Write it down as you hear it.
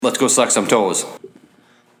Let's go suck some toes.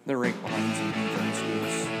 They're ranked behind some different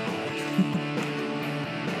schools.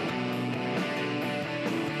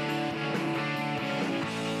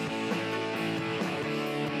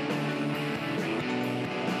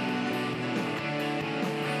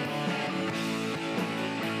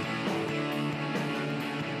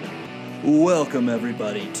 Welcome,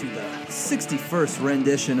 everybody, to the 61st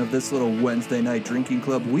rendition of this little Wednesday night drinking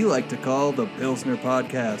club we like to call the Pilsner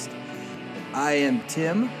Podcast. I am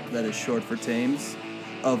Tim, that is short for Thames,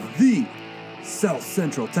 of the South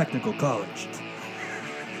Central Technical College.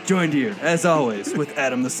 Joined here, as always, with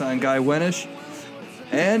Adam the Sign Guy Wenish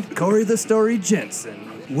and Corey the Story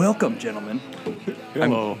Jensen. Welcome, gentlemen.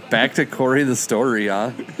 Hello. Back to Corey the Story,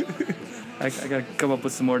 huh? I gotta come up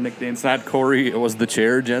with some more nicknames. It's not Corey, it was the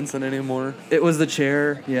chair Jensen anymore. It was the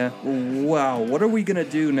chair, yeah. Wow, what are we gonna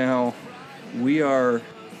do now? We are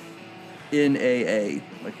in AA.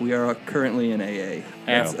 Like, we are currently in AA.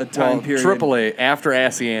 It's a time period. AAA, after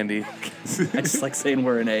Assy Andy. I just like saying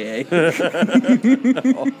we're in AA.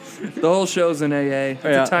 The whole show's in AA. It's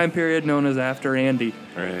a time period known as After Andy.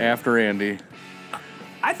 Right. After Andy.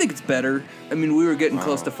 I think it's better. I mean, we were getting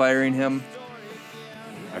close to firing him.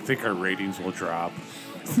 I think our ratings will drop.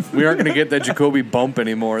 We aren't going to get that Jacoby bump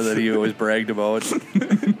anymore that he always bragged about.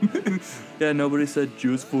 Yeah, nobody said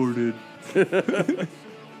just farted.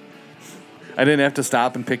 I didn't have to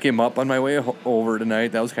stop and pick him up on my way over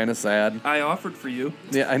tonight. That was kind of sad. I offered for you.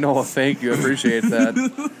 Yeah, I know. Thank you. I appreciate that.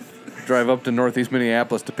 Drive up to Northeast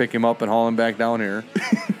Minneapolis to pick him up and haul him back down here.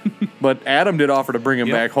 But Adam did offer to bring him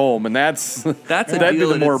back home, and that'd be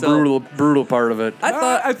the more brutal part of it.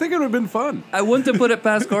 I think it would have been fun. I wouldn't have put it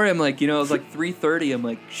past Corey. I'm like, it was like 3:30. I'm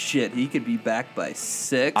like, shit, he could be back by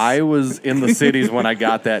 6. I was in the cities when I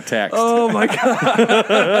got that text. Oh my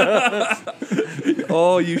god!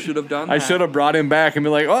 Oh, you should have done that. I should have brought him back and be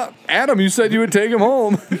like, "Oh, Adam, you said you would take him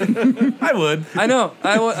home." I would. I know.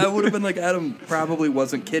 I would have been like, Adam probably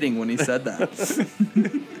wasn't kidding when he said that.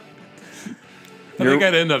 I think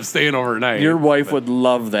I'd end up staying overnight. Your wife would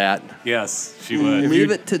love that. Yes, she would.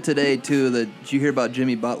 Leave it to today, too. Did you hear about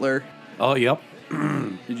Jimmy Butler? Oh, yep.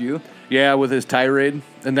 Did you? Yeah, with his tirade.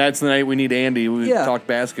 And that's the night we need Andy. We talk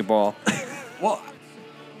basketball. Well,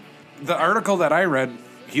 the article that I read,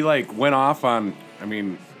 he went off on,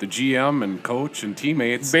 the GM and coach and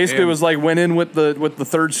teammates. Basically, it was like went in with the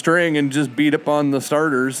third string and just beat up on the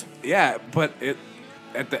starters. Yeah, but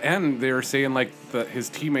at the end, they were saying his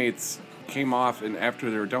teammates came off, and after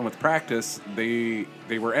they were done with practice, they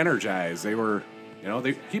were energized. They were,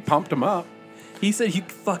 he pumped them up. He said, "You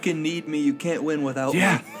fucking need me. You can't win without me."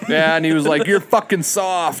 Yeah, and he was like, "You're fucking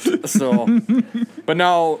soft." So, but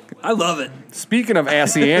now I love it. Speaking of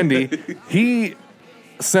Assy Andy, he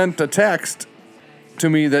sent a text to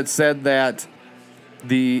me that said that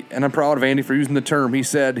and I'm proud of Andy for using the term. He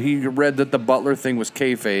said he read that the Butler thing was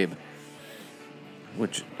kayfabe,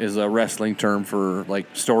 which is a wrestling term for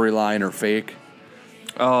storyline or fake.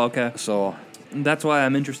 Oh, okay. So that's why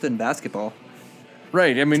I'm interested in basketball.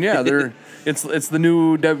 Right. It's the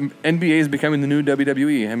new NBA is becoming the new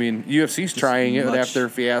WWE. UFC's trying it after their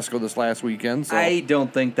fiasco this last weekend. So. I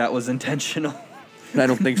don't think that was intentional. I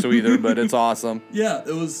don't think so either, but it's awesome. Yeah,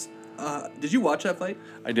 it was. Did you watch that fight?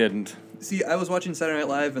 I didn't. See, I was watching Saturday Night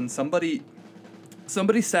Live, and somebody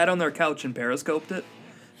sat on their couch and periscoped it.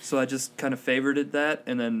 So I just kind of favorited that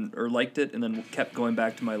or liked it, and then kept going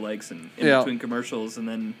back to my likes and in between commercials, and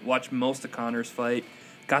then watched most of Connor's fight.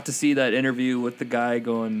 Got to see that interview with the guy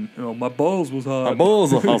going, my balls was hot. My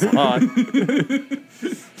balls was hot.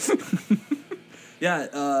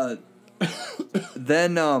 Yeah.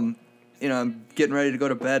 Then, I'm getting ready to go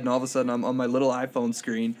to bed, and all of a sudden I'm on my little iPhone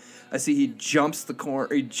screen. I see he jumps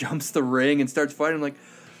the ring and starts fighting. I'm like,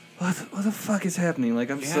 what the fuck is happening?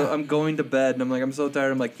 I'm going to bed, and I'm so tired.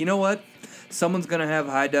 I'm like, you know what? Someone's going to have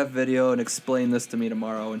high-def video and explain this to me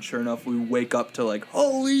tomorrow. And sure enough, we wake up to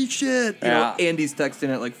holy shit. Andy's texting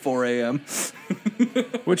at 4 a.m.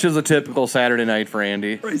 Which is a typical Saturday night for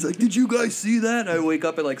Andy. Right, he's like, did you guys see that? I wake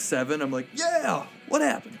up at 7. I'm like, yeah, what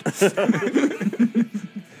happened?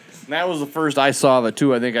 That was the first I saw of it,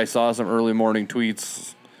 too. I think I saw some early morning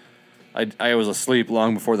tweets. I was asleep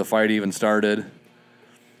long before the fight even started.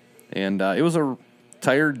 And it was a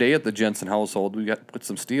tired day at the Jensen household. We got to put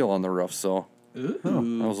some steel on the roof, so I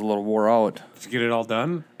was a little wore out. Did you get it all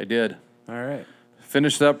done? I did. All right.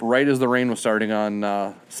 Finished up right as the rain was starting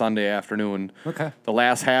on Sunday afternoon. Okay. The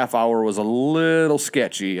last half hour was a little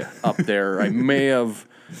sketchy up there.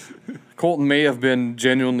 Colton may have been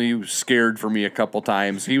genuinely scared for me a couple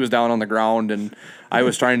times. He was down on the ground, and I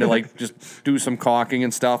was trying to just do some caulking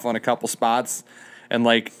and stuff on a couple spots, and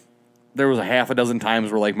there was a half a dozen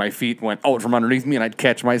times where like my feet went out from underneath me and I'd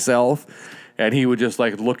catch myself, and he would just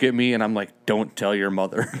like look at me and I'm like, "Don't tell your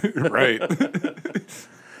mother." Right.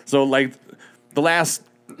 So like the last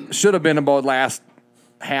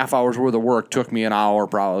half hour's worth of work took me an hour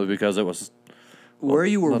probably because it was. Where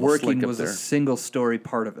you were little working slick up was a there. single story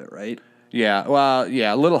part of it, right? Yeah, well,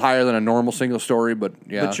 yeah, a little higher than a normal single story, but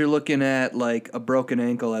yeah. But you're looking at like a broken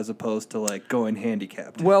ankle as opposed to like going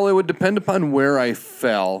handicapped. Well, it would depend upon where I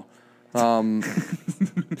fell.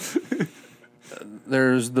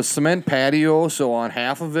 There's the cement patio, so on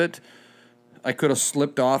half of it, I could have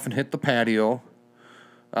slipped off and hit the patio.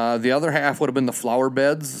 The other half would have been the flower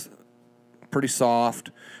beds, pretty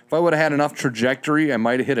soft. If I would have had enough trajectory, I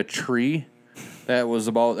might have hit a tree. That's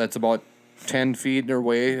about 10 feet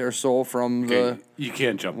away or so from the. You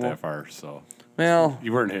can't jump that far, so Well,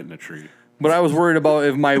 you weren't hitting a tree. but I was worried about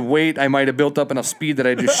if my weight, I might have built up enough speed that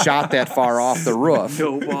I just shot that far off the roof.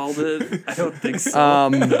 Snowballed it? I don't think so.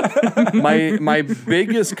 My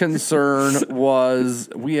biggest concern was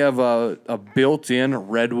we have a built-in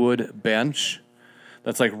redwood bench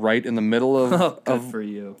that's like right in the middle Good for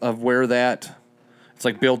you. of where that. It's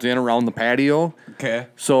like built in around the patio. Okay.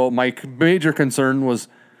 So my major concern was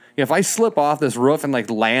if I slip off this roof and like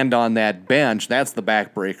land on that bench, that's the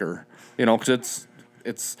backbreaker. You know, because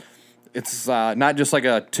it's not just like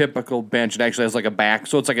a typical bench. It actually has like a back,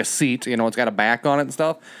 so it's like a seat. You know, it's got a back on it and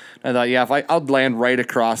stuff. And I thought, yeah, if I'd land right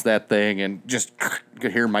across that thing and just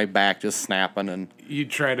could hear my back just snapping and. You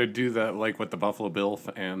try to do that like what the Buffalo Bill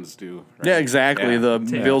fans do. Right? Yeah, exactly. Yeah.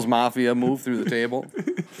 The Bills Mafia move through the table.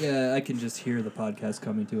 Yeah, I can just hear the podcast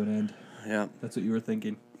coming to an end. Yeah. That's what you were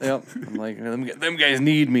thinking. Yep. I'm like, them guys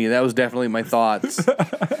need me. That was definitely my thoughts.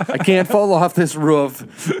 I can't fall off this roof.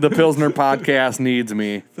 The Pilsner podcast needs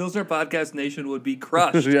me. Pilsner Podcast Nation would be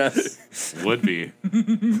crushed. Yes. Would be.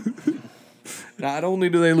 Not only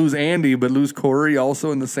do they lose Andy, but lose Corey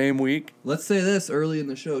also in the same week. Let's say this early in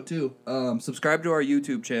the show, too. Subscribe to our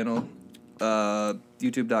YouTube channel,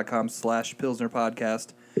 youtube.com/Pilsner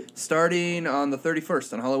Podcast. Starting on the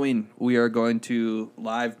 31st, on Halloween, we are going to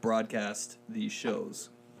live broadcast these shows.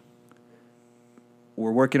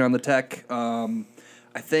 We're working on the tech. I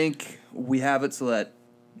think we have it so that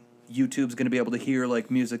YouTube's going to be able to hear like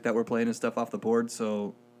music that we're playing and stuff off the board,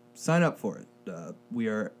 so sign up for it. We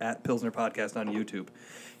are at Pilsner Podcast on YouTube.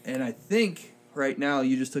 And I think right now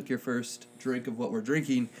you just took your first drink of what we're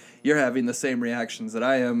drinking. You're having the same reactions that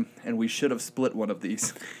I am, and we should have split one of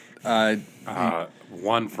these.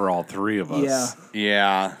 One for all three of us.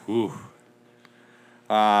 Yeah. Ooh.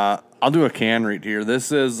 I'll do a can read here.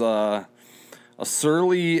 This is a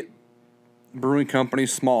Surly Brewing Company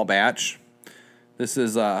small batch. This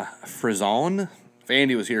is Frizon. If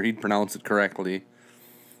Andy was here, he'd pronounce it correctly.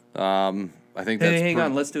 I think that's. Hey, hang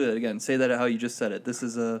on. Let's do it again. Say that how you just said it. This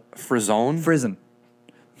is a Frizon. Frizzen.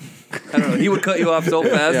 I don't know. He would cut you off so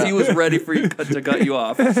fast. Yeah. He was ready for you to cut you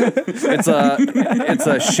off. It's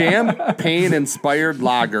a champagne inspired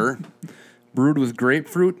lager, brewed with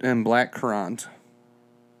grapefruit and black currant.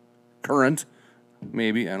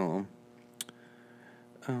 Maybe, I don't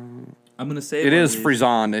know. I'm gonna say It is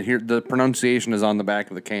Frizon. Here, the pronunciation is on the back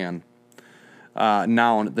of the can.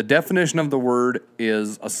 Noun. The definition of the word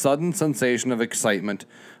is a sudden sensation of excitement,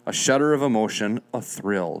 a shudder of emotion, a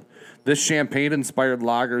thrill. This champagne-inspired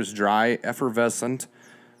lager is dry, effervescent,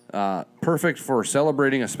 perfect for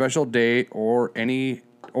celebrating a special day or any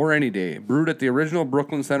day. Brewed at the original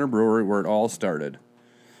Brooklyn Center Brewery where it all started.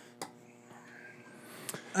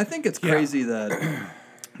 I think it's crazy that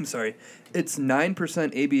I'm sorry. It's 9%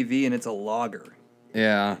 ABV and it's a lager.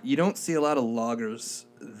 Yeah. You don't see a lot of lagers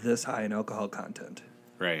this high in alcohol content.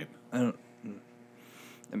 Right. I don't.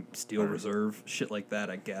 Steel Reserve, shit like that,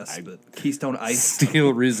 I guess. But Keystone Ice.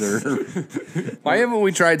 Steel Reserve. Why haven't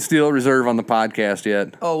we tried Steel Reserve on the podcast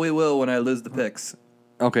yet? Oh, we will when I lose the picks.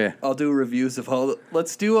 Okay. I'll do reviews of all.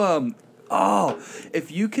 Let's do if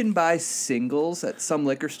you can buy singles at some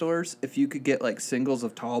liquor stores, if you could get like singles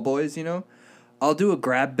of Tall Boys, I'll do a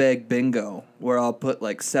grab bag bingo where I'll put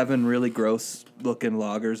like 7 really gross looking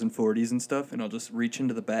lagers and 40s and stuff, and I'll just reach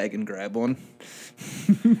into the bag and grab one.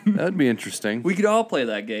 That'd be interesting. We could all play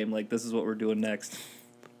that game. Like, this is what we're doing next.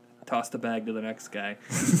 Toss the bag to the next guy.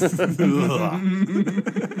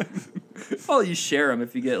 Oh, you share them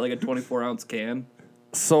if you get like a 24-ounce can.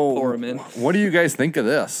 So, Pour 'em in. What do you guys think of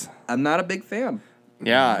this? I'm not a big fan.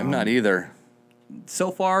 Yeah, I'm not either. So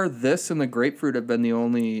far, this and the grapefruit have been the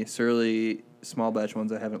only Surly small batch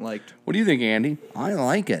ones I haven't liked. What do you think, Andy? I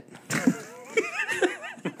like it.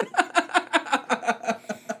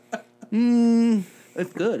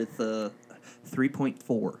 It's good. It's a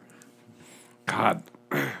 3.4. God.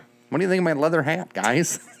 What do you think of my leather hat,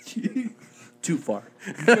 guys? Too far.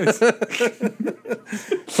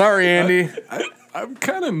 Sorry, Andy. I'm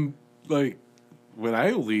kind of like, when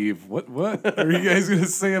I leave, what are you guys gonna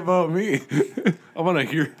say about me? I want to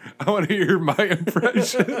hear my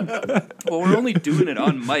impression. Well, we're only doing it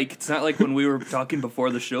on mic. It's not like when we were talking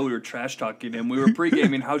before the show, we were trash talking him. We were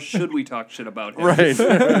pre-gaming. How should we talk shit about him? Right.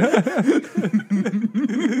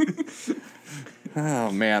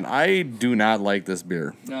 Oh man, I do not like this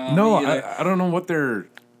beer. No, I don't know what they're.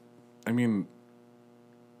 I mean,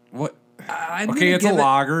 what? Okay, it's a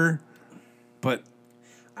lager, but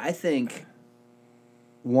I think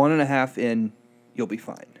 1.5 in, you'll be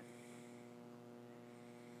fine.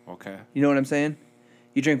 Okay. You know what I'm saying?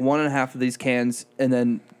 You drink 1.5 of these cans, and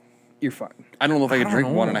then you're fine. I don't know if I can I drink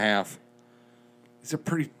don't know. 1.5. These are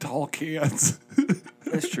pretty tall cans.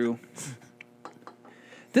 That's true.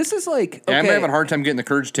 This is like, okay, Yeah, I'm having a hard time getting the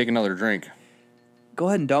courage to take another drink. go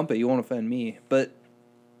ahead and dump it. You won't offend me. But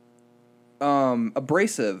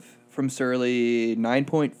abrasive from Surly,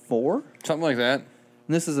 9.4. Something like that. And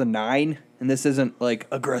this is a 9, and this isn't like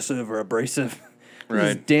aggressive or abrasive. This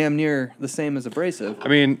is Right. damn near the same as abrasive. I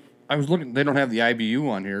mean, I was looking. They don't have the IBU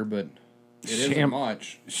on here, but it isn't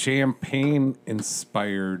much.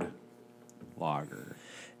 Champagne-inspired lager.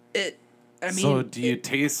 I mean, So do you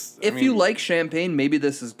taste? If you like champagne, maybe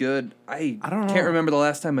this is good. I don't know. can't remember the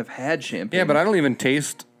last time I've had champagne. Yeah, but I don't even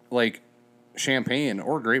taste like champagne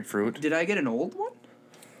or grapefruit. Did I get an old one?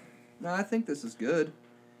 No, I think this is good.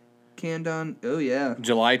 Canned on. Oh, yeah.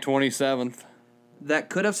 July 27th. That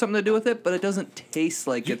could have something to do with it, but it doesn't taste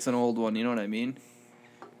like it's an old one. You know what I mean?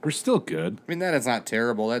 we're still good. I mean, that is not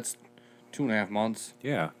terrible. That's 2.5 months.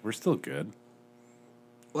 Yeah, we're still good.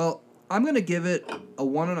 Well, I'm going to give it a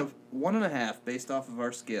 1.5 based off of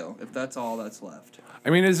our scale, if that's all that's left. I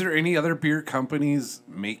mean, is there any other beer companies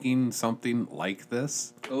making something like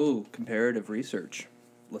this? Oh, comparative research.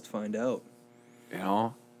 Let's find out. You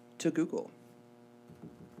know, To Google.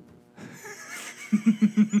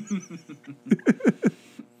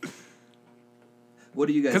 What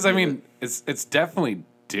do you guys? because I give mean, it? it's definitely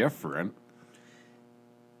different.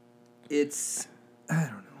 It's I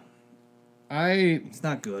don't know. It's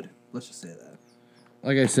not good. Let's just say that.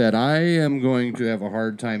 Like I said, I am going to have a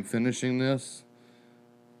hard time finishing this,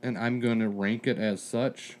 and I'm going to rank it as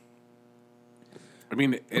such. I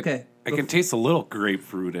mean, Okay. I can taste a little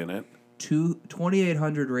grapefruit in it.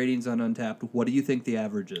 2,800 ratings on Untapped. What do you think the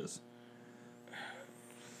average is?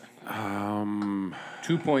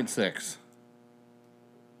 2.6.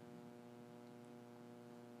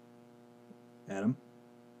 Adam?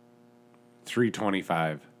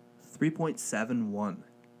 325. 3.71.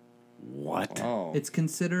 What? Oh. It's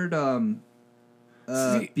considered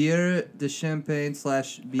See- beer de champagne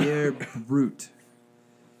 / beer brut.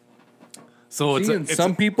 So See, and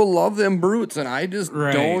some people love them brutes, and I just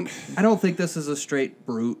Right. don't. I don't think this is a straight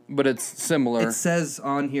brut. But it's similar. It says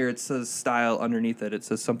on here, it says style underneath it. It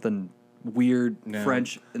says something weird No.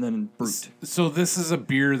 French and then brut. So this is a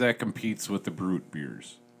beer that competes with the brute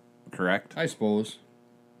beers, correct? I suppose.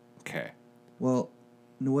 Okay. Well,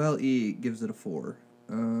 Noel E gives it a 4.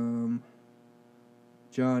 John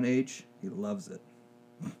H, he loves it.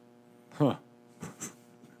 Huh.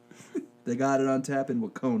 They got it on tap in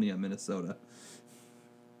Waconia, Minnesota.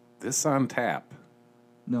 This on tap.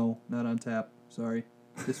 No, not on tap. Sorry.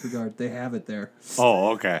 Disregard. They have it there. Oh,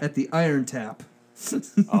 okay. At the Iron Tap.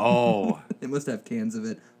 Oh. They must have cans of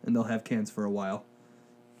it, and they'll have cans for a while.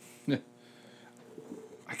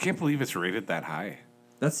 I can't believe it's rated that high.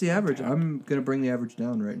 That's the average. I'm going to bring the average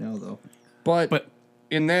down right now, though. But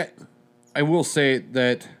in that, I will say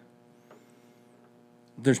that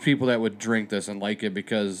there's people that would drink this and like it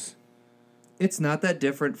because... It's not that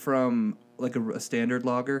different from like a standard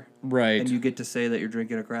lager. Right. And you get to say that you're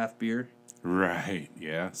drinking a craft beer. Right,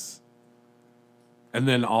 yes. And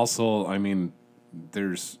then also, I mean,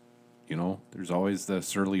 there's always the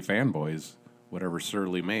Surly fanboys, whatever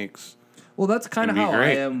Surly makes. Well, that's kind of It'd be how I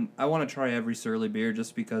great. am. I want to try every Surly beer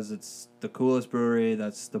just because it's the coolest brewery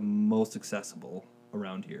that's the most accessible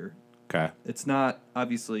around here. Okay. It's not,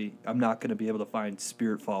 obviously, I'm not going to be able to find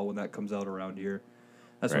Spirit Fall when that comes out around here.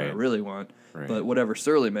 That's what I Right. really want. Right. But whatever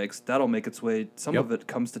Surly makes, that'll make its way. Some Yep. of it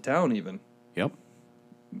comes to town even. Yep.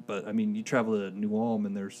 But, I mean, you travel to New Ulm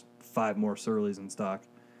and there's 5 more Surlys in stock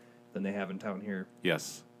than they have in town here.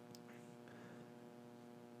 Yes.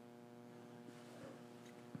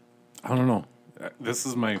 I don't know. This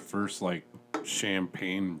is my first,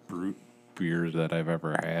 champagne brute beer that I've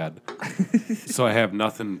ever had. So I have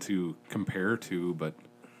nothing to compare to, but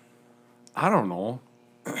I don't know.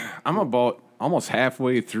 I'm about almost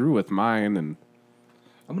halfway through with mine, and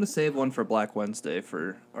I'm going to save one for Black Wednesday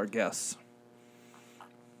for our guests.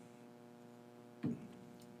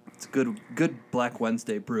 It's a good Black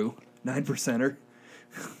Wednesday brew. 9%er.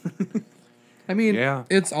 I mean, Yeah.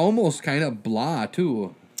 it's almost kind of blah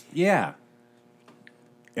too. Yeah.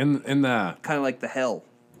 In the Kind of like the Hell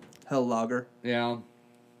Lager. Yeah.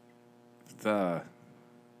 the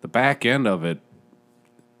back end of it,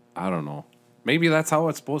 I don't know. Maybe that's how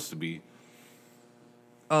it's supposed to be.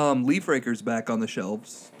 Leaf Raker's back on the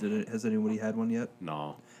shelves. Has anybody had one yet?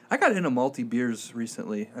 No. I got into malty beers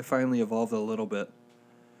recently. I finally evolved a little bit.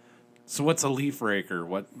 So what's a leaf raker?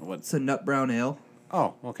 What's It's a nut brown ale.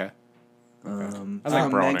 Oh, okay. I like from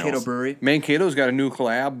brown Mankato ales. Brewery. Mankato's got a new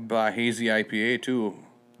collab, hazy IPA too.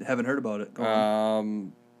 Haven't heard about it. Go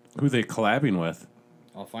on. Who they collabing with?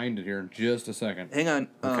 I'll find it here in just a second. Hang on.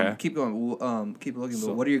 Okay. Keep going. Keep looking. So-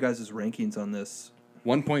 But what are your guys' rankings on this?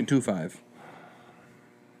 1.25.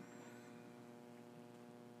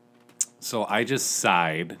 So I just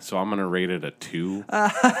sighed, so I'm gonna rate it a 2.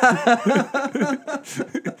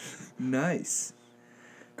 Nice.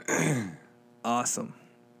 Awesome.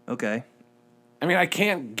 Okay. I mean, I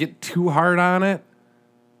can't get too hard on it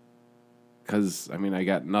because I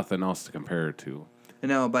got nothing else to compare it to. And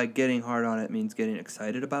now by getting hard on it means getting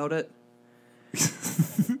excited about it.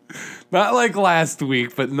 Not like last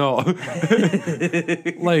week, but no.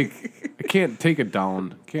 Like I can't take it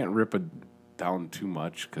down. Can't rip it down too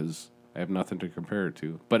much because I have nothing to compare it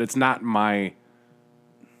to. But it's not my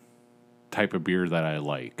type of beer that I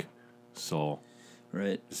like, so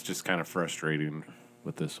Right. it's just kind of frustrating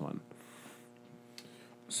with this one.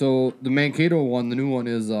 So the Mankato one, the new one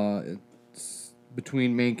is it's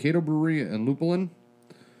between Mankato Brewery and Lupulin.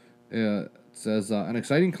 It says an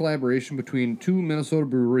exciting collaboration between two Minnesota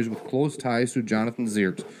breweries with close ties to Jonathan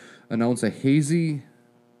Ziert. Announce a hazy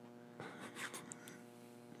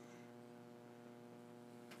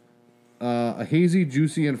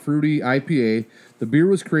juicy, and fruity IPA. The beer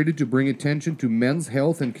was created to bring attention to men's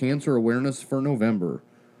health and cancer awareness for November.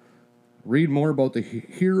 Read more about the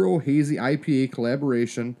Hero Hazy IPA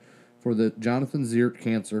collaboration for the Jonathan Ziert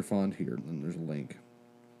Cancer Fund here. And then there's a link.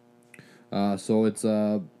 So it's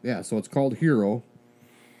called Hero.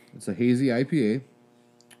 It's a hazy IPA.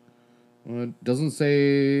 It doesn't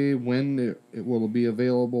say when it will be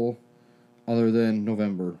available other than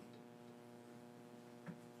November.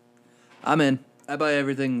 I'm in. I buy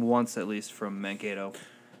everything once at least from Mankato.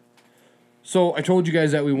 So I told you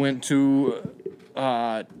guys that we went to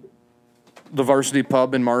the Varsity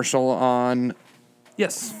Pub in Marshall on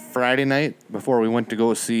Yes. Friday night before we went to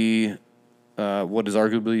go see what is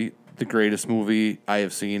arguably the greatest movie I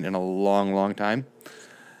have seen in a long, long time.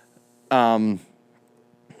 And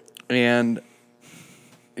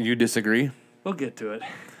you disagree? We'll get to it.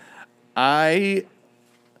 I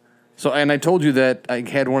told you that I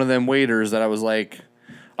had one of them waiters that I was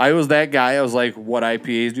that guy. I was like, what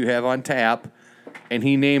IPAs do you have on tap? And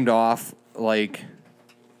he named off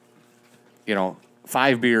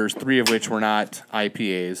 5 beers, 3 of which were not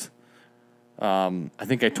IPAs. I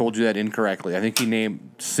think I told you that incorrectly. I think he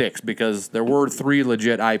named 6 because there were 3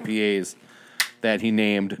 legit IPAs that he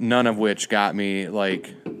named, none of which got me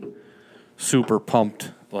super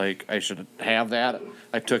pumped. Like I should have that.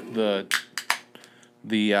 I took the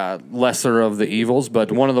lesser of the evils,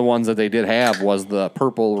 but one of the ones that they did have was the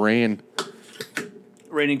Purple Rain.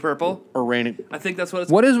 Raining Purple? Or Raining. I think that's what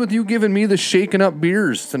it's What is with you giving me the shaken up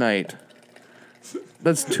beers tonight?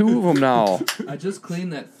 That's 2 of them now. I just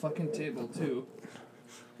cleaned that fucking table too.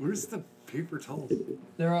 Where's the paper towels?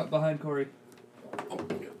 They're up behind Corey. Oh,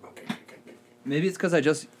 yeah, okay. Maybe it's because they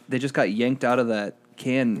just got yanked out of that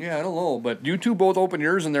can. Yeah, I don't know, but you two both open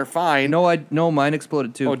yours and they're fine. No, mine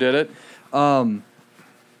exploded too. Oh, did it?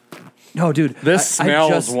 No, dude. This I smells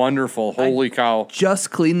just, wonderful. Holy cow.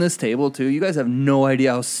 Just cleaned this table too. You guys have no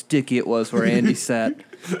idea how sticky it was where Andy sat.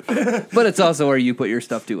 But it's also where you put your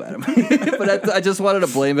stuff too, Adam. But I just wanted to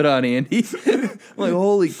blame it on Andy. I'm like,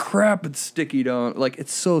 holy crap, it's sticky down. Like,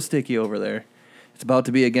 it's so sticky over there. It's about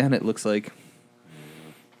to be again, it looks like.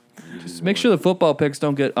 Just make sure the football picks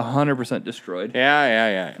don't get 100% destroyed.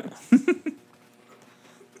 Yeah.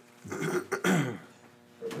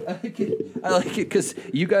 I like it because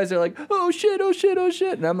you guys are like, oh shit.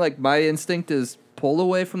 And I'm like, my instinct is pull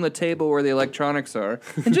away from the table where the electronics are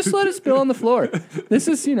and just let it spill on the floor. This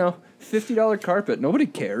is, $50 carpet. Nobody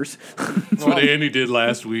cares. That's what Andy did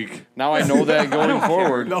last week. Now I know that going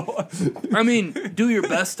forward. No. I mean, do your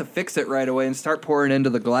best to fix it right away and start pouring into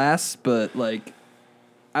the glass, but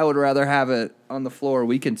I would rather have it on the floor.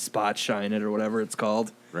 We can spot shine it or whatever it's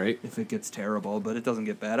called. Right. If it gets terrible, but it doesn't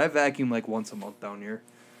get bad. I vacuum once a month down here.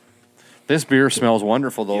 This beer smells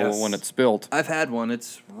wonderful, though, Yes. when it's spilt. I've had one.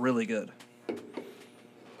 It's really good.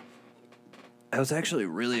 I was actually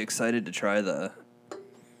really excited to try the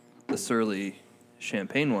the Surly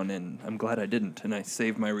champagne one, and I'm glad I didn't, and I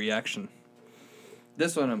saved my reaction.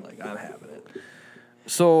 This one, I'm like, I'm having it.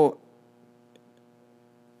 So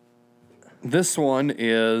this one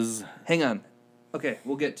is Hang on. Okay,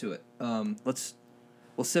 we'll get to it.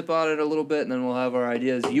 We'll sip on it a little bit, and then we'll have our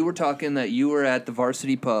ideas. You were talking that you were at the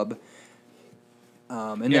Varsity Pub,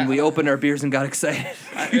 and then we opened our beers and got excited.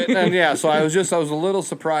 So I was a little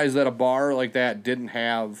surprised that a bar like that didn't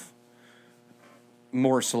have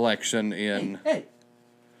more selection in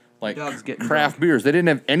like Dog's getting craft drunk. beers. They didn't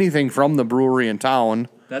have anything from the brewery in town.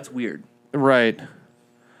 That's weird. Right.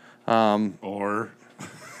 Or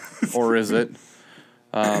Is it?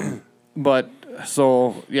 But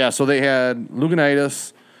so they had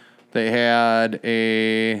Luganitis. They had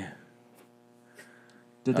a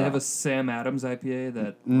Did they have a Sam Adams IPA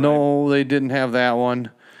that? no, they didn't have that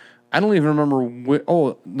one. I don't even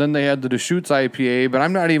remember. Then they had the Deschutes IPA, but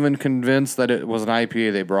I'm not even convinced that it was an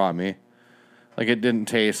IPA they brought me. Like it didn't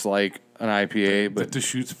taste like an IPA, but the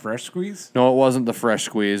Deschutes Fresh Squeeze? no, it wasn't the fresh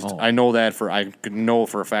squeezed. Oh. I could know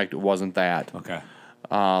for a fact it wasn't that. Okay.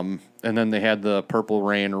 And then they had the Purple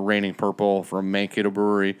Rain or Raining Purple from Mankato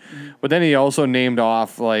Brewery. But then he also named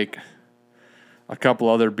off like a couple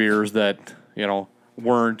other beers that,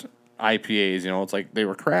 weren't IPAs. It's like they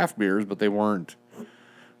were craft beers, but they weren't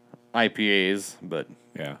IPAs. But,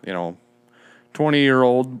 Yeah.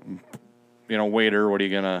 20-year-old, waiter, what are you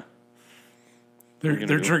going to... They're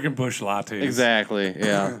do? drinking Busch lattes. Exactly,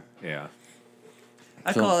 yeah. Yeah.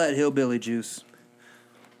 I call that hillbilly juice.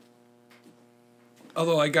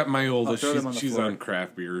 Although I got my oldest, throw them on the she's floor. on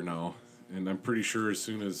craft beer now, and I'm pretty sure as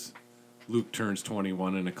soon as Luke turns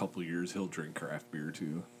 21 in a couple of years, he'll drink craft beer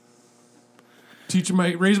too.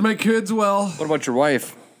 Raise my kids well. What about your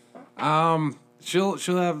wife? She'll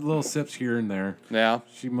have little sips here and there. Yeah,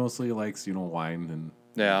 She mostly likes wine and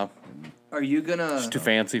yeah. Are you gonna It's too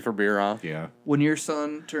fancy for beer, huh? yeah. when your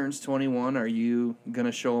son turns 21? Are you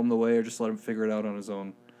gonna show him the way, or just let him figure it out on his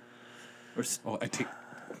own? Or Oh,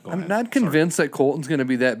 Go I'm ahead. not convinced that Colton's going to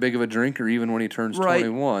be that big of a drinker even when he turns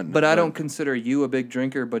 21. But I don't consider you a big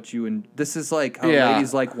drinker. But this is like how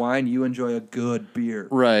ladies like wine. You enjoy a good beer.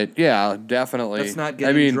 Right? Yeah, definitely. Let's not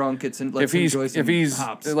get drunk. Let's enjoy some if he's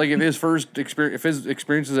hops. like if his first experience, if his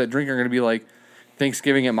experiences at drinking are going to be like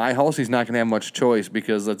Thanksgiving at my house, he's not going to have much choice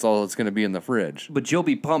because that's all that's going to be in the fridge. But you'll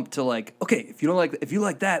be pumped to like, okay, if you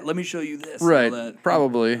like that, let me show you this. Right, and all that.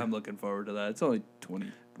 probably. I'm looking forward to that. It's only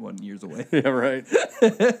 21 years away. Yeah, right.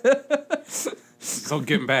 So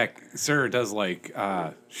getting back, Sarah does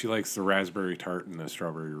she likes the raspberry tart and the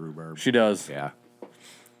strawberry rhubarb. She does. Yeah.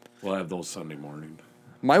 We'll have those Sunday morning.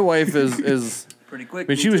 My wife is Pretty quick.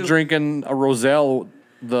 I mean, she was drinking a Roselle,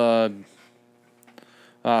 the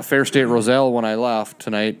Fair State Roselle when I left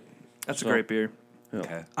tonight. That's a great beer.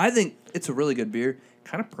 Okay. I think it's a really good beer.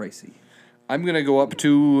 Kind of pricey. I'm going to go up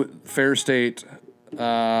to Fair State.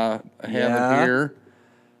 I have it here.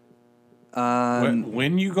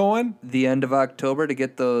 When you going? The end of October to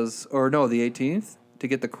get those, or no, the 18th to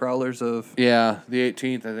get the crawlers of. Yeah, the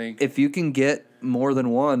 18th, I think. If you can get more than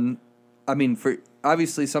one, I mean, for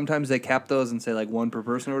obviously sometimes they cap those and say like one per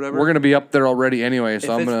person or whatever. We're going to be up there already anyway, so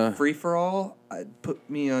if I'm going it's free for all, put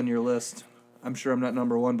me on your list. I'm sure I'm not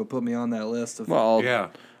number one, but put me on that list. Yeah.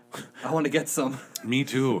 I want to get some. Me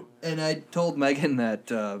too. And I told Megan that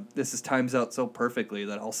this times out so perfectly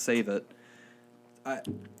that I'll save it.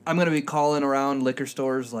 I'm going to be calling around liquor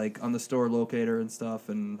stores like on the store locator and stuff,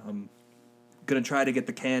 and I'm going to try to get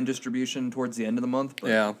the can distribution towards the end of the month. But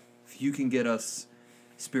yeah, if you can get us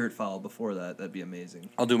Spirit Foul before that, that'd be amazing.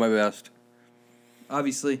 I'll do my best.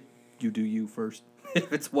 Obviously, you do you first.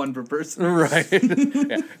 If it's one per person. Right. Yeah.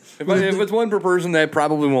 If it's one per person, I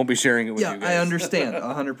probably won't be sharing it with you guys. I understand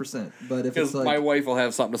 100%. But if it's like my wife will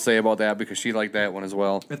have something to say about that because she liked that one as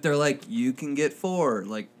well. if they're like you can get 4,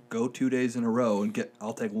 like go 2 days in a row and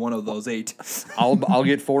I'll take one of those 8. I'll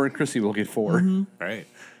get 4 and Chrissy will get 4. Mm-hmm. Right.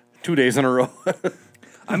 2 days in a row.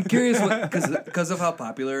 I'm curious because of how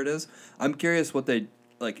popular it is. I'm curious what they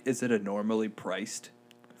like. Is it a normally priced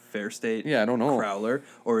Fair State? Yeah, I don't know. Crowler,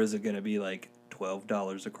 or is it going to be like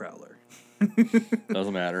 $12 a crowler?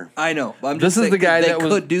 Doesn't matter. I know. But I'm This just is the saying guy they that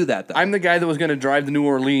could do that though. I'm the guy that was going to drive to New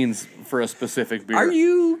Orleans for a specific beer.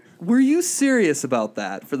 Were you serious about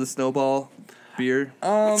that for the Snowball beer?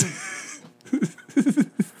 That's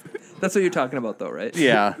what you're talking about though, right?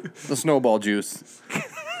 Yeah, the snowball juice.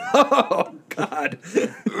 Oh God.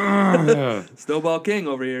 Snowball King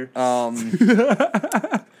over here.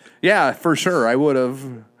 Yeah, for sure. I would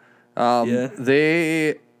have. Yeah.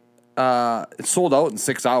 They it sold out in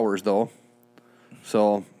 6 hours though,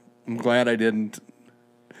 so I'm glad I didn't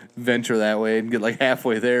venture that way and get like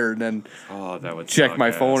halfway there and then Oh, that would check suck my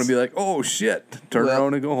ass. phone and be like, oh shit, turn Well,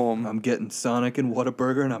 around and go home. I'm getting Sonic and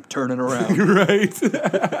Whataburger, and I'm turning around. right.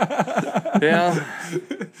 Yeah,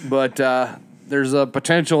 but there's a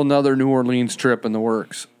potential another New Orleans trip in the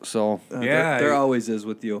works. So, Yeah, there always is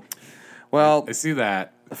with you. well, I see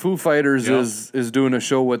that. Foo Fighters Yep. is doing a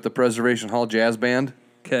show with the Preservation Hall Jazz Band,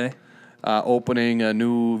 Okay. opening a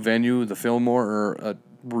new venue, the Fillmore, or a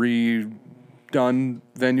redone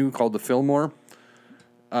venue called the Fillmore.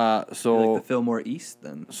 So Like the Fillmore East,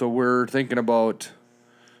 then. so we're thinking about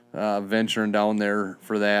venturing down there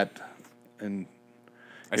for that, and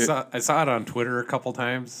I saw it on Twitter a couple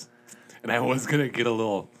times, and I was gonna get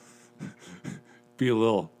be a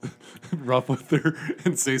little rough with her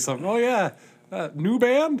and say something. Oh yeah, new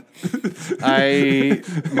band.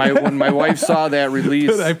 when my wife saw that release,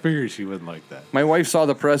 But I figured she wouldn't like that. my wife saw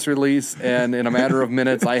the press release, and in a matter of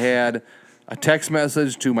minutes, I had a text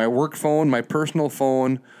message to my work phone, my personal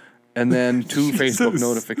phone, and then 2 Facebook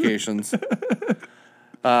notifications.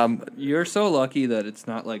 You're so lucky that it's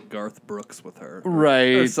not like Garth Brooks with her.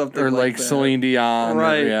 Right, Or something or like that. Celine Dion.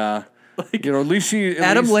 Right. Yeah. At least she.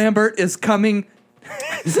 Adam Lambert is coming.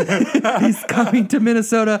 He's coming to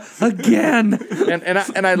Minnesota again.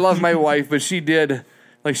 And I love my wife, but she did,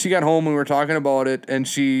 like, she got home and we were talking about it, and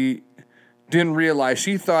she didn't realize,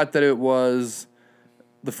 she thought that it was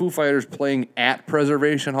the Foo Fighters playing at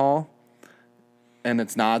Preservation Hall, and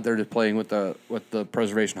it's not. They're just playing with the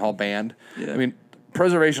Preservation Hall band. Yeah. I mean,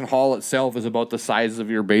 Preservation Hall itself is about the size of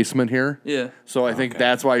your basement here. Yeah. So I think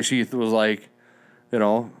that's why she was like,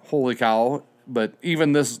 holy cow. But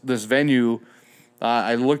even this venue,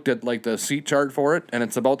 I looked at like the seat chart for it, and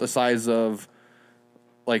it's about the size of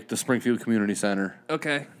like the Springfield Community Center.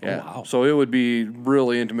 Okay. Yeah. wow. So it would be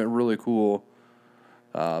really intimate, really cool.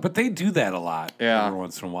 But they do that a lot. Yeah. Every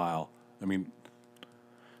once in a while. I mean,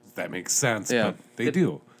 that makes sense. Yeah. But they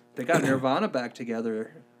do. They got Nirvana back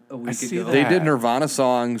together a week see ago. that. They did Nirvana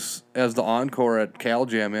songs as the encore at Cal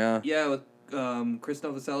Jam, yeah. Yeah, with Chris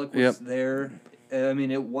Novoselic was Yep. there. I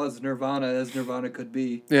mean, it was Nirvana as Nirvana could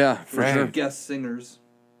be. Yeah, for Right. sure. Guest singers.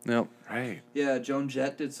 Yep. Right. Yeah, Joan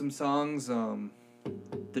Jett did some songs.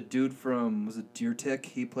 The dude from, was it Deer Tick?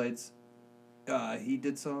 He played, he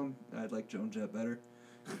did some. I like Joan Jett better.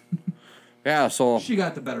 Yeah, so She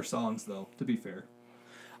got the better songs, though, to be fair.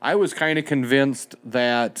 I was kind of convinced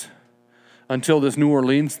that until this New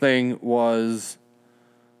Orleans thing was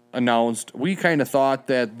announced, we kind of thought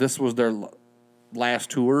that this was their last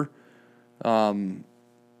tour.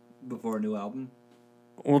 Before a new album.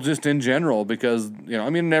 Well, just in general, because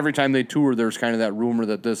every time they tour, there's kind of that rumor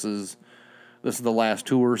that this is the last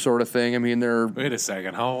tour sort of thing. I mean, they're Wait a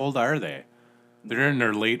second. How old are they? They're in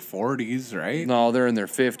their late 40s, right? they're in their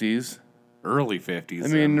 50s. Early 50s. I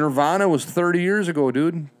mean, Nirvana was 30 years ago,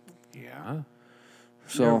 dude. yeah.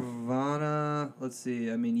 So Nirvana, let's see.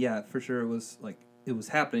 I mean, yeah, for sure it was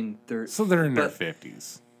happening. So they're in their But-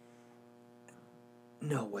 50s.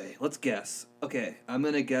 No way. Let's guess. Okay, I'm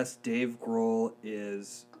going to guess Dave Grohl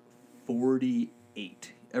is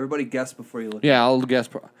 48. Everybody guess before you look. yeah, I'll guess.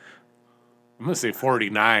 I'm going to say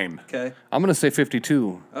 49. Okay. I'm gonna say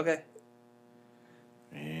 52. Okay.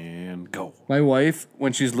 And go. My wife,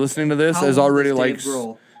 when she's listening to this, How is old already is like Dave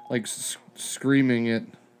Grohl? screaming it.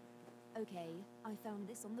 Okay, I found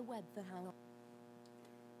this on the web for how long?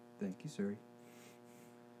 Thank you, sir.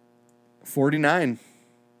 49.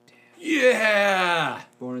 Yeah.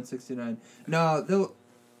 Born in 69. No,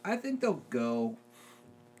 I think they'll go.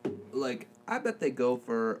 Like, I bet they go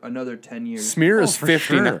for another 10 years. Smear is for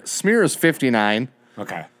 59. sure. Smear is 59.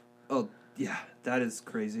 Okay. Oh, yeah, that is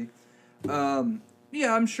crazy.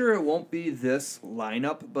 Yeah, I'm sure it won't be this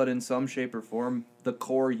lineup, but in some shape or form, the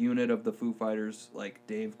core unit of the Foo Fighters, like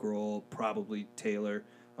Dave Grohl, probably Taylor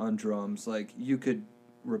on drums, like, you could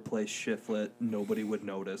replace Shiflett, nobody would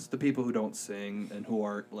notice. The people who don't sing and who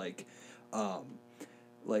aren't, like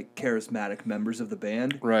charismatic members of the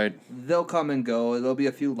band, Right. they'll come and go. There'll be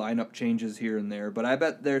a few lineup changes here and there, but I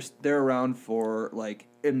bet they're around for, like,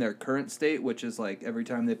 in their current state, which is like every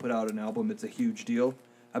time they put out an album, it's a huge deal.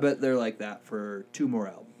 I bet they're like that for 2 more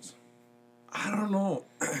albums. I don't know.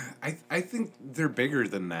 I think they're bigger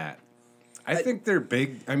than that. I think they're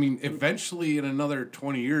big. I mean, eventually in another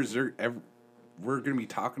 20 years, we're going to be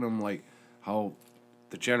talking to them like how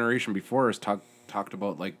the generation before us talked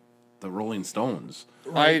about, like, the Rolling Stones.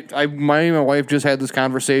 My wife just had this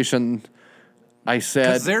conversation. I said,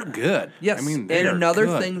 Because they're good. Yes, I mean, they and are another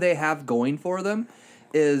good. thing they have going for them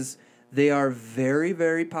is they are very,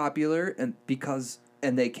 very popular, and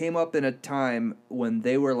they came up in a time when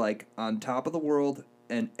they were, like, on top of the world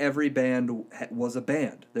and every band was a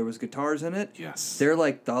band. There was guitars in it. Yes. They're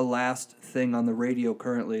like the last thing on the radio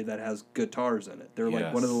currently that has guitars in it. They're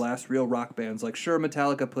like one of the last real rock bands. Like, sure,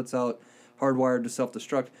 Metallica puts out Hardwired to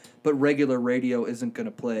Self-Destruct, but regular radio isn't going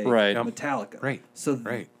to play Metallica. Right. So,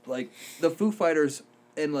 like, the Foo Fighters...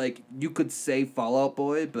 And, like, you could say Fall Out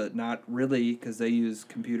Boy, but not really, because they use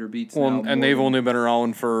computer beats now. Well, and they've only been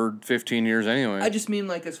around for 15 years anyway. I just mean,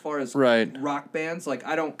 like, as far as rock bands, like,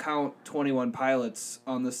 I don't count 21 Pilots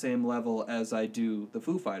on the same level as I do the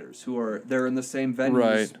Foo Fighters, they're in the same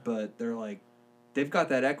venues, but they're, like, they've got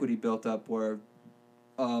that equity built up where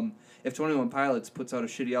if 21 Pilots puts out a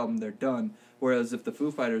shitty album, they're done. Whereas if the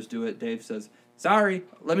Foo Fighters do it, Dave says... Sorry,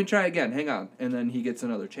 let me try again. Hang on. And then he gets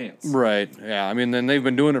another chance. Right, yeah. I mean, then they've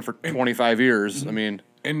been doing it for 25 years. I mean...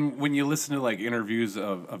 And when you listen to, like, interviews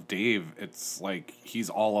of Dave, it's like he's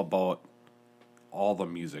all about all the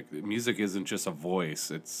music. Music isn't just a voice.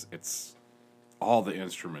 It's all the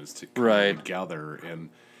instruments together. And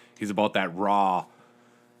he's about that raw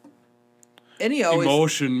and he always,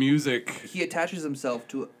 emotion music. He attaches himself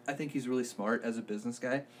to... I think he's really smart as a business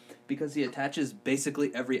guy. Because he attaches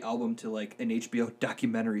basically every album to, like, an HBO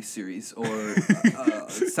documentary series or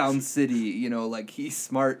Sound City, you know, like, he's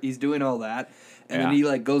smart, he's doing all that, and then he,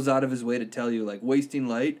 like, goes out of his way to tell you, like, Wasting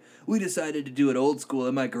Light, we decided to do it old school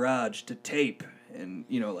in my garage to tape, and,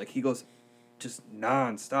 you know, like, he goes just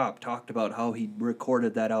nonstop, talked about how he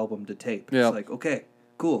recorded that album to tape. It's like, okay,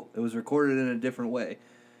 cool, it was recorded in a different way,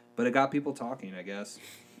 but it got people talking, I guess.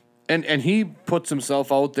 And he puts himself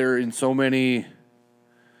out there in so many...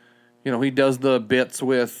 You know, he does the bits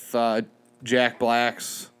with Jack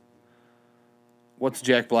Black's... What's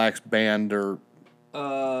Jack Black's band or...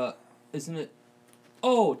 Isn't it...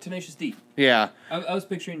 Oh, Tenacious D. Yeah. I was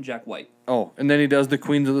picturing Jack White. Oh, and then he does the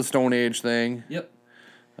Queens of the Stone Age thing. Yep.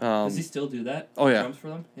 Does he still do that? Oh, yeah. Drums for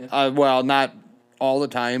them? Yeah. Well, not all the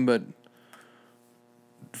time, but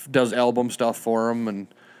does album stuff for them. And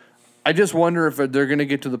I just wonder if they're going to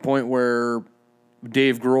get to the point where...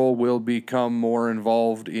 Dave Grohl will become more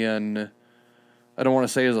involved in, I don't want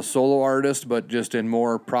to say as a solo artist, but just in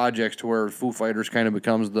more projects to where Foo Fighters kind of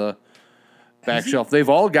becomes the back shelf. They've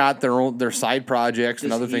all got their side projects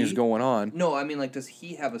and other things going on. No, I mean, like, does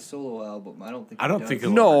he have a solo album? I don't think he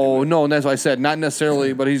does. No, and that's what I said. Not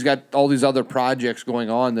necessarily, but he's got all these other projects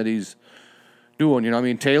going on that he's doing. You know, I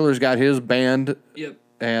mean, Taylor's got his band,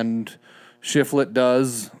 and Shiflett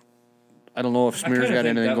does. I don't know if Smear's got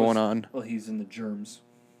anything going on. Well, he's in the Germs.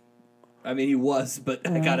 I mean, he was, but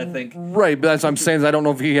I gotta think. Right, but that's what I'm saying. Is I don't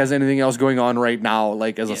know if he has anything else going on right now,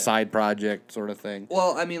 like as a side project sort of thing.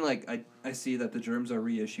 Well, I mean, like, I see that the Germs are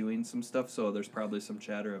reissuing some stuff, so there's probably some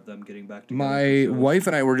chatter of them getting back together. My wife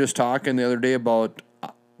and I were just talking the other day about,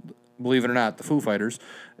 believe it or not, the Foo Fighters,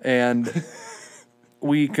 and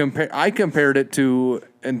I compared it to,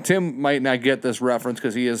 and Tim might not get this reference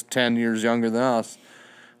because he is 10 years younger than us,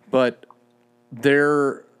 but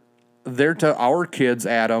they're to our kids,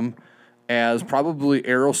 Adam, as probably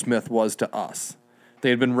Aerosmith was to us. They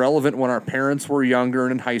had been relevant when our parents were younger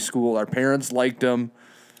and in high school. Our parents liked them.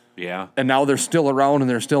 Yeah. And now they're still around and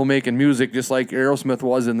they're still making music just like Aerosmith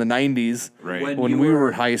was in the 90s. Right. When we were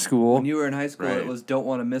in high school. When you were in high school, it was Don't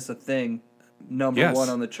Want to Miss a Thing, number one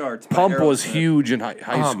on the charts. Pump was huge in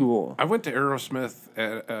high school. I went to Aerosmith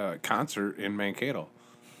at a concert in Mankato.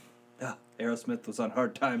 Aerosmith was on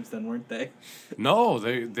Hard Times then, weren't they? No,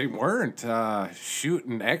 they weren't. Shoot,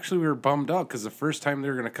 and actually we were bummed out because the first time they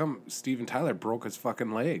were going to come, Steven Tyler broke his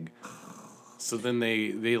fucking leg. So then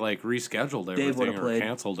they like rescheduled everything or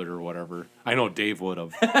canceled it or whatever. I know Dave would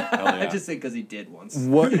have. I just think because he did once.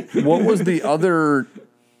 What was the other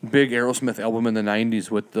big Aerosmith album in the 90s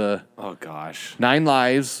with the... Oh, gosh. 9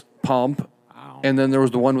 Lives, Pump, and then there was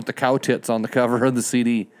the one with the cow tits on the cover of the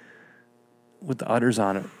CD with the udders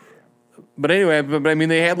on it. But anyway, but I mean,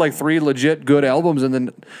 they had like 3 legit good albums in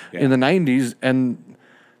the 90s, and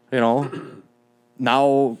you know,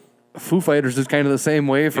 now Foo Fighters is kind of the same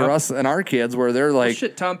way for us and our kids, where they're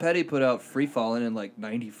like, Tom Petty put out Free Fallin' in like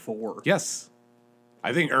 '94. Yes,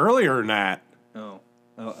 I think earlier than that. Oh,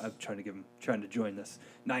 I'm trying to join this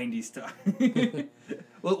 '90s stuff.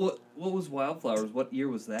 What was Wildflowers? What year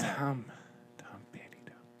was that? Tom Petty.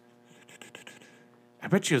 I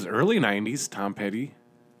bet you it was early '90s. Tom Petty.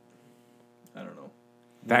 I don't know.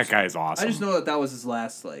 That guy's awesome. I just know that was his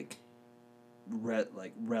last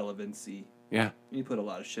relevancy. Yeah. He put a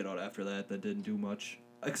lot of shit out after that didn't do much,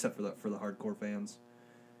 except for the hardcore fans.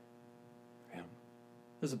 Yeah.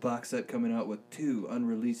 There's a box set coming out with 2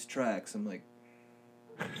 unreleased tracks. I'm like,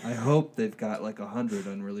 I hope they've got like 100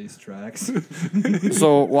 unreleased tracks.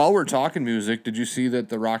 So while we're talking music, did you see that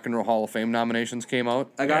the Rock and Roll Hall of Fame nominations came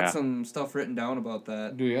out? I got Yeah. some stuff written down about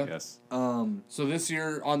that. Do you? Yes. So this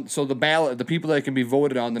year so the ballot, the people that can be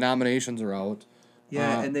voted on, the nominations are out.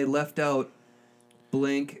 Yeah, and they left out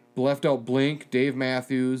Blink. Left out Blink, Dave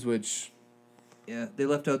Matthews, which Yeah, they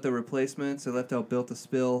left out the Replacements. They left out Built to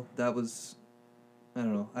Spill. That was, I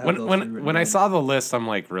don't know. I have those three written When I down. saw the list, I'm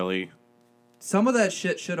like, really? Some of that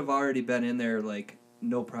shit should have already been in there, like,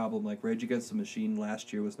 no problem. Like, Rage Against the Machine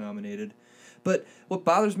last year was nominated. But what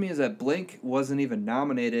bothers me is that Blink wasn't even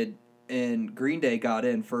nominated, and Green Day got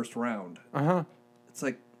in first round. Uh-huh. It's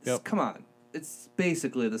like, Yep. come on. It's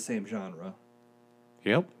basically the same genre.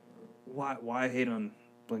 Yep. Why hate on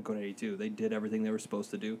Blink-182? They did everything they were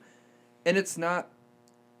supposed to do. And it's not...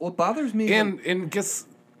 What bothers me... And guess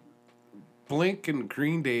Blink and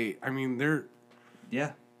Green Day, I mean, they're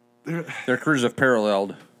their careers have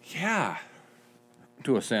paralleled yeah.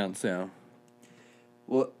 to a sense, yeah.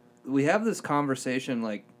 Well, we have this conversation,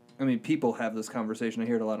 like, I mean, people have this conversation. I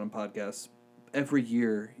hear it a lot on podcasts. Every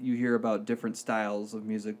year, you hear about different styles of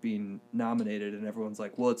music being nominated, and everyone's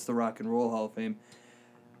like, well, it's the Rock and Roll Hall of Fame.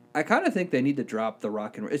 I kind of think they need to drop the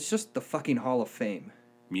Rock and Roll. It's just the fucking Hall of Fame.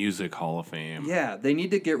 Music Hall of Fame. Yeah, they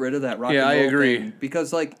need to get rid of that Rock Yeah, and I Roll agree. thing.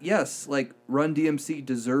 Because, like, yes, like, Run DMC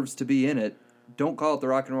deserves to be in it. Don't call it the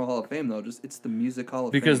Rock and Roll Hall of Fame, though. Just it's the Music Hall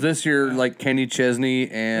of Because Fame. this year, like Kenny Chesney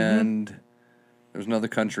and there's another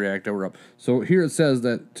country act that were up. So here it says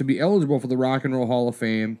that to be eligible for the Rock and Roll Hall of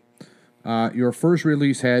Fame, your first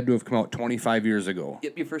release had to have come out 25 years ago.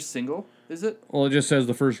 Yep, your first single, is it? Well, it just says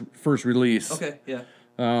the first release. Okay, yeah.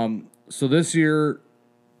 So this year,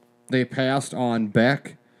 they passed on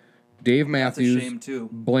Beck, Dave That's a Matthews, shame, too.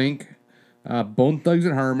 Blink, Bone Thugs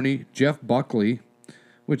and Harmony, Jeff Buckley,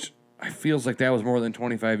 which I feels like that was more than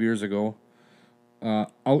 25 years ago.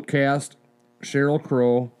 Outkast, Sheryl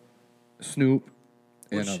Crow, Snoop,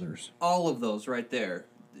 and Which- others. All of those right there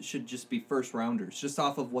should just be first rounders, just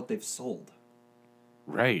off of what they've sold.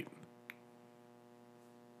 Right.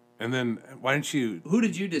 And then why don't you Who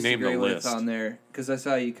did you name disagree the with list? on there? Because I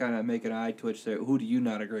saw you kind of make an eye twitch there. Who do you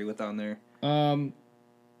not agree with on there?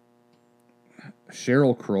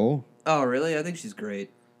 Sheryl Crow, Oh, really? I think she's great.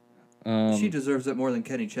 She deserves it more than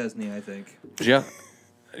Kenny Chesney, I think. Jeff.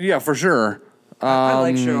 Yeah, for sure. I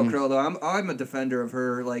like Sheryl Crow, though. I'm a defender of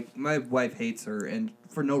her. Like, my wife hates her, and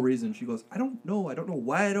for no reason. She goes, I don't know why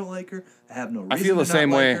I don't like her. I have no reason feel the to same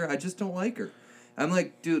not like way. her. I just don't like her. I'm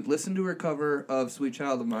like, dude, listen to her cover of Sweet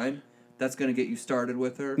Child of Mine. That's going to get you started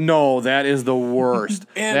with her. No, that is the worst.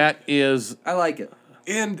 And- that is. I like it.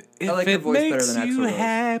 and if like her it voice better makes than you Axl Rose.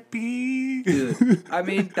 happy. Dude, I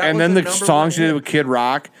mean, that And was then a the number song one she did hit. with Kid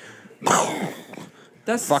Rock,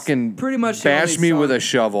 That's fucking pretty much the bash only me with song- a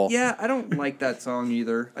shovel. Yeah, I don't like that song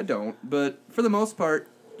either. I don't. But for the most part,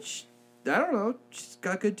 I don't know. She's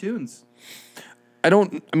got good tunes. I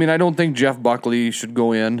don't think Jeff Buckley should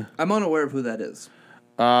go in. I'm unaware of who that is.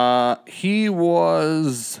 He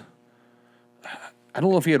was. I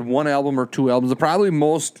don't know if he had one album or two albums.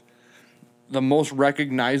 The most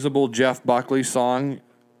recognizable Jeff Buckley song.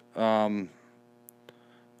 I'll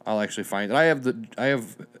actually find it. I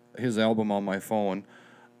have his album on my phone.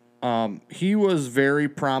 He was very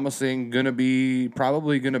promising.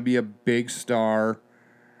 Probably gonna be a big star.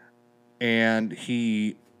 And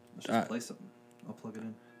he. Let's just play something. I'll plug it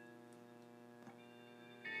in.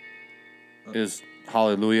 Is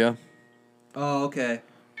Hallelujah. Oh, okay.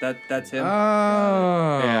 That's him.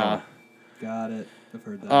 Yeah. Got it. I've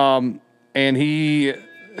heard that. And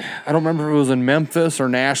I don't remember if it was in Memphis or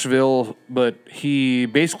Nashville, but he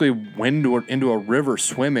basically went into a river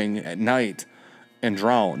swimming at night and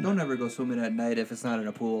drowned. Don't ever go swimming at night if it's not in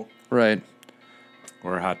a pool. Right.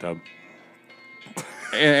 Or a hot tub.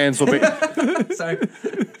 And so Sorry.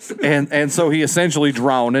 and so he essentially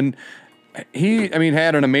drowned. And he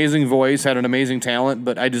had an amazing voice, had an amazing talent,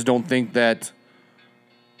 but I just don't think that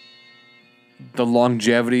the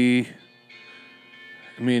longevity.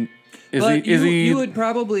 You would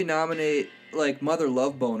probably nominate like Mother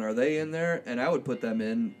Love Bone. Are they in there? And I would put them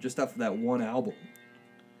in just off of that one album.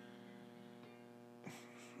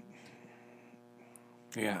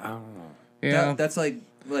 Yeah, I don't know. Yeah. That's like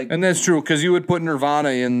And that's true, because you would put Nirvana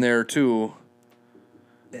in there too.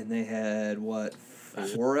 and they had what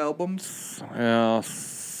 4 albums? Yeah,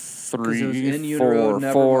 Because there was In 3, Utero,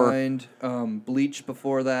 4. Nevermind, Bleach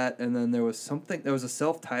before that, and then there was something. There was a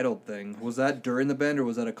self-titled thing. Was that during the band or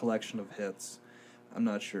was that a collection of hits? I'm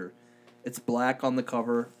not sure. It's black on the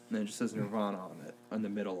cover, and it just says Nirvana on it, in the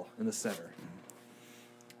middle, in the center.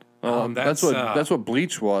 That's what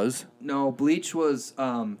Bleach was. No, Bleach was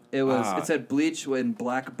it said Bleach in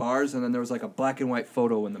black bars, and then there was like a black and white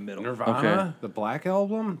photo in the middle. Nirvana, the Black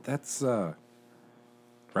Album. That's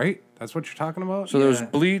right. That's what you're talking about. So there's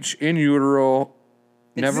Bleach, In Utero,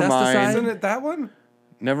 Nevermind. Isn't it that one?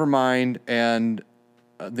 Nevermind, and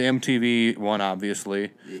the MTV one,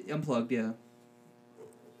 obviously. Unplugged, yeah.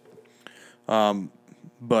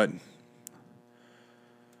 But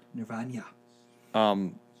Nirvana.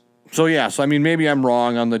 so I mean, maybe I'm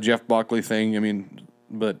wrong on the Jeff Buckley thing. I mean,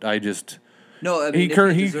 but I just No, I mean, he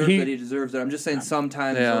deserves it. I'm just saying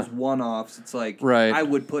sometimes those one-offs, it's like, right. I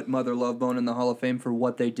would put Mother Love Bone in the Hall of Fame for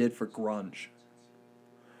what they did for grunge.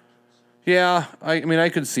 Yeah, I mean, I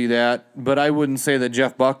could see that, but I wouldn't say that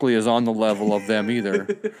Jeff Buckley is on the level of them either.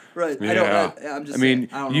 Right. Yeah. I'm just saying,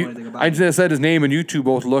 I don't know anything about I it. just said his name, and you two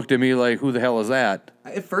both looked at me like, who the hell is that?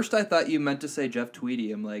 At first, I thought you meant to say Jeff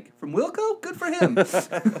Tweedy. I'm like, from Wilco? Good for him.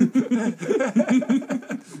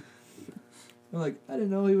 I'm like, I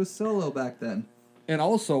didn't know he was solo back then. And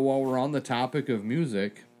also, while we're on the topic of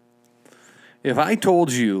music, if I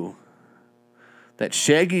told you that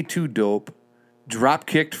Shaggy 2 Dope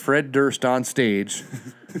drop-kicked Fred Durst on stage,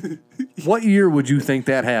 what year would you think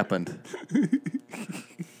that happened?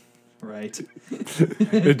 Right.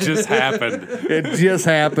 It just happened. It just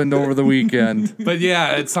happened over the weekend. But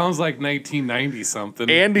yeah, it sounds like 1990 something.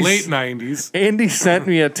 Andy's- Late 90s. Andy sent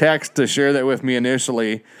me a text to share that with me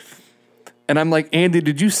initially. And I'm like, Andy,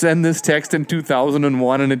 did you send this text in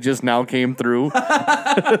 2001 and it just now came through?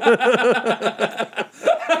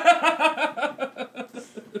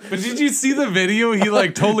 But did you see the video? He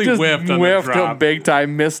like totally Just whiffed on the whiffed drop. him big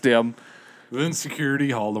time, missed him. Then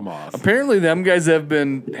security hauled him off. Apparently, them guys have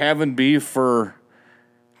been having beef for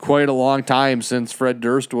quite a long time since Fred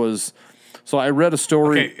Durst was. So I read a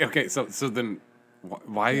story. Okay. So then,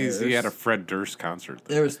 why is he at a Fred Durst concert?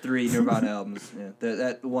 There was 3 Nirvana albums. Yeah,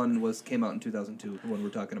 that one came out in 2002. The one we're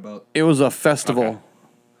talking about. It was a festival.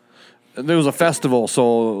 Okay. There was a festival,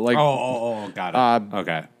 so like Got it.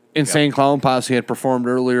 Okay. Insane Clown Posse had performed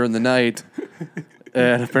earlier in the night,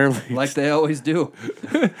 and apparently Like they always do.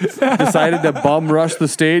 decided to bum rush the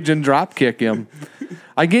stage and drop kick him.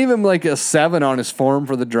 I gave him like a 7 on his form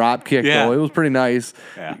for the drop kick, Yeah. though. It was pretty nice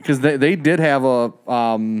because they did have a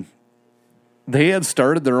they had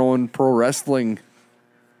started their own pro wrestling.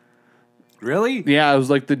 Really? Yeah, it was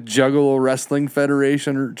like the Juggalo Wrestling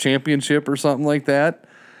Federation or Championship or something like that,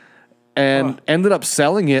 and ended up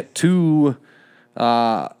selling it to.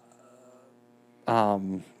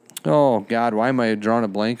 Oh God, why am I drawing a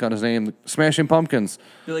blank on his name? Smashing Pumpkins.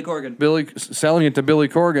 Billy Corgan. Selling it to Billy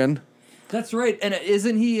Corgan. That's right. And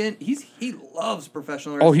isn't he in? He loves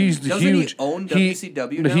professional wrestling. Oh, he's Doesn't huge. he own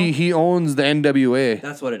WCW now? He owns the NWA.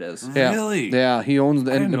 That's what it is. Yeah. Really? Yeah, he owns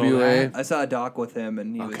the I didn't know NWA. that. I saw a doc with him,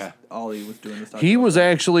 and he was Okay. all he was doing was talking He about was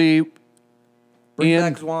that. actually Bring in.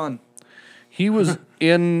 back Swan. He was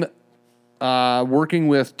in working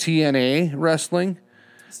with TNA Wrestling.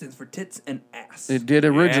 Stands for tits and ass. It did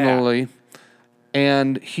originally,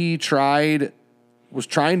 and he was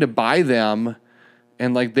trying to buy them,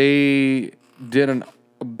 and like they did a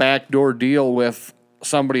backdoor deal with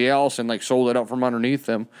somebody else and like sold it up from underneath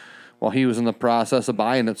them while he was in the process of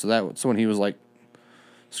buying it. So that's when he was like,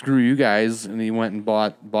 "Screw you guys," and he went and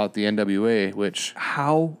bought the NWA. Which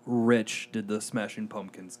How rich did the Smashing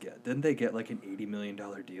Pumpkins get? Didn't they get like an $80 million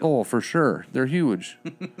deal? for sure, they're huge.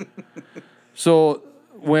 So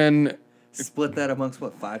when Split that amongst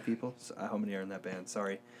what, 5 people? So, how many are in that band?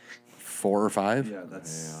 Sorry. 4 or 5. Yeah,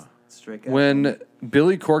 that's straight. Guy. When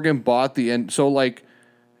Billy Corgan bought so like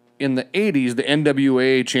in the 80s, the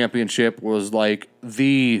NWA championship was like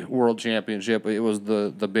the world championship. It was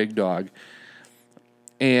the big dog.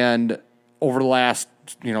 And over the last,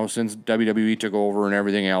 since WWE took over and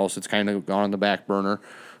everything else, it's kind of gone on the back burner.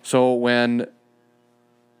 So when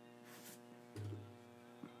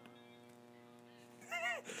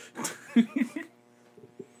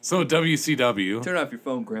So WCW. turn off your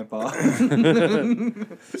phone, Grandpa. when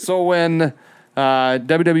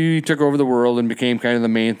WWE took over the world and became kind of the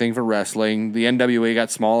main thing for wrestling, the NWA got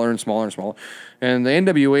smaller and smaller and smaller. And the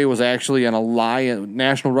NWA was actually an alliance,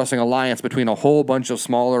 National Wrestling Alliance, between a whole bunch of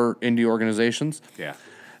smaller indie organizations. Yeah.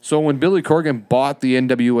 So when Billy Corgan bought the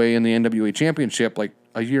NWA and the NWA Championship like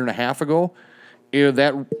a year and a half ago,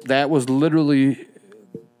 that was literally,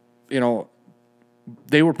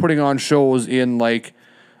 they were putting on shows in like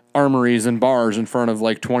armories and bars in front of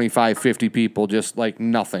like 25, 50 people, just like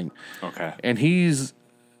nothing. Okay. And he's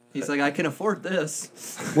like, I can afford this.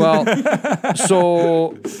 Well, so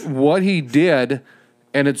what he did,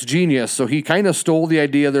 and it's genius, so he kind of stole the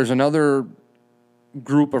idea. There's another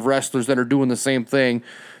group of wrestlers that are doing the same thing,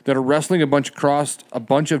 that are wrestling across a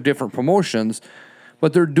bunch of different promotions,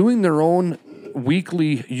 but they're doing their own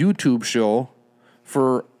weekly YouTube show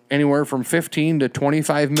for anywhere from 15 to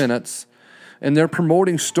 25 minutes, and they're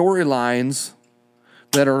promoting storylines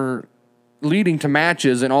that are leading to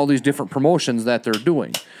matches in all these different promotions that they're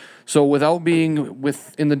doing. So without being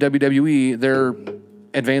within the WWE, they're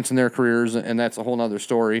advancing their careers, and that's a whole nother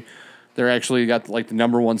story. They're actually got like the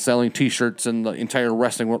number one selling T-shirts in the entire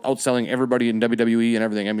wrestling world, outselling everybody in WWE and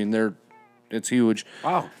everything. I mean, it's huge.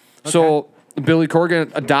 Wow. Okay. So Billy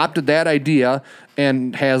Corgan adopted that idea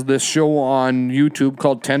and has this show on YouTube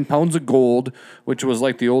called 10 Pounds of Gold, which was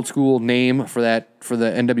like the old school name for the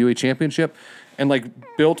NWA Championship, and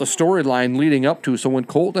like built a storyline leading up to. So when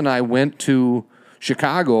Colt and I went to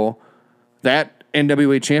Chicago, that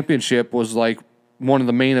NWA Championship was like one of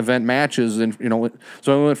the main event matches, and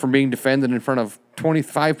so I went from being defended in front of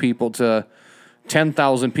 25 people to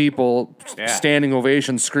 10,000 people, standing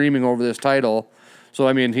ovations, screaming over this title. So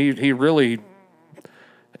I mean, he really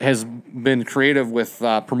has been creative with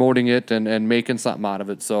promoting it and making something out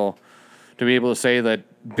of it. So to be able to say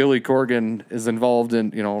that Billy Corgan is involved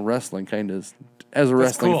in wrestling, kind of as a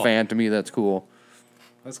wrestling fan, to me that's cool.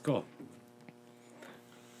 That's cool.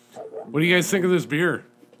 What do you guys think of this beer?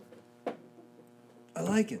 I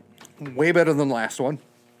like it. Way better than the last one.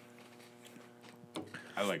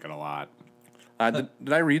 I like it a lot.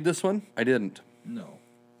 Did I read this one? I didn't. No.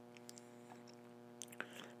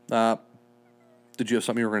 Did you have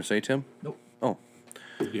something you were going to say, Tim? Nope. Oh.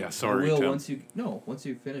 Yeah, sorry, I will Tim. once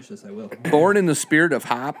you finish this, I will. Born in the spirit of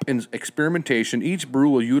hop and experimentation, each brew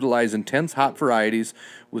will utilize intense hop varieties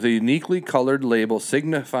with a uniquely colored label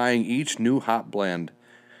signifying each new hop blend.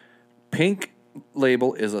 Pink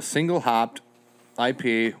label is a single hopped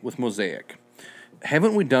IPA with Mosaic.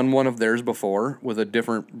 Haven't we done one of theirs before with a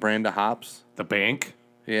different brand of hops? The Bank?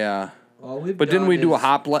 Yeah. All But didn't we do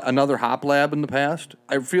another hop lab in the past?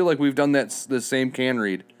 I feel like we've done the same can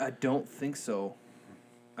read. I don't think so.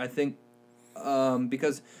 I think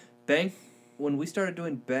because Bank, when we started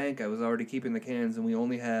doing Bank, I was already keeping the cans, and we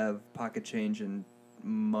only have pocket change and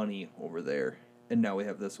money over there, and now we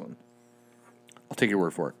have this one. I'll take your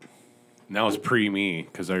word for it. Now it's pre-me,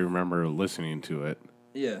 because I remember listening to it.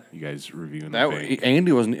 Yeah. You guys reviewing the Bank.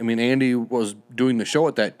 Andy wasn't. I mean, Andy was doing the show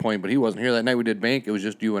at that point, but he wasn't here that night. We did Bank. It was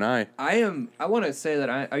just you and I. I want to say that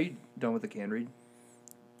are you done with the can read?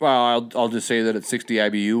 Well, I'll just say that it's 60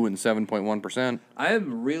 IBU and 7.1%. I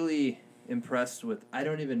am really impressed with. I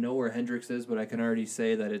don't even know where Hendrick's is, but I can already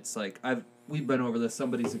say that it's like we've been over this.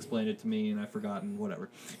 Somebody's explained it to me, and I've forgotten. Whatever.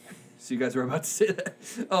 So you guys were about to say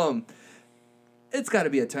that. It's got to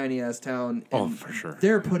be a tiny ass town. And for sure.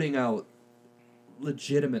 They're putting out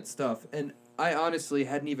legitimate stuff, and I honestly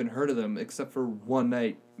hadn't even heard of them except for one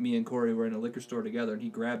night. Me and Corey were in a liquor store together, and he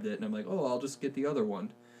grabbed it, and I'm like, "Oh, I'll just get the other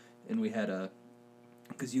one," and we had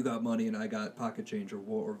because you got money and I got pocket change,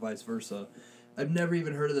 or vice versa. I've never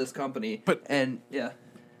even heard of this company, and yeah.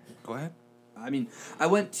 Go ahead. I mean, I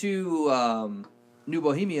went to New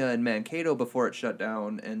Bohemia in Mankato before it shut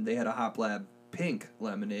down, and they had a Hop Lab pink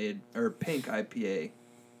lemonade or pink IPA,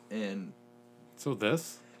 and So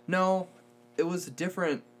this? no, it was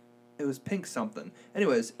different. It was pink something.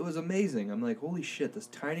 Anyways, it was amazing. I'm like, holy shit! This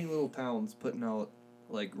tiny little town's putting out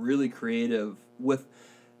like really creative with.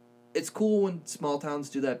 It's cool when small towns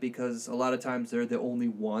do that because a lot of times they're the only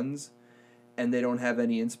ones, and they don't have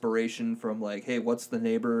any inspiration from like, hey, what's the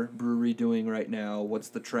neighbor brewery doing right now? What's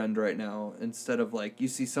the trend right now? Instead of like, you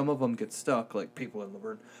see some of them get stuck, like people in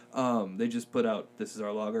Laverne. They just put out, this is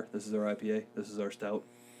our lager, this is our IPA, this is our stout.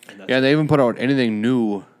 And Yeah, they haven't put out anything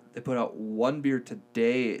new. They put out one beer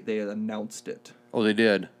today. They announced it. Oh, they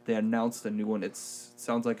did. They announced a new one. It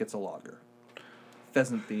sounds like it's a lager.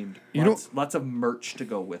 Pheasant themed. Lots of merch to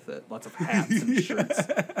go with it. Lots of hats and shirts.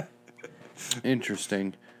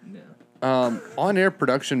 Interesting. Yeah. On-air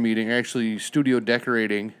production meeting, actually studio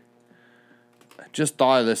decorating. Just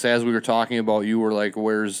thought of this as we were talking about. You were like,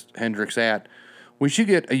 "Where's Hendrick's at?" We should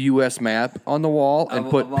get a U.S. map on the wall and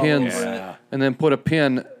put pins, and then put a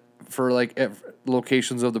pin for like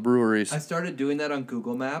locations of the breweries. I started doing that on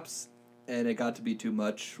Google Maps, and it got to be too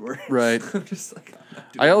much. Right. I'm just like,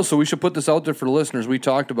 I'm not doing we should put this out there for the listeners. We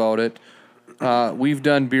talked about it. We've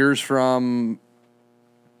done beers from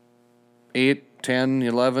 8, 10,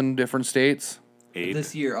 11 different states. 8.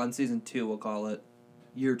 This year on season 2, we'll call it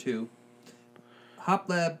year 2. Hop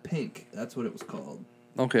Lab Pink. That's what it was called.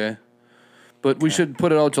 Okay. But we should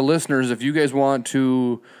put it out to listeners if you guys want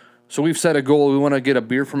to. So we've set a goal. We want to get a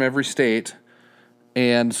beer from every state.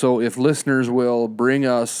 And so if listeners will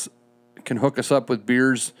can hook us up with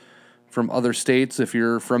beers from other states. If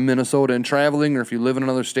you're from Minnesota and traveling, or if you live in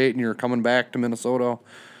another state and you're coming back to Minnesota,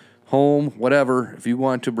 home, whatever, if you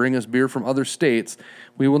want to bring us beer from other states,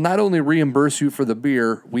 we will not only reimburse you for the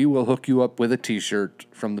beer, we will hook you up with a T-shirt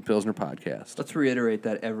from the Pilsner Podcast. Let's reiterate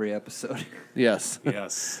that every episode. Yes.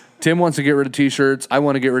 Yes. Tim wants to get rid of T-shirts. I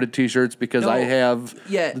want to get rid of T-shirts because I have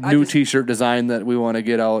the new T-shirt design that we want to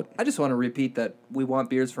get out. I just want to repeat that we want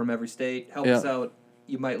beers from every state. Help Yeah. us out.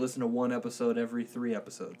 You might listen to one episode every 3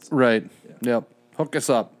 episodes. Right. Yep. Hook us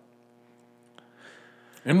up.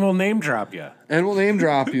 And we'll name drop you. And we'll name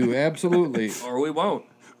drop you. Absolutely. Or we won't.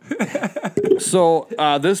 So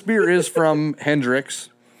this beer is from Hendrick's,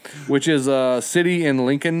 which is a city in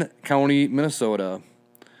Lincoln County, Minnesota.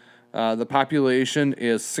 The population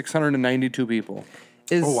is 692 people.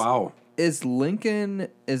 Oh, wow. Is Lincoln,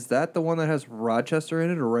 is that the one that has Rochester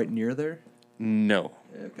in it or right near there? No.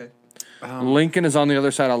 Yeah, okay. Lincoln is on the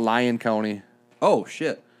other side of Lyon County. Oh,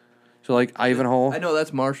 shit. So like Ivanhoe. I know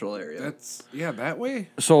that's Marshall area. That's, that way?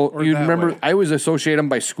 So Or you that remember, way. I always associate them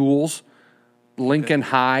by schools. Lincoln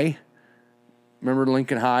High. Remember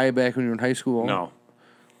Lincoln High back when you were in high school? No.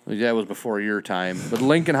 That was before your time. But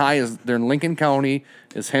Lincoln High is they're in Lincoln County.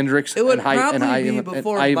 Is Hendricks It would and High and probably be and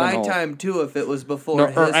before my Ivanhoe. time too, if it was before No,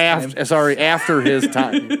 his or time. after. Sorry, after his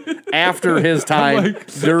time. After his time,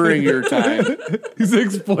 during your time. He's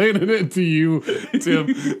explaining it to you, Tim.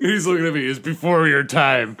 He's looking at me. It's before your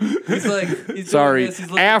time. He's like, he's Sorry, doing this, he's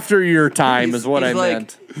looking- after your time he's- is what I he's like,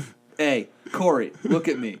 meant. Hey, Corey, look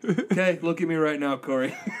at me. Okay, look at me right now,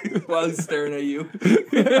 Corey. While he's staring at you.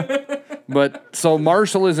 But so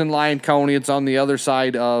Marshall is in Lyon County. It's on the other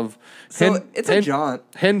side of. So it's a jaunt.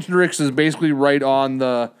 Hendricks is basically right on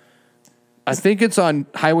the. I think it's on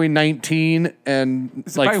Highway 19 and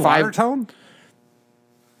Is like it by 5. Watertown?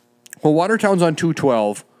 Well, Watertown's on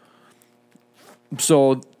 212.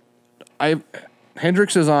 So,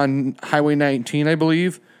 Hendricks is on Highway 19, I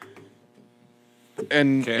believe,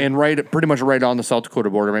 and Okay. and pretty much right on the South Dakota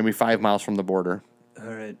border, maybe 5 miles from the border. All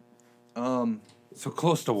right. So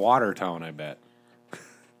close to Watertown, I bet.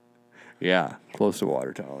 Yeah, close to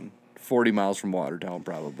Watertown, 40 miles from Watertown,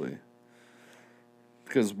 probably,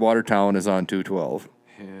 because Watertown is on 212.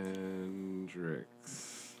 Hendricks.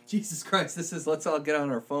 Jesus Christ, this is let's all get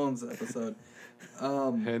on our phones episode.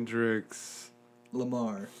 Hendricks.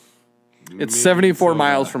 Lamar. It's 74 Minnesota.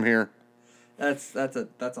 miles from here. That's a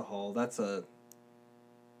haul. That's a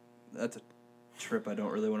trip I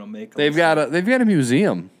don't really want to make. They've got a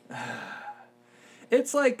museum.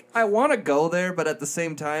 It's like I want to go there, but at the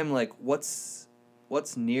same time, like what's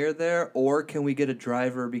near there, or can we get a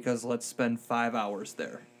driver because let's spend 5 hours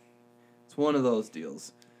there? It's one of those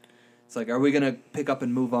deals. It's like, are we gonna pick up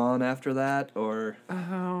and move on after that, or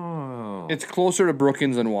Oh. It's closer to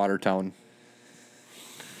Brookings than Watertown.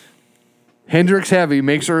 Hendricks Heavy.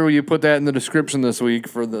 Make sure you put that in the description this week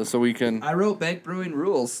so we can. I wrote Bank Brewing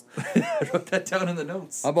rules. I wrote that down in the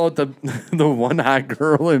notes. How about the one hot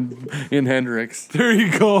girl in Hendricks? There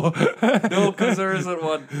you go. No, because there isn't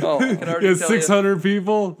one. Oh, I can already Yeah, tell you. 600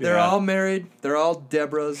 people. They're Yeah. all married. They're all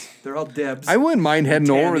Debras. They're all Debs. I wouldn't mind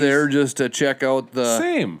heading over Tammy's. there just to check out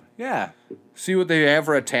Same. Yeah. see what they have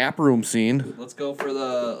for a tap room scene. Let's go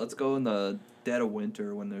in the dead of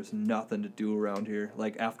winter when there's nothing to do around here,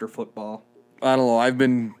 like after football. I don't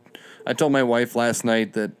know. I told my wife last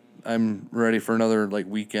night that I'm ready for another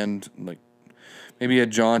weekend, maybe a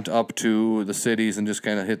jaunt up to the cities and just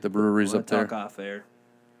kind of hit the breweries We'll up there. talk off air.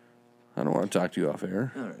 I don't want to talk to you off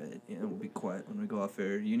air. All right, yeah, we'll be quiet when we go off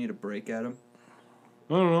air. You need a break, Adam?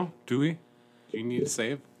 I don't know. Do we? Do you need to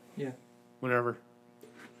save? Yeah. Whatever.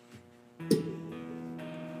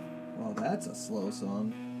 Well, that's a slow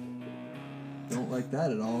song. Don't like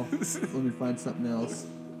that at all. Let me find something else.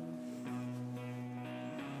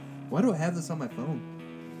 Why do I have this on my phone?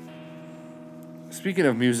 Speaking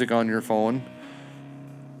of music on your phone,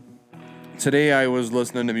 today I was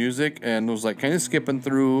listening to music and was kind of skipping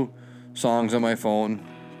through songs on my phone,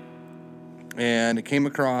 and it came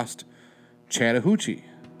across Chattahoochee.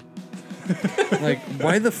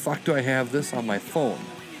 Why the fuck do I have this on my phone?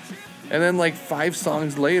 And then 5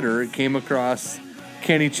 songs later, it came across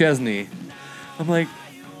Kenny Chesney. I'm like,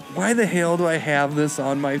 why the hell do I have this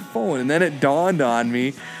on my phone? And then it dawned on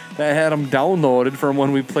me that I had them downloaded from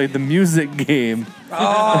when we played the music game.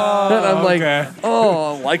 Oh, And I'm okay.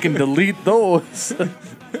 I can delete those.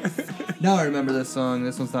 Now I remember this song.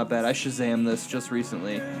 This one's not bad. I Shazammed this just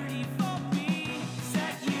recently.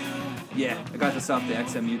 Yeah, I got this off the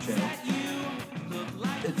XMU channel.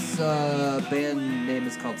 It's band name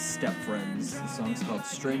is called Step Friends. The song's called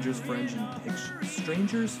Strangers, Friends, and Pictures.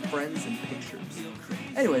 Strangers, Friends, and Pictures.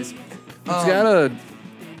 Anyways, It's got a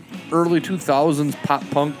early 2000s pop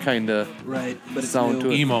punk kind of Right, but it's sound new.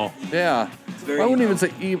 to it. Emo. Yeah. It's very I wouldn't emo. even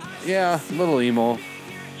say yeah, a little emo.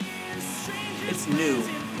 It's new.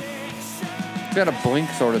 It's got a Blink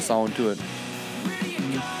sort of sound to it.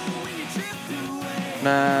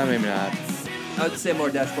 Nah, maybe not. I would say more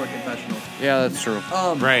Dashboard Confessional. Yeah, that's true.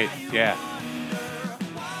 Right. Yeah.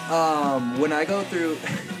 When I go through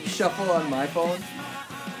shuffle on my phone,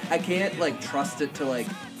 I can't like trust it to like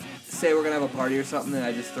say we're gonna have a party or something and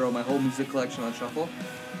I just throw my whole music collection on shuffle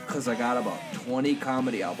because I got about 20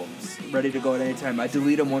 comedy albums ready to go at any time. I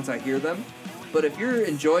delete them once I hear them, but if you're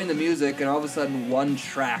enjoying the music and all of a sudden one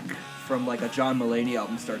track from like a John Mulaney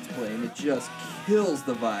album starts playing, it just kills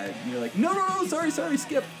the vibe. And you're like, no, sorry,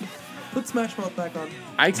 skip. Put Smash Mouth back on.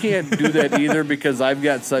 I can't do that either because I've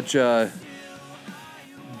got such a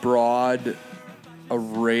broad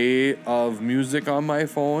array of music on my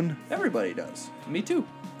phone. Everybody does. Me too.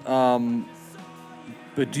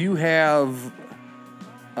 But do you have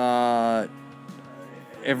I've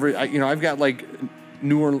got like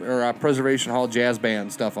newer or Preservation Hall jazz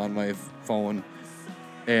band stuff on my phone,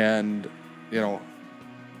 and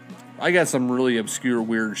I got some really obscure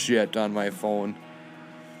weird shit on my phone.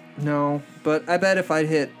 No, but I bet if I'd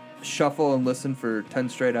hit shuffle and listen for 10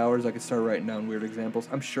 straight hours, I could start writing down weird examples.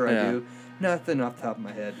 I'm sure Yeah. I do. Nothing off the top of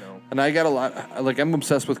my head, no. And I got a lot, like I'm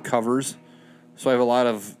obsessed with covers, so I have a lot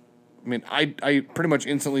of, I pretty much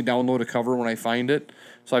instantly download a cover when I find it,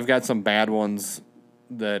 so I've got some bad ones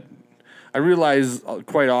that I realize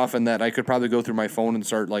quite often that I could probably go through my phone and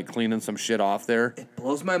start like cleaning some shit off there. It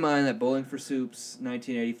blows my mind that Bowling for Soup's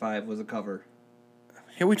 1985 was a cover.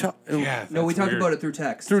 Yeah, we talk. Yeah. No, we that's talked weird. about it through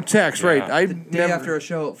text. Through text, right? Yeah. I the day after a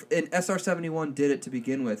show, and SR71 did it to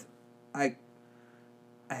begin with. I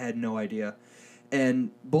had no idea.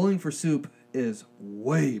 And Bowling for Soup is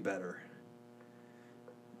way better.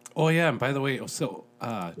 Oh yeah, and by the way, so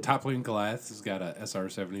Toppling Goliath has got a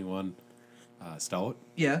SR71 stout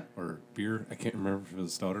Yeah. or beer. I can't remember if it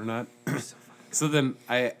was stout or not. So then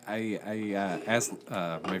I asked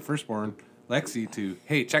my firstborn Lexi to,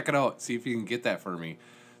 hey, check it out, see if you can get that for me.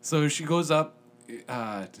 So she goes up.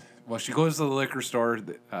 She goes to the liquor store.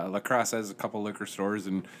 La Crosse has a couple liquor stores,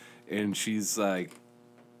 and she's like,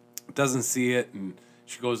 doesn't see it, and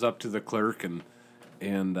she goes up to the clerk and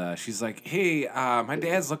she's like, hey, my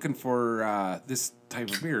dad's looking for this type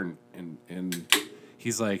of beer, and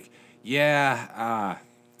he's like, yeah,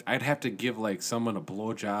 I'd have to give like someone a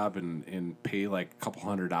blowjob and pay like a couple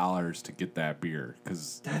 $100 to get that beer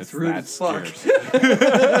because That's rude as fuck.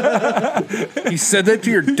 he said that to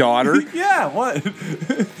your daughter. Yeah, what?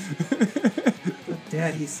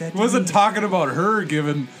 Dad, he said. Wasn't talking about her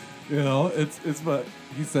giving, it's but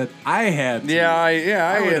he said I had to. Yeah,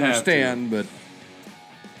 I would have understand, but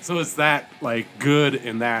So it's that like good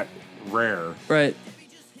and that rare. Right.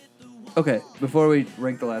 Okay, before we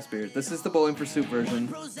rank the last beer, this is the Bowling for Soup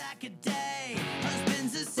version.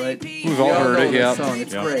 Right? We've all heard know it, this yeah. Song.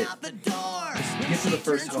 It's Yeah. great. Just get to the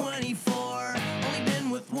first hook.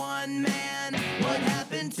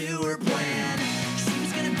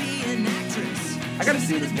 I gotta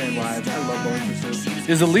see this band live. I love Bowling for Soup.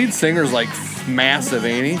 is the lead singer's like massive,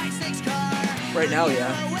 ain't he? Right now,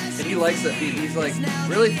 yeah. And he likes it. He's like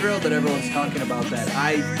really thrilled that everyone's talking about that.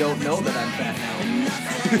 I don't know that I'm fat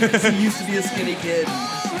now. He used to be a skinny kid.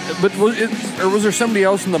 But was there somebody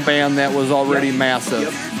else in the band that was already Yep. massive?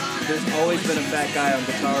 Yep. There's always been a fat guy on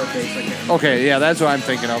guitar or bass. I can't remember. Okay, yeah, that's what I'm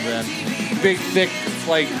thinking of then. Big, thick,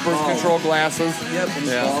 like birth control glasses. Yep, and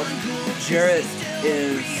Yeah. bald. Jarrett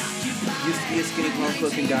used to be a skinny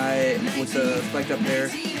punk-looking guy with the spiked up hair.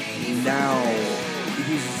 Now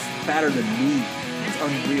he's fatter than me. It's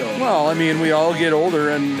unreal. Well, I mean, we all get older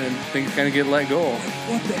and things kind of get let go.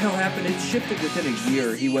 What the hell happened? It shifted within a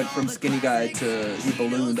year. He went from skinny guy to he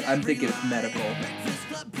ballooned. I'm thinking it's medical.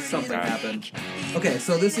 Something happened. Okay,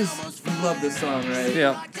 so this is, you love this song, right?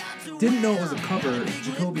 Yeah. Didn't know it was a cover.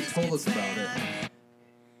 Jacoby told us about it.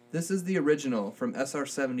 This is the original from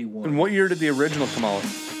SR71. And what year did the original come out?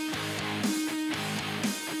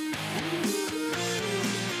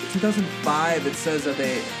 2005, it says that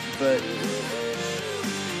but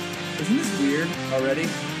isn't this weird already?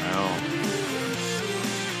 Wow.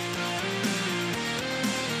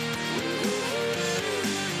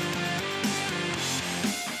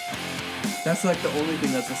 That's like the only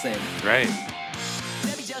thing that's the same. Right.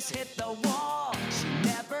 Debbie just hit the wall. She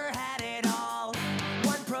never had it all.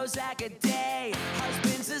 One Prozac a day.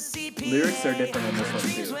 Husband's a CPA. Lyrics are different on this one,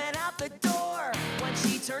 Dreams too. went out the door when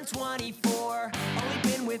she turned 24.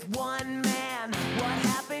 Only been with one man. What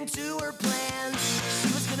happened to her plans? She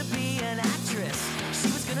was gonna be an actress. She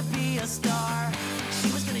was gonna be a star.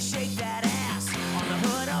 She was gonna shake that ass on the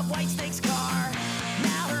hood of White Snake's car.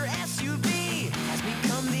 Now her SUV has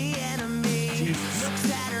become the enemy. Looks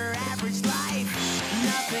at her average life.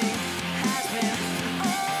 Nothing has been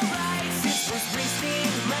alright since Bruce Springsteen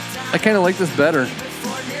left I kind of like this better.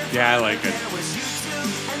 Yeah, I like it. there was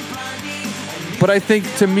U2 and Blondie. But I think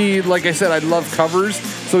to me, like I said, I love covers.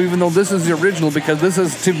 So even though this is the original, because this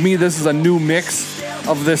is to me this is a new mix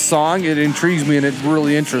of this song, it intrigues me and it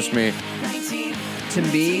really interests me. To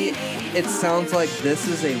me, it sounds like this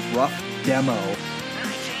is a rough demo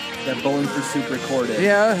that Bowling for Soup recorded.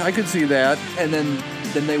 Yeah, I could see that. And then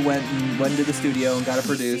they went to the studio and got it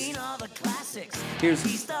produced.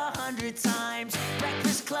 Here's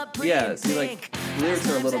yeah, see, like lyrics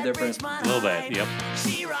are a little different. A little bit, yep.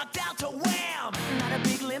 She rocked out to Wham! Not a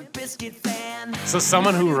big Limp Bizkit fan. So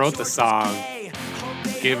someone who wrote the song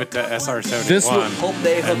gave it to SR71. This was- Hope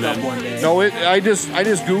they hook And up then- one day. No, I just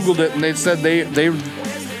Googled it and they said they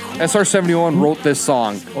SR71 wrote this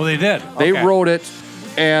song. Oh, they did. They Okay. wrote it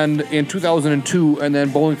and in 2002 and then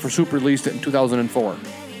Bowling for Soup released it in 2004.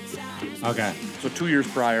 Okay. So 2 years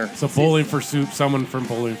prior. So Bowling for Soup, someone from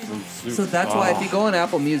Bowling for Soup. So that's why if you go on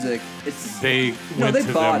Apple Music, it's They no, went they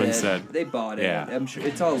to bought them it. and said, They bought it. Yeah. I'm sure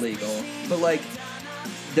it's all legal. But like,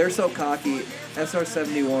 they're so cocky.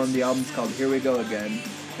 SR71, the album's called Here We Go Again,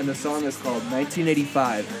 and the song is called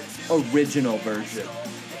 1985 Original Version.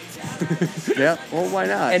 Yeah. Well, why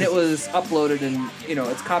not? And it was uploaded and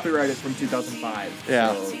it's copyrighted from 2005.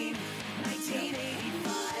 Yeah. So,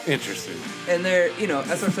 interesting. and they're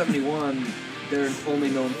SR71. They're only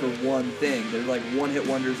known for one thing. They're like one-hit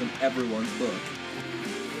wonders in everyone's book.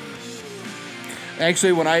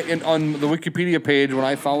 Actually, on the Wikipedia page when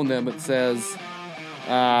I found them, it says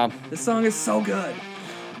This song is so good.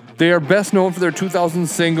 they are best known for their 2000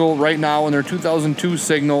 single Right Now and their 2002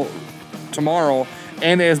 single Tomorrow,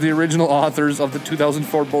 and as the original authors of the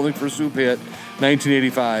 2004 Bowling for Soup hit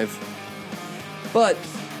 1985. But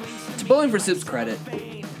to Bowling for Soup's credit,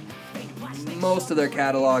 most of their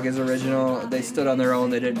catalog is original. They stood on their own.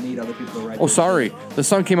 They didn't need other people to write. Oh, their sorry. The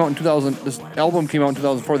song came out in 2000. This album came out in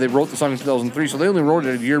 2004. They wrote the song in 2003, so they only wrote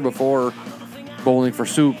it a year before Bowling for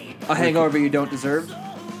Soup. shit. A Hangover You Don't Deserve.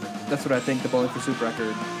 That's what I think the Bowling for Soup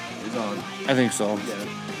record is on. I think so. Yeah.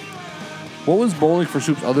 What was Bowling for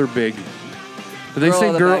Soup's other big? Did they Girl, say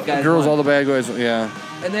All the Bad Guys Girls, Won. All the Bad Guys? Yeah.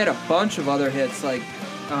 And they had a bunch of other hits like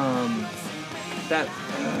that.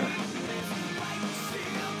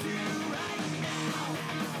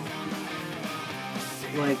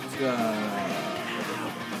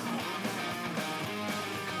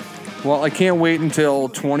 Well, I can't wait until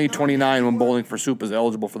 2029 when Bowling for Soup is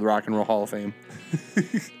eligible for the Rock and Roll Hall of Fame.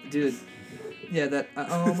 Dude. Yeah, that I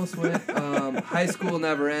almost went. High School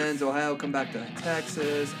Never Ends. Ohio, Come Back to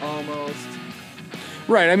Texas. Almost.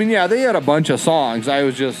 Right. I mean, yeah, they had a bunch of songs. I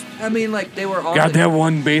was just... I mean, like they were on. God, the, that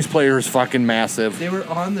one bass player is fucking massive. They were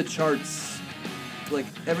on the charts. Like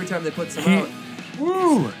every time they put some He- out.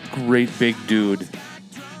 Woo! Great big dude.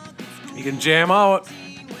 You can jam out.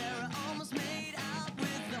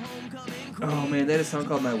 Oh man, they had a song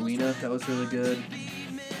called My Weena. That was really good.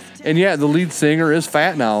 And yeah, the lead singer is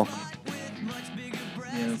fat now.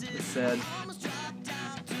 Yeah, it's sad.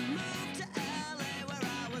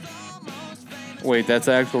 Wait, that's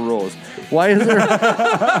Axl Rose. Why is there...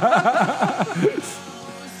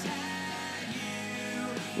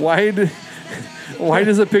 Why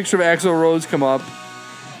does a picture of Axl Rose come up?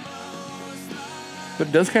 But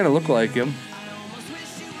it does kind of look like him.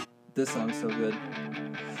 This song's so good.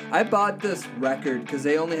 I bought this record because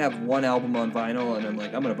they only have one album on vinyl, and I'm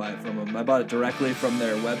like, I'm gonna buy it from them. I bought it directly from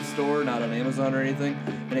their web store, not on Amazon or anything,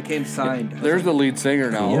 and it came signed. I was There's the like, lead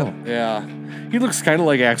singer now. Cool. Yeah. He looks kind of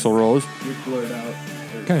like Axl Rose. You're blurred out.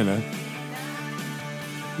 Kind of.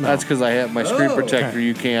 That's because I have my screen Oh. protector.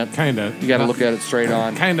 You can't. Kind of. You got to look at it straight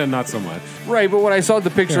on. Kind of, not so much. Right, but when I saw the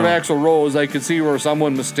picture Yeah. of Axl Rose, I could see where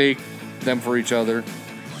someone mistake them for each other.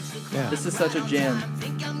 This is such a jam.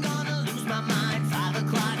 Think I'm gonna lose my mind. 5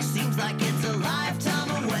 o'clock seems like it's a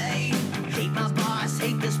lifetime away. Hate my boss,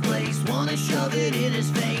 hate this place. Wanna shove it in his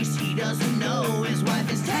face. He doesn't know his wife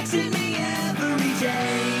is texting me every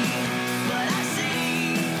day. But I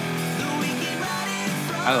see the weekend right in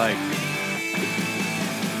front I like. of me.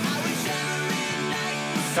 I wish every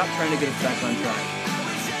night Stop trying to get us back on track.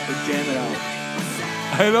 But jam it out.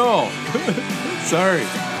 I know. Sorry.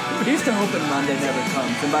 Here's to hoping Monday never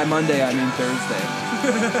comes, and by Monday I mean Thursday.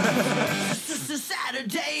 it's just a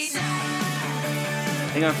Saturday night.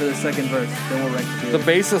 Hang on for the second verse, then we'll rank The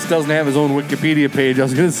bassist doesn't have his own Wikipedia page. I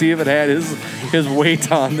was going to see if it had his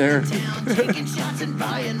weight on there. Taking shots and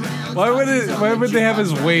buying rounds. Why would they have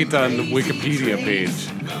his weight on the Wikipedia page?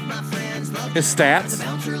 His stats?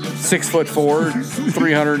 Bouncer looks 6'4",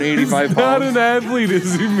 385 Not pounds. an athlete,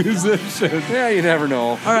 is a musician. Yeah, you never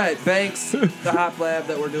know. All right, Banks, the hop lab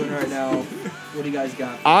that we're doing right now. What do you guys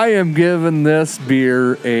got? I am giving this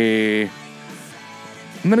beer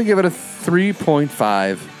I'm going to give it a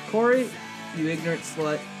 3.5. Corey, you ignorant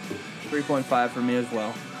slut. 3.5 for me as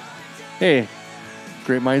well. Hey,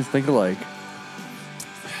 great minds think alike.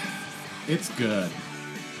 It's good.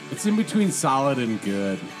 It's in between solid and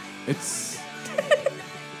good. It's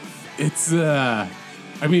I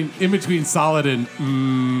mean, in between solid and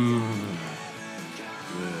good.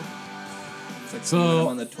 It's like So- I'm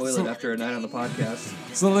on the toilet after a night on the podcast.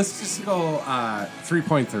 So let's just go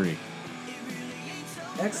 3.3.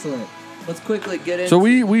 Excellent. Let's quickly get into So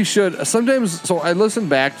we should sometimes. So I listened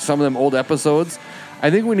back to some of them old episodes.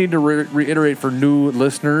 I think we need to reiterate for new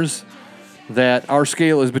listeners that our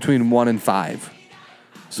scale is between 1 and 5.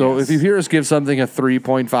 So Yes. if you hear us give something a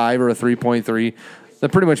 3.5 or a 3.3,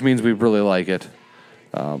 that pretty much means we really like it.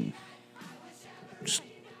 Just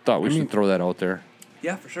thought we should throw that out there.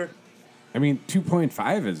 Yeah, for sure. I mean,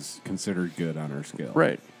 2.5 is considered good on our scale.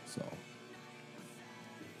 Right. So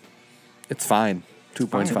It's fine.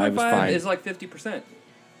 2.5 is 2.5 fine. is like 50%.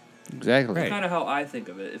 Exactly. Right. Kind of how I think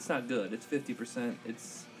of it. It's not good. It's 50%.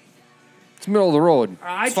 It's It's middle of the road.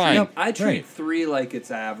 I It's fine. treat Right. 3 like it's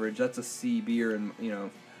average. That's a C beer, and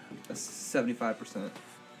a 75%.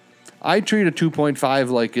 I treat a 2.5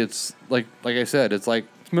 like it's like I said, it's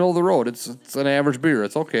middle of the road. It's an average beer.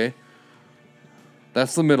 It's okay.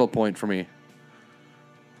 That's the middle point for me.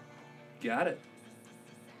 Got it.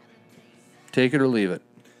 Take it or leave it.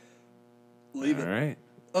 Leave all it.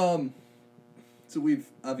 right. So we've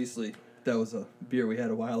obviously that was a beer we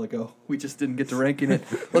had a while ago. We just didn't get to ranking it.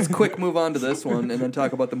 Let's quick move on to this one and then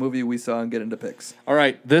talk about the movie we saw and get into picks. All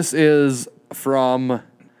right, this is from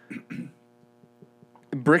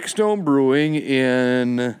Brickstone Brewing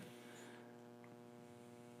in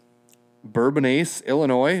Bourbonnais,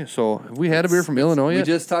 Illinois. So have we had a beer from Illinois We yet?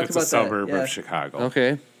 just talked It's a about suburb that. Yeah. of Chicago.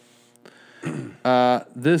 Okay.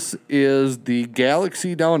 This is the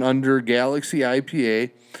Galaxy Down Under Galaxy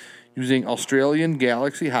IPA using Australian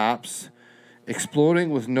Galaxy hops, exploding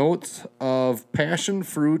with notes of passion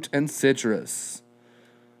fruit and citrus.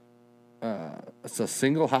 It's a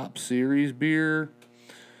single hop series beer.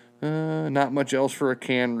 Not much else for a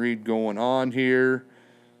can read going on here.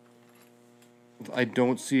 I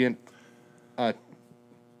don't see a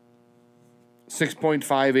 6.5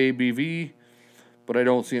 ABV, but I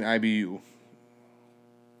don't see an IBU.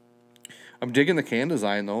 I'm digging the can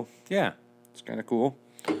design though. Yeah. It's kind of cool.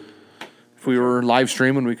 If we were live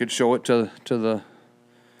streaming, we could show it to the.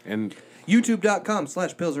 And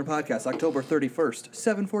YouTube.com/Pilsner Podcast, October 31st,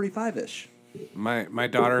 7:45-ish. my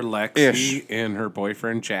daughter Lexi Ish. and her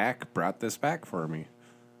boyfriend Jack brought this back for me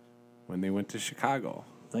when they went to Chicago.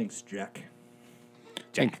 Thanks, Jack.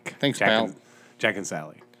 Jack. Thanks, Jack pal. Jack and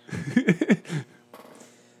Sally.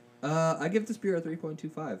 I give this beer a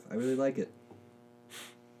 3.25. I really like it.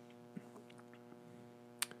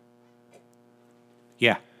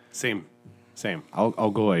 Yeah. Same.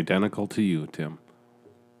 I'll go identical to you, Tim.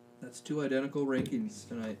 That's 2 identical rankings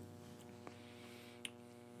tonight.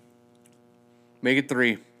 Make it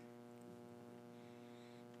 3.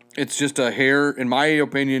 It's just a hair, in my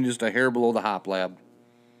opinion, just a hair below the hop lab.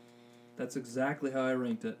 That's exactly how I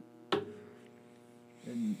ranked it.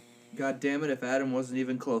 And God damn it, if Adam wasn't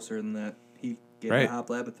even closer than that, he gave Right. the Hop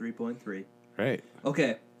Lab a 3.3. Right.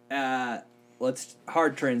 Okay, let's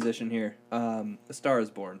hard transition here. A Star is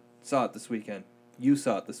Born. Saw it this weekend. You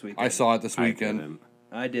saw it this weekend. I saw it this I weekend. didn't.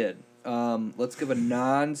 I did. Let's give a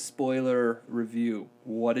non-spoiler review.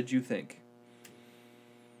 What did you think?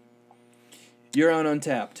 You're on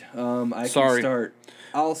Untapped. I Sorry. can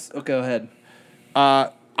start. Go ahead.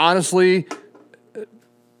 Honestly,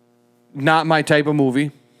 not my type of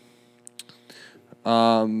movie.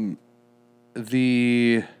 But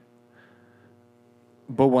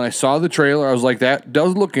when I saw the trailer, I was like, that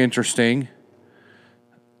does look interesting.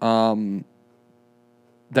 That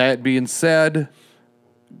being said,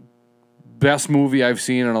 best movie I've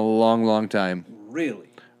seen in a long, long time. Really?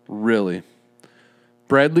 Really.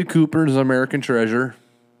 Bradley Cooper's American Treasure.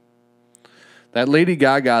 That Lady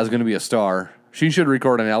Gaga is going to be a star. She should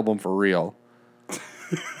record an album for real.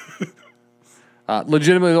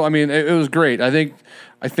 Legitimately, though, I mean, it was great. I think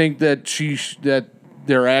that that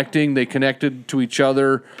their acting, they connected to each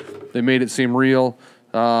other. They made it seem real.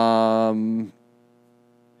 It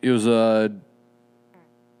was a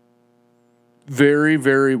very,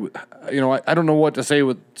 very, I don't know what to say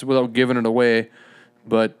without giving it away,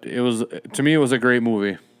 but to me, it was a great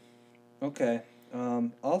movie. Okay.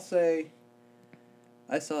 I'll say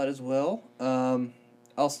I saw it as well.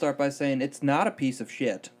 I'll start by saying it's not a piece of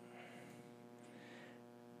shit.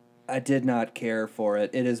 I did not care for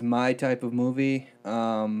it. It is my type of movie.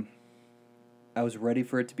 I was ready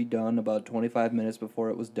for it to be done about 25 minutes before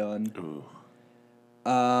it was done. Ooh.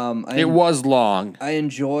 It was long. I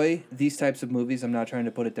enjoy these types of movies. I'm not trying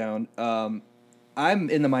to put it down. I'm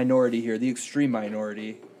in the minority here, the extreme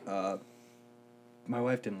minority. My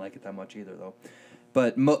wife didn't like it that much either, though.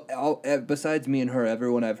 But besides me and her,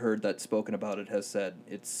 everyone I've heard that's spoken about it has said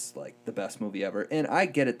it's like the best movie ever. And I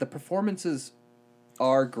get it. The performances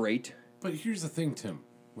are great. But here's the thing, Tim.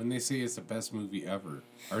 When they say it's the best movie ever,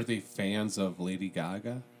 are they fans of Lady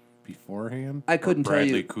Gaga beforehand? I couldn't or tell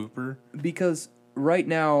you. Bradley Cooper? Because right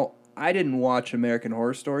now, I didn't watch American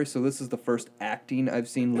Horror Story, so this is the first acting I've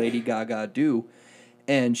seen Lady Gaga do.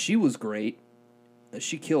 And she was great.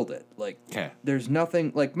 She killed it. Like, 'Kay. there's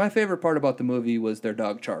nothing... Like, my favorite part about the movie was their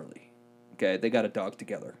dog, Charlie. Okay, they got a dog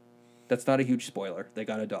together. That's not a huge spoiler. They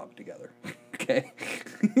got a dog together. Okay?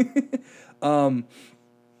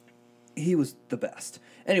 He was the best.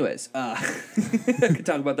 Anyways, I could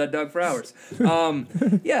talk about that dog for hours.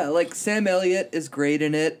 Yeah, like, Sam Elliott is great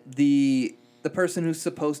in it. The person who's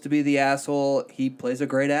supposed to be the asshole, he plays a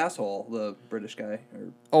great asshole, the British guy,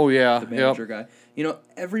 or Oh yeah, the manager guy. You know,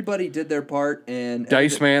 everybody did their part, and...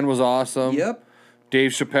 Dice Man was awesome. Yep.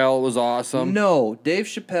 Dave Chappelle was awesome. No, Dave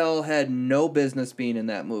Chappelle had no business being in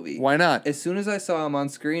that movie. Why not? As soon as I saw him on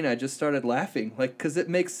screen, I just started laughing. Like, because it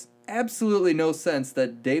makes absolutely no sense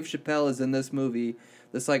that Dave Chappelle is in this movie,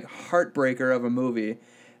 this, like, heartbreaker of a movie,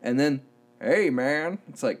 and then, hey, man.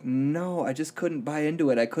 It's like, no, I just couldn't buy into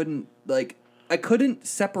it. I couldn't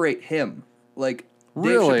separate him. Like,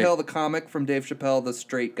 Really? Dave Chappelle, the comic, from Dave Chappelle, the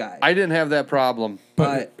straight guy. I didn't have that problem.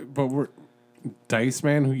 But we're Dice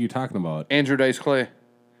Man, who you talking about? Andrew Dice Clay.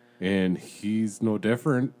 And he's no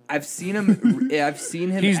different. I've seen him. I've seen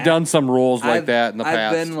him. He's done some roles like that in the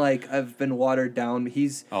past. I've been watered down.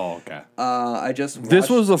 He's. Oh, okay. I just. Watched, This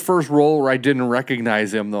was the first role where I didn't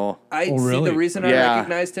recognize him, though. See, really? the reason I Yeah.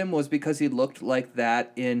 recognized him was because he looked like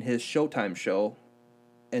that in his Showtime show.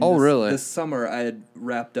 And Really? This summer I had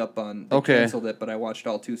wrapped up on. They Okay. canceled it, but I watched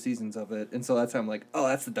all 2 seasons of it, and so that's how I'm like, oh,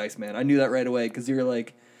 that's the Dice Man. I knew that right away because you're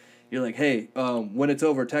like, hey, when it's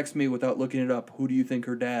over, text me without looking it up. Who do you think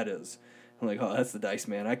her dad is? I'm like, oh, that's the Dice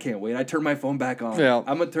Man. I can't wait. I turn my phone back on. Yeah.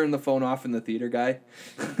 I'm going to turn the phone off in the theater, guy.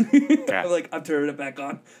 I'm like, I'm turning it back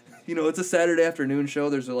on. You know, it's a Saturday afternoon show.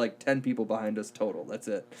 There's like 10 people behind us total. That's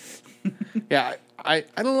it. Yeah, I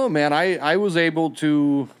don't know, man. I was able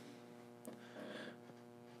to...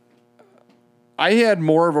 I had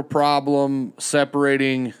more of a problem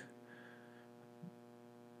separating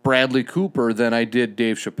Bradley Cooper than I did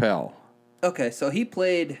Dave Chappelle. Okay, so he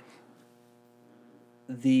played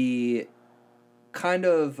the kind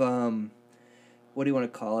of, what do you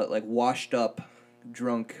want to call it? Like washed up,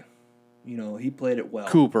 drunk. You know, he played it well.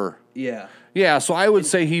 Cooper. Yeah. Yeah, so I would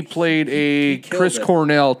say he played a killed Chris it.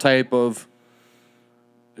 Cornell type of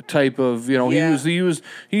you know, Yeah.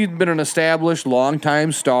 he'd been an established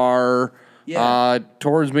long-time star. Yeah.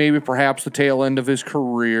 Towards maybe perhaps the tail end of his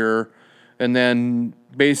career, and then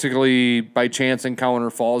basically by chance encounter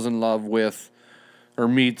falls in love with or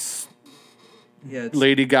meets Yeah. It's,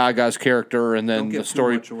 Lady Gaga's character, and Don't then give the too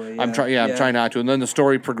story. much away, I'm yeah. trying. Yeah. I'm trying not to, and then the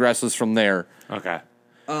story progresses from there, Okay.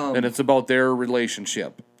 and it's about their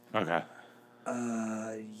relationship. Okay.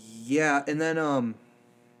 yeah, and then,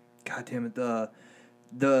 God damn it,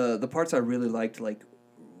 the parts I really liked, like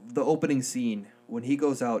the opening scene when he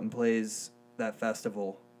goes out and plays that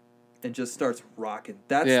festival and just starts rocking.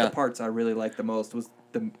 That's Yeah. the parts I really liked the most, was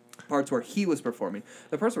the parts where he was performing.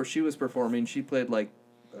 The parts where she was performing, she played like,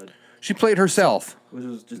 She played herself. which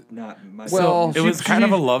was just not my... Well, It was kind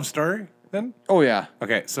of a love story then? Oh yeah,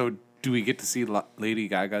 Okay, so do we get to see Lady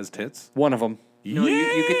Gaga's tits? one of them. no,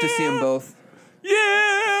 you get to see them both.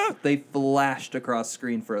 Yeah! They flashed across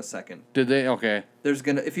screen for a second. Did they? Okay. There's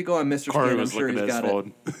gonna, if you go on Mr. Corey Skin, I'm was sure looking he's at his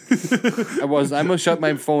got it. phone. I'm gonna shut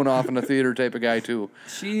my phone off in the theater type of guy too.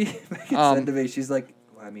 She said to me, she's like,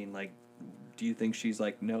 I mean, like, do you think she's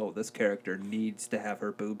like, no, this character needs to have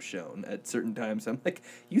her boobs shown at certain times? I'm like,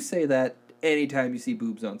 you say that anytime you see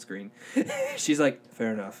boobs on screen. She's like,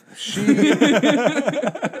 fair enough.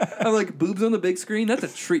 I'm like, boobs on the big screen? That's a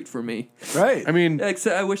treat for me. Right. I mean,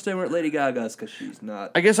 Except I wish they weren't Lady Gaga's because she's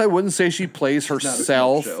not. I guess I wouldn't say she plays not a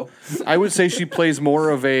herself. smoke I would say she plays more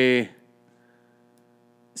of a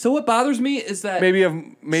So what bothers me is that maybe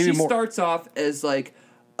she more. starts off as like,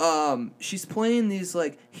 she's playing these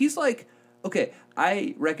like, he's like, okay,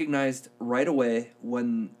 I recognized right away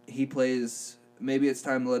when he plays Maybe It's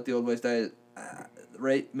Time to Let the Old Ways Die.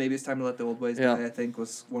 right? Maybe it's time to let the old ways Yeah. die, I think,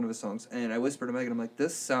 was one of his songs. And I whispered to Megan, I'm like,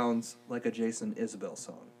 this sounds like a Jason Isbell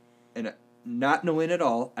song. And not knowing at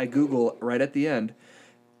all, I Google right at the end,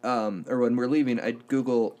 or when we're leaving, I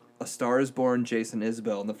Google A Star is Born, Jason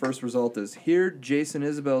Isbell. And the first result is, hear Jason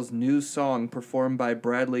Isbell's new song performed by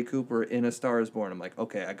Bradley Cooper in A Star is Born. I'm like,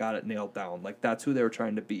 okay, I got it nailed down. Like, that's who they were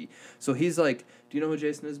trying to be. So he's like, do you know who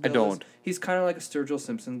Jason Isbell is? I don't. He's kind of like a Sturgill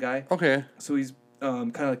Simpson guy. Okay. So he's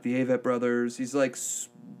kind of like the Avett Brothers. He's like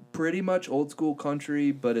pretty much old school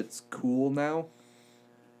country, but it's cool now.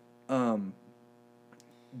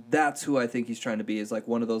 That's who I think he's trying to be, is like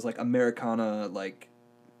one of those like Americana, like,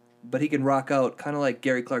 but he can rock out kind of like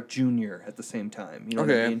Gary Clark Jr. at the same time. You know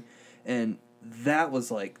what I Okay. mean? And that was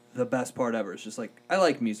like the best part ever. It's just like, I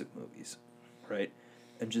like music movies, right?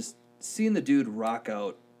 And just seeing the dude rock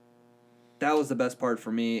out, that was the best part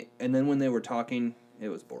for me. And then when they were talking, it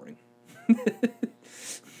was boring.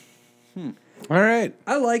 All right.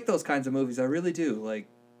 I like those kinds of movies. I really do. Like,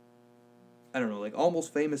 I don't know, like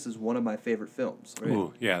Almost Famous is one of my favorite films, right?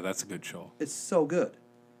 Ooh, yeah, that's a good show. It's so good.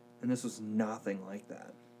 And this was nothing like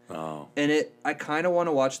that. Oh. And I kind of want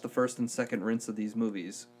to watch the first and second rinse of these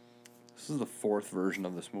movies. This is the fourth version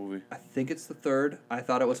of this movie. I think it's the third. I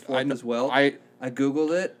thought it was fourth kn- as well. I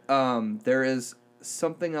Googled it. There is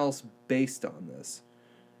something else based on this.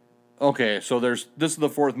 Okay, so this is the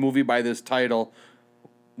fourth movie by this title.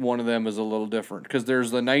 One of them is a little different because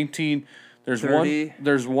there's the 19. There's 30.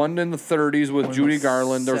 one in the 30s with One in Judy the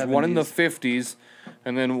Garland. There's one in the 70s. 50s,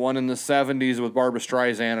 and then one in the 70s with Barbra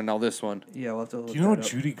Streisand, and now this one. Yeah, we'll have to look Do you know that up.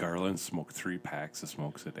 Judy Garland smoked 3 packs of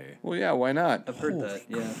smokes a day? Well, yeah, why not? I've heard that,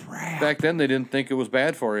 yeah. Crap. Back then, they didn't think it was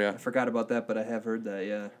bad for you. I forgot about that, but I have heard that,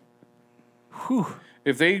 yeah. Whew.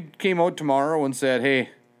 If they came out tomorrow and said, "Hey,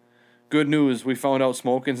 good news, we found out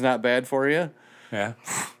smoking's not bad for you," Yeah.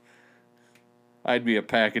 I'd be a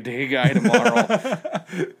pack a day guy tomorrow.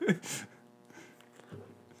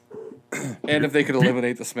 And if they could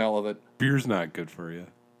eliminate the smell of it. Beer's not good for you.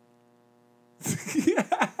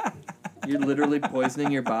 You're literally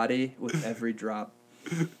poisoning your body with every drop.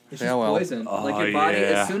 It's just Yeah, well. poison. Like Oh, your body,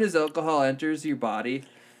 yeah. as soon as alcohol enters your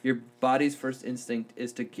body's first instinct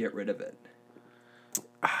is to get rid of it.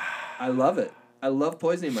 I love it. I love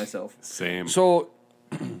poisoning myself. Same. So,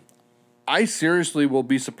 I seriously will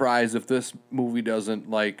be surprised if this movie doesn't,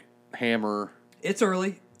 like, hammer. It's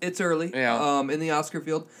early. Yeah. In the Oscar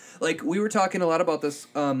field. Like, we were talking a lot about this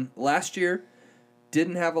last year.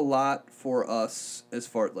 Didn't have a lot for us as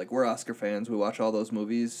far, like, we're Oscar fans. We watch all those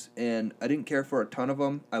movies, and I didn't care for a ton of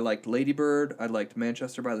them. I liked Lady Bird. I liked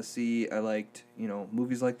Manchester by the Sea. I liked,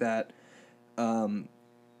 movies like that.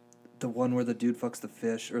 The one where the dude fucks the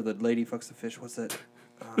fish, or the lady fucks the fish. What's that?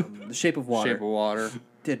 The Shape of Water. Shape of Water.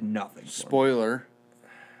 Did nothing for me. Spoiler.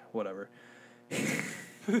 Whatever.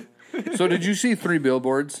 So, did you see 3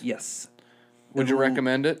 Billboards? Yes. Would you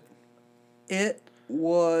recommend it? It's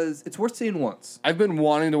worth seeing once. I've been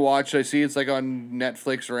wanting to watch. I see it's like on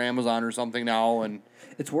Netflix or Amazon or something now, and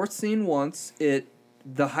It's worth seeing once. The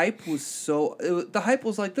hype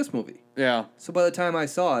was like this movie. yeah. So by the time I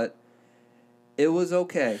saw it, it was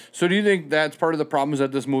okay. So, do you think that's part of the problem is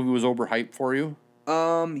that this movie was overhyped for you?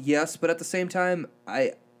 Yes, but at the same time,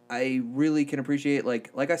 I really can appreciate, like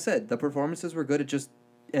I said, the performances were good. It just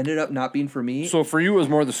ended up not being for me. So, for you, it was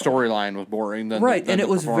more the storyline was boring than Right, than and the it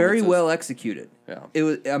was very performances. well executed. Yeah. It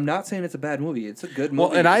was. I'm not saying it's a bad movie. It's a good movie.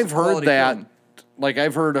 Well, and It's a I've heard quality that, film. like,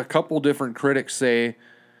 I've heard a couple different critics say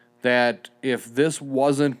that if this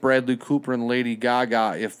wasn't Bradley Cooper and Lady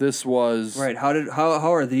Gaga, if this was Right.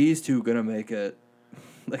 How are these two gonna make it?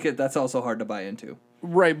 Like that's also hard to buy into.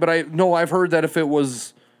 right, but I've heard that if it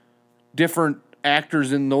was different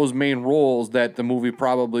actors in those main roles, that the movie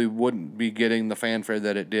probably wouldn't be getting the fanfare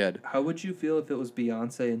that it did. How would you feel if it was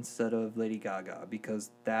Beyonce instead of Lady Gaga?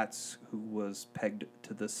 Because that's who was pegged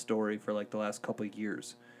to this story for like the last couple of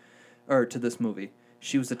years, or to this movie.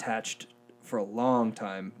 She was attached for a long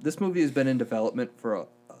time. This movie has been in development for a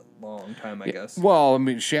long time, I guess. Well, I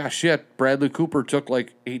mean, shit. Bradley Cooper took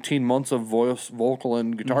like 18 months of vocal,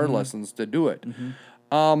 and guitar Mm-hmm. lessons to do it.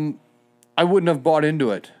 I wouldn't have bought into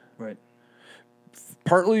it. Right.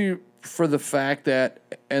 Partly for the fact that,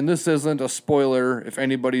 and this isn't a spoiler if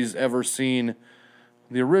anybody's ever seen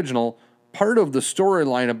the original, part of the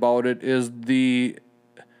storyline about it is the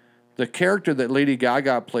character that Lady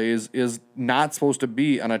Gaga plays is not supposed to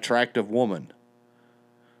be an attractive woman.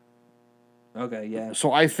 Okay. Yeah.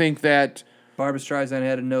 So I think that, Barbra Streisand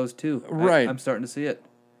had a nose too. Right. I'm starting to see it.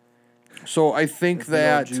 so I think The old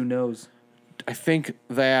that, Jew nose. I think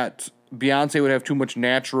that Beyonce would have too much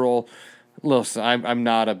natural. Listen, I'm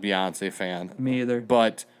not a Beyonce fan, Me either.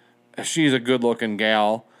 but she's a good-looking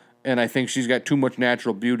gal, And I think she's got too much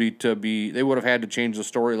natural beauty to be. They would have had to change the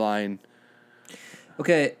storyline.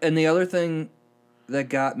 Okay, and the other thing that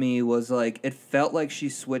got me was like it felt like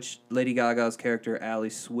Lady Gaga's character Allie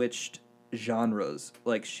switched genres.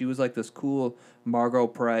 Like she was like this cool Margot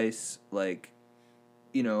Price, like,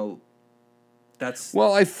 you know, that's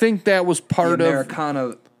Well, I think that was part the of.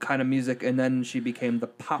 Americana kind of music, and then she became the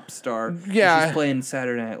pop star. and Yeah. she's playing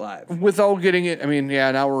Saturday Night Live. Without getting it, I mean, yeah,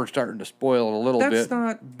 now we're starting to spoil it a little That's bit.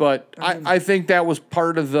 not- But I think that was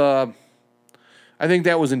part of the. I think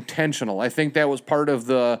that was intentional. I think that was part of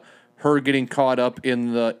her getting caught up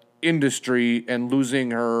in the industry and losing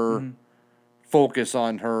her focus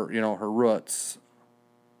on her roots.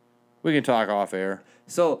 We can talk off air.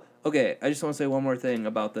 So, okay, I just want to say one more thing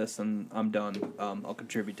about this, and I'm done. I'll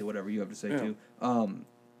contribute to whatever you have to say, too.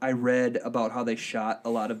 I read about how they shot a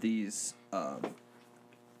lot of these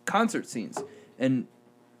concert scenes, and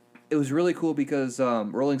it was really cool because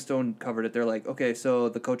Rolling Stone covered it. They're like, okay, so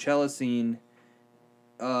the Coachella scene,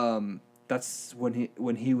 that's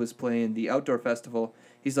when he was playing the outdoor festival.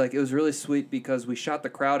 He's like, it was really sweet because we shot the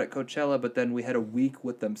crowd at Coachella, but then we had a week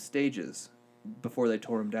with them stages before they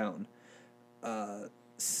tore them down.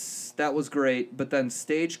 That was great, but then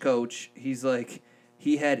Stagecoach, he's like,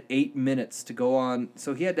 he had 8 minutes to go on,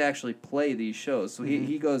 so he had to actually play these shows. So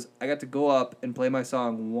he goes, I got to go up and play my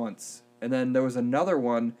song once, and then there was another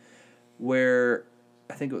one where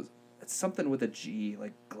I think it's something with a G,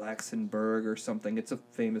 like Glaxenberg or something. It's a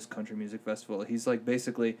famous country music festival. He's like,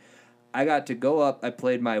 basically, I got to go up, I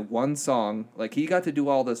played my one song. Like, he got to do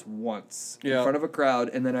all this once in front of a crowd,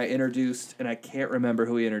 and then I introduced, and I can't remember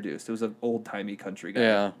who he introduced. It was an old-timey country guy.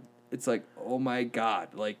 Yeah. It's like, oh my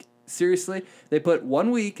God. Like, seriously? They put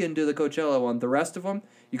 1 week into the Coachella one. The rest of them,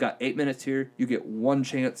 you got 8 minutes here, you get one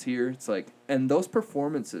chance here. It's like, and those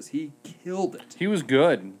performances, he killed it. He was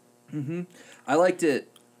good. I liked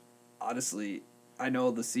it. Honestly, I know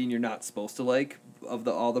the scene you're not supposed to like of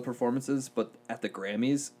all the performances, but at the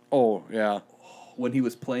Grammys, Oh, yeah. when he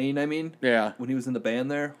was playing, I mean, Yeah. when he was in the band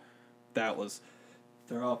there,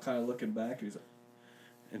 they're all kind of looking back. And he's like,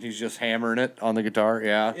 And he's just hammering it on the guitar.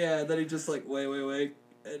 Yeah. yeah, and then he just like, wait.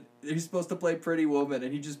 And he's supposed to play Pretty Woman,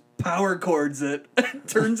 and he just power chords it and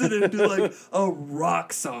turns it into like a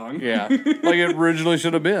rock song. Yeah. Like it originally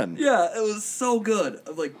should have been. Yeah, it was so good.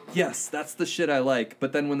 I'm like, yes, that's the shit I like.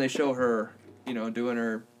 But then when they show her, doing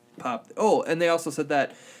her pop. Oh, and they also said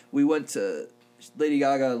that we went to Lady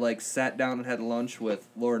Gaga, like, sat down and had lunch with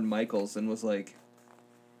Lorne Michaels and was like,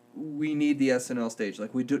 we need the SNL stage.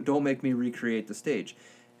 Like, don't make me recreate the stage.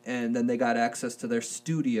 And then they got access to their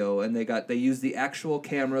studio, and they used the actual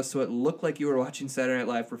camera so it looked like you were watching Saturday Night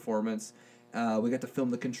Live performance. We got to film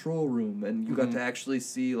the control room, and you got to actually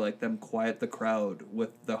see like them quiet the crowd with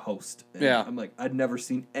the host. And Yeah. I'm like, I'd never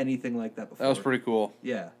seen anything like that before. That was pretty cool.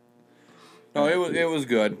 Yeah. No, it was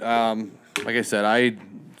good. Like I said,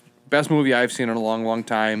 best movie I've seen in a long, long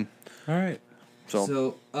time. All right. So,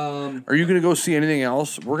 So, are you gonna go see anything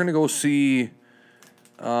else? We're gonna go see.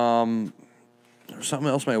 There's something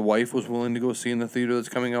else my wife was willing to go see in the theater that's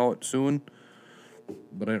coming out soon,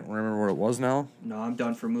 but I don't remember what it was now. no, I'm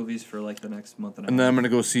done for movies for like the next month and a half. And then I'm gonna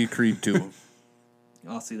go see Creed 2.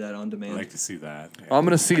 I'll see that on I'd demand. like to see that. I'm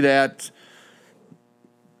gonna see that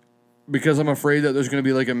because I'm afraid that there's gonna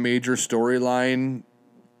be like a major storyline,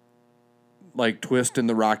 like twist in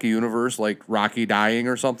the Rocky universe, like Rocky dying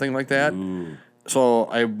or something like that. Ooh. So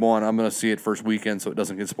I'm gonna see it first weekend so it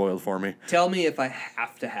doesn't get spoiled for me. Tell me if I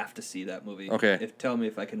have to see that movie. Okay. Tell me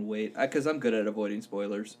if I can wait, because I'm good at avoiding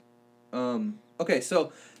spoilers. Okay,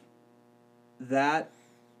 so that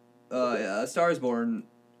Star is Born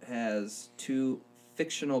has 2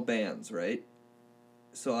 fictional bands, right?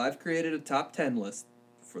 So I've created a top 10 list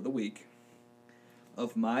for the week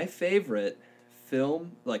of my favorite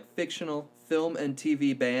fictional film and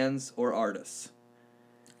TV bands or artists.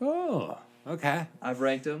 Oh, okay. I've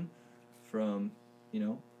ranked them from,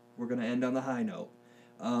 we're going to end on the high note.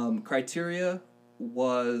 Criteria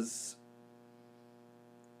was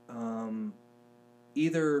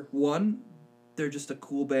either 1, they're just a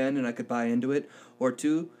cool band and I could buy into it, or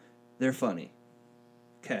 2, they're funny.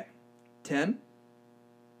 Okay. 10,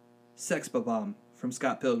 Sex Bomb from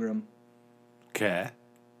Scott Pilgrim. Okay.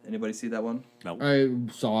 Anybody see that one? No. I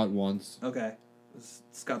saw it once. Okay.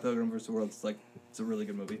 Scott Pilgrim vs. the World. It's a really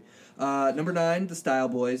good movie. Number 9, The Style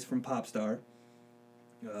Boys from Popstar.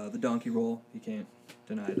 The Donkey Roll. You can't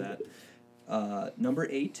deny that. Number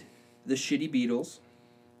 8, The Shitty Beatles.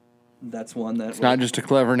 That's one that... It's not just a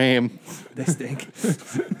clever name. They stink.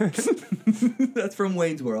 That's from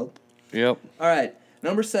Wayne's World. Yep. All right.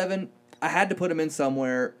 Number 7, I had to put him in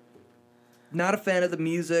somewhere. Not a fan of the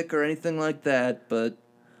music or anything like that, but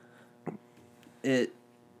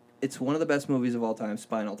It's one of the best movies of all time,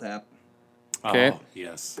 Spinal Tap. Okay. Oh,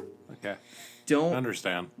 yes. Okay. Don't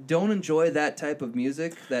Understand. don't enjoy that type of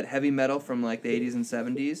music, that heavy metal from like the 80s and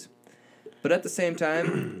 70s. But at the same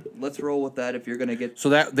time, let's roll with that if you're going to get... So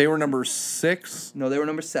that they were number 6? No, they were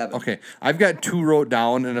number 7. Okay. I've got 2 wrote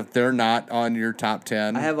down, and if they're not on your top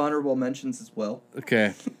 10... I have honorable mentions as well.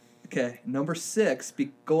 Okay. Okay, number 6,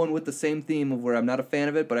 going with the same theme of where I'm not a fan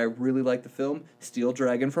of it, but I really like the film, Steel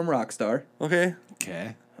Dragon from Rockstar. Okay.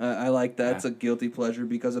 Okay. I like that. It's a guilty pleasure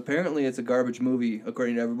because apparently it's a garbage movie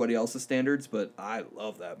according to everybody else's standards, but I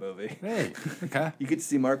love that movie. Hey. Okay. You get to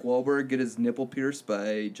see Mark Wahlberg get his nipple pierced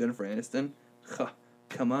by Jennifer Aniston. Huh,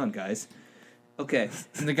 come on, guys. Okay.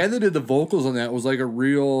 And the guy that did the vocals on that was like a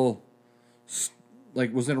real...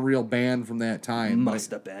 was in a real band from that time. Must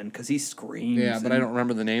have been, because he screams. Yeah, but I don't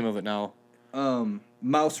remember the name of it now.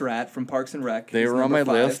 Mouse Rat from Parks and Rec. They He's were on my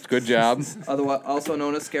number 5. list. Good job. Otherwise, also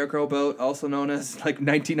known as Scarecrow Boat, also known as like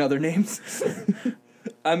 19 other names.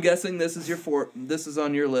 I'm guessing this is This is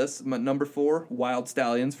on your list. Number 4, Wild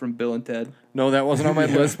Stallions from Bill and Ted. No, that wasn't on my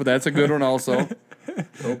list, but that's a good one also.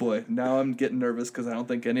 Oh boy, now I'm getting nervous because I don't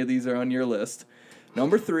think any of these are on your list.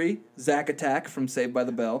 Number 3, Zack Attack from Saved by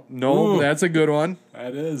the Bell. No, Ooh. that's a good one.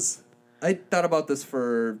 That is. I thought about this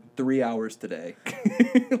for 3 hours today.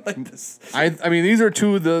 Like this. I mean, these are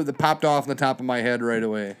 2 that popped off on the top of my head right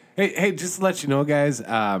away. Hey, just to let you know, guys,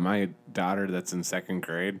 my daughter that's in 2nd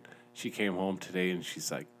grade, she came home today and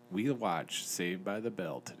she's like, we watched Saved by the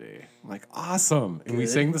Bell today. I'm like, awesome. And we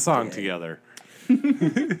Good sang the song day. together.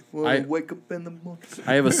 Well, wake up in the morning.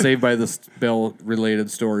 I have a Saved by the Bell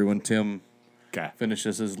related story when Tim Okay.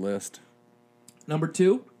 finishes his list. Number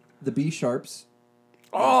 2, the B Sharps.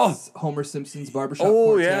 Oh! Homer Simpson's Barbershop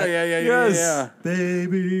Oh, Quartet. yeah.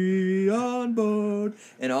 Baby on board.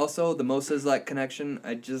 And also the Moses like connection.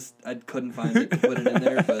 I couldn't find it to put it in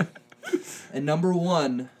there, but and number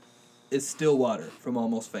 1 is Stillwater from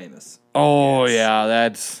Almost Famous. Oh, yeah,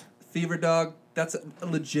 that's... Fever Dog, that's a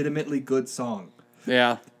legitimately good song.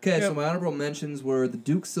 Yeah. Okay, so my honorable mentions were the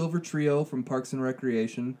Duke Silver Trio from Parks and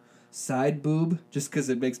Recreation, Side Boob, Just because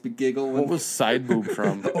it makes me giggle. What was Side Boob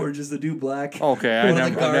from? Orange is the New Black. Okay, I One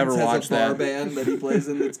of the never guards has watched a bar that. band that he plays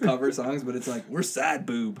in that's cover songs, but it's like, we're Side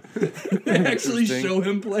Boob. They actually Interesting. show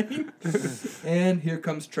him playing. And Here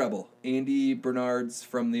Comes Treble. Andy Bernard's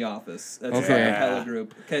from The Office. That's Okay. a cappella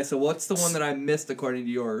group. Okay, so what's the one that I missed according to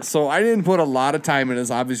yours? So I didn't put a lot of time in this.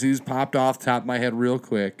 Obviously, these popped off the top of my head real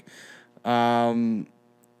quick. So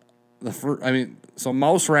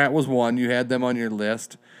Mouse Rat was one. You had them on your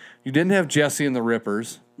list. You didn't have Jesse and the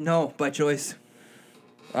Rippers. No, by choice.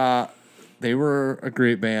 They were a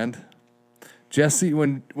great band. Jesse,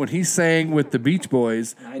 when he sang with the Beach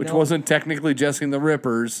Boys, I which know. wasn't technically Jesse and the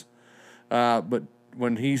Rippers, but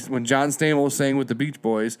when John Stamos sang with the Beach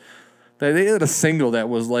Boys, they had a single that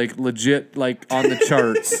was like legit, like on the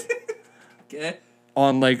charts, Okay.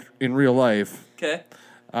 on like in real life. Okay.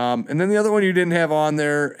 And then the other one you didn't have on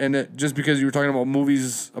there, and just because you were talking about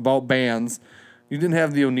movies about bands, you didn't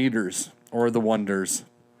have the Oneaters or the Wonders.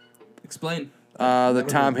 Explain. The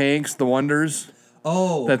Tom Hanks, the Wonders,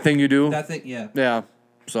 Oh, that thing you do. that thing, yeah. Yeah.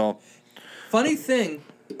 So Funny thing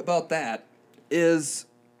about that is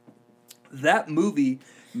that movie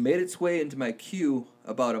made its way into my queue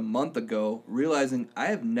about a month ago, realizing I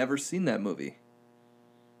have never seen that movie.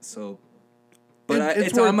 So, but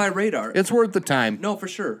it's worth- on my radar. it's worth the time. No, for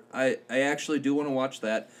sure. I actually do want to watch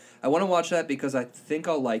that. I want to watch that because I think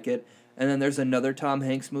I'll like it. And then there's another Tom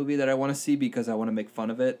Hanks movie that I want to see because I want to make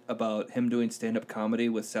fun of it about him doing stand-up comedy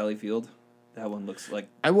with Sally Field. That one looks like...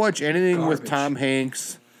 I watch anything with Garbage. Tom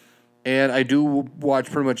Hanks, and I do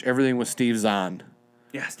watch pretty much everything with Steve Zahn.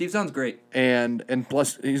 Yeah, Steve Zahn's great. And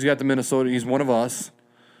plus, he's got the Minnesota. He's one of us,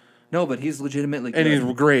 No, but he's legitimately good. and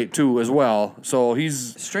he's great too as well. So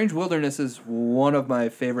he's Strange Wilderness is one of my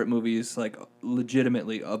favorite movies, like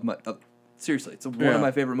legitimately seriously, it's one Yeah. of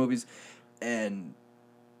my favorite movies, and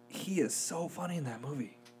he is so funny in that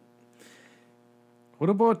movie. What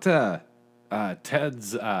about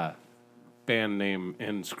Ted's band name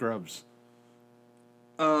in Scrubs?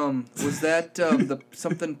 Was that the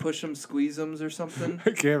something push 'em squeeze 'ems or something? I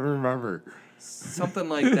can't remember. Something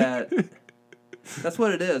like that. That's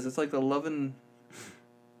what it is. It's like the loving.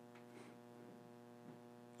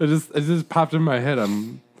 It just popped in my head.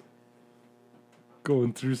 I'm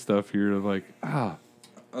going through stuff here. I'm like,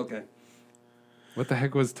 Okay. what the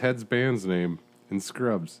heck was Ted's band's name in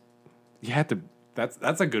Scrubs? You had to.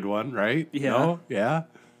 That's a good one, right? Yeah. No? Yeah.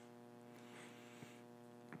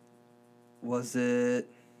 Was it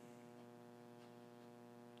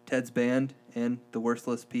Ted's Band and the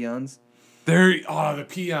Worthless Peons? The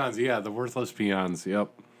peons. Yeah, the worthless peons. Yep.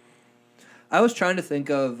 I was trying to think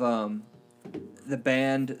of the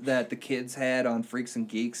band that the kids had on Freaks and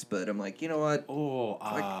Geeks, but I'm like, you know what?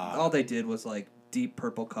 All they did was like deep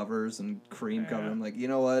purple covers and cream cover. I'm like, you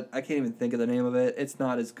know what? I can't even think of the name of it. It's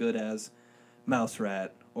not as good as Mouse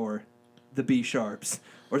Rat or the B Sharps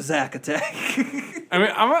or Zack Attack. I mean,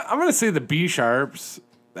 I'm gonna say the B Sharps.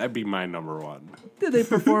 That'd be my number one. Did they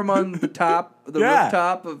perform on the top,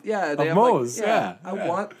 rooftop of? Yeah, they Of have Moe's, like, yeah. I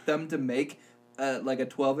want them to make like a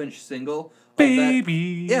 12-inch single.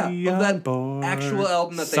 Baby, Of that on actual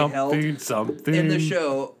album that they something, held something in the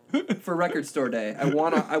show for Record Store Day. I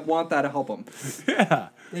want that to help them. Yeah.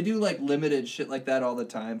 They do like limited shit like that all the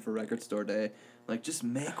time for Record Store Day. Like, just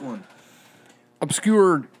make one.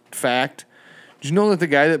 Obscure fact. Did you know that the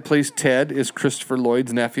guy that plays Ted is Christopher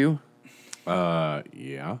Lloyd's nephew?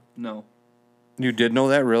 Yeah. No. You did know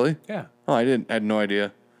that, really? Yeah. Oh, I didn't. I had no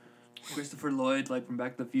idea. Christopher Lloyd, like from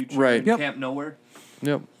Back to the Future, Right. and Yep. Camp Nowhere.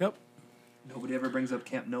 Yep. Nobody ever brings up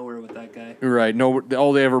Camp Nowhere with that guy. You're right. No,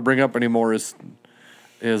 all they ever bring up anymore is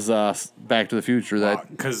Back to the Future. That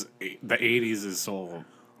Because the 80s is so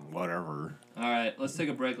whatever. All right, let's take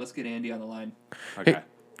a break. Let's get Andy on the line. Okay. Hey,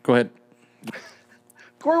 go ahead.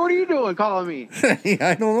 Corey, what are you doing calling me? Yeah,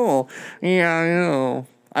 I don't know. Yeah, I know.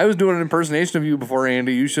 I was doing an impersonation of you before,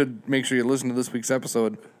 Andy. You should make sure you listen to this week's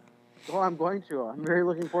episode. Well, I'm going to. I'm very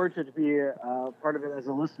looking forward to be part of it as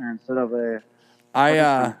a listener instead of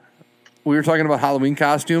a... We were talking about Halloween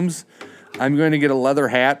costumes. I'm going to get a leather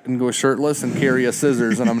hat and go shirtless and carry a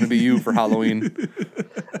scissors, and I'm going to be you for Halloween.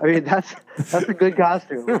 I mean, that's a good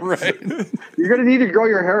costume. Right. You're going to need to grow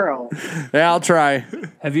your hair out. Yeah, I'll try.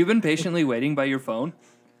 Have you been patiently waiting by your phone?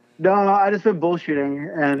 No, I just been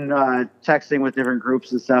bullshitting and texting with different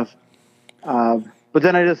groups and stuff. But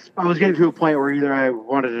then I was getting to a point where either I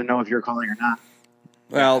wanted to know if you're calling or not.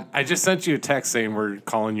 Well, I just sent you a text saying we're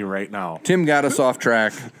calling you right now. Tim got us off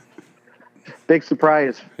track. Big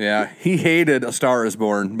surprise. Yeah, he hated A Star Is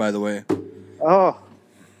Born, by the way. Oh,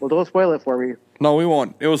 well, don't spoil it for me. No, we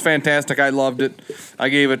won't. It was fantastic. I loved it. I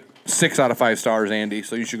gave it 6 out of 5 stars, Andy,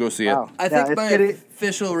 so you should go see it. Wow. I Yeah, think it's my getting-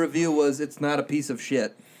 official review was it's not a piece of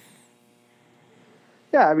shit.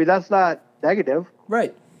 Yeah, I mean, that's not negative.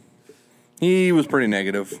 Right. He was pretty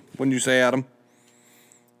negative. Wouldn't you say, Adam?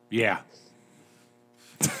 Yeah.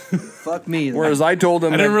 Fuck me. Whereas I told him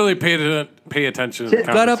I that didn't really pay attention to the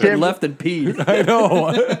got up conversation. and left and peed. I know.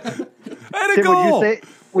 I had to Tim, go.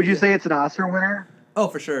 would you say it's an Oscar winner? Oh,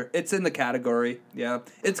 for sure. It's in the category. Yeah.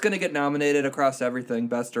 It's going to get nominated across everything.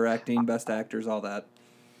 Best directing, best actors, all that.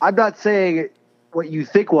 I'm not saying what you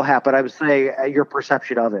think will happen. I'm saying your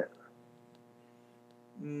perception of it.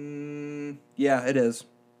 Yeah, it is.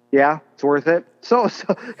 Yeah, it's worth it. So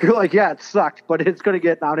you're like, yeah, it sucked, but it's going to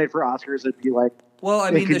get nominated for Oscars and be like, Well, I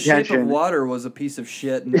in mean, The Shape of contention. Water was a piece of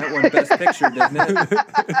shit, and that won Best Picture, didn't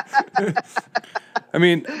it? I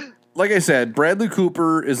mean, like I said, Bradley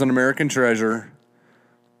Cooper is an American treasure.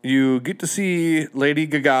 You get to see Lady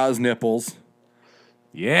Gaga's nipples,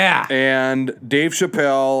 Yeah. and Dave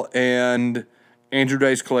Chappelle and Andrew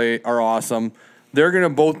Dice Clay are awesome. They're going to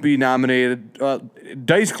both be nominated.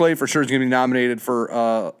 Dice Clay for sure is going to be nominated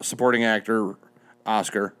for supporting actor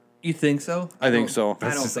Oscar. You think so? I think so. I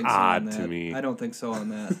That's don't just think so on odd to that. me. I don't think so on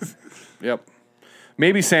that. Yep.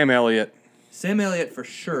 Maybe Sam Elliott. Sam Elliott for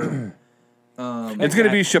sure. It's going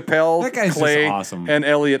to be Chappelle, that guy's just Clay, awesome. and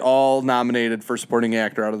Elliott all nominated for supporting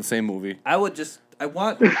actor out of the same movie. I want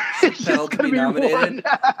Chappelle to be nominated.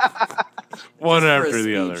 One for a after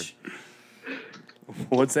the other. speech.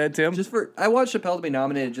 What's that, Tim? I want Chappelle to be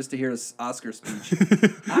nominated just to hear his Oscar speech.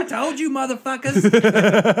 I told you, motherfuckers.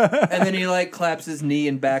 And then he like claps his knee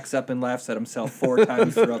and backs up and laughs at himself 4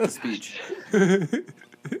 times throughout the speech.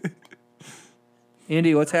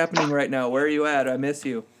 Andy, what's happening right now? Where are you at? I miss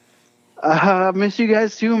you. miss you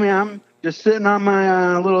guys too, man. Just sitting on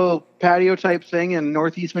my little patio type thing in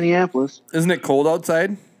Northeast Minneapolis. Isn't it cold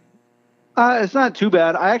outside? It's not too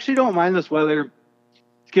bad. I actually don't mind this weather.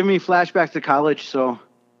 It's giving me flashbacks to college, so.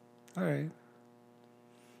 All right.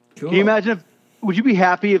 Cool. Can you imagine would you be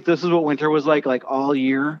happy if this is what winter was like all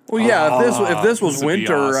year? Well, yeah. If this was this would be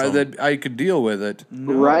winter, awesome. that I could deal with it.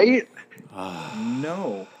 Right?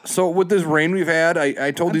 No. So with this rain we've had,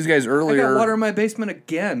 I told these guys I earlier. got water in my basement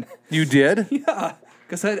again. You did? Yeah.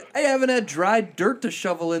 Because I haven't had dry dirt to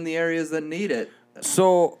shovel in the areas that need it.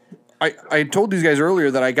 So I told these guys earlier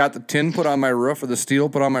that I got the tin put on my roof or the steel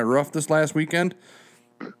put on my roof this last weekend,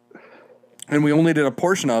 and we only did a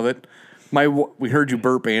portion of it. We heard you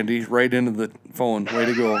burp, Andy, right into the phone. Way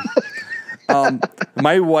to go.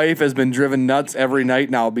 My wife has been driven nuts every night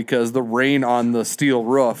now because the rain on the steel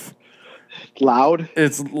roof. Loud?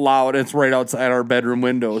 It's loud. It's right outside our bedroom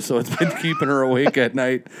window, so it's been keeping her awake at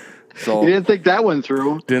night. So You didn't think that one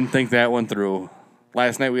through. didn't think that one through.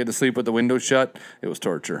 Last night we had to sleep with the window shut. It was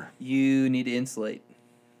torture. You need to insulate.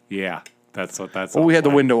 Yeah, that's what that's. Well, we had the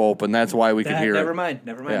like. window open. That's why we could hear Never it. mind.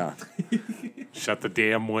 Yeah, Shut the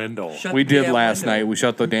damn window. Shut we the did damn last window. night. We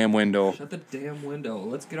shut the damn window. Shut the damn window.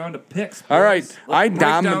 Let's get on to picks. All right, boys. I Let's break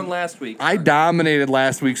domi- down last week. I dominated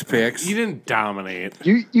last week's picks. You didn't dominate.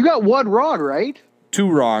 You got one wrong, right? 2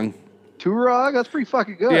 wrong. 2 wrong. That's pretty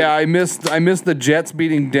fucking good. Yeah, I missed the Jets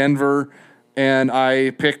beating Denver, and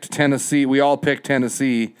I picked Tennessee. We all picked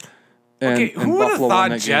Tennessee. And, Okay, and who would have Buffalo won thought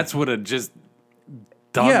that Jets would have just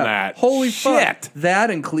done that? Holy shit! fuck.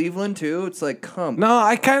 That and Cleveland too. It's like, come. No,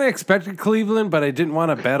 I kind of expected Cleveland, but I didn't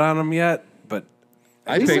want to bet on them yet. But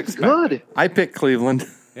I He's picked good. Cleveland.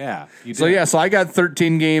 yeah, you did. So I got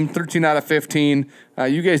 13 out of 15.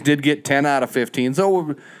 You guys did get 10 out of 15. So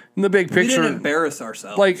in the big We picture, didn't embarrass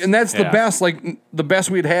ourselves. and that's the Yeah. best. The best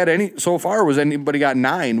we'd had any so far was anybody got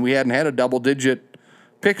 9. We hadn't had a double digit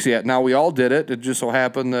picks yet. Now we all did it. It just so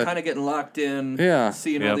happened that kind of getting locked in. Yeah.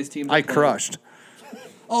 Seeing all Yep. these teams. I are playing. crushed.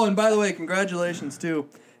 Oh, and by the way, congratulations too.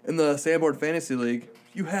 In the Sanborn Fantasy League,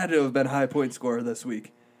 you had to have been high point scorer this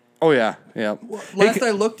week. Oh yeah, yeah. Last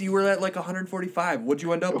I looked, you were at like 145. What'd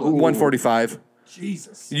you end up with? 145.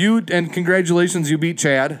 Jesus. And congratulations, you beat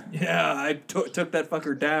Chad. Yeah, I took that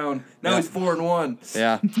fucker down. Now Yeah. he's 4-1.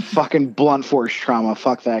 Yeah. Fucking blunt force trauma.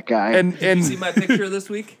 Fuck that guy. And You see my picture this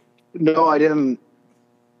week? no, I didn't.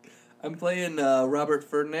 I'm playing Robert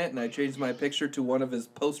Ferdinand, and I changed my picture to one of his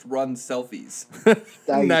post-run selfies.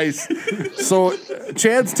 nice. So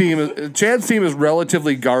Chad's team is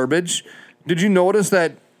relatively garbage. Did you notice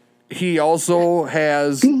that he also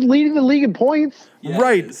has He's leading the league in points. Yeah,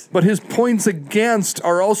 right, it is. but his points against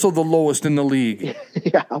are also the lowest in the league.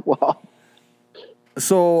 Yeah, well,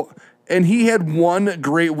 So, and he had one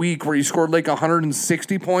great week where he scored like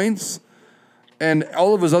 160 points, and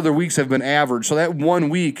all of his other weeks have been average. So that one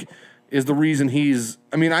week is the reason he's.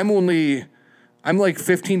 I mean, I'm like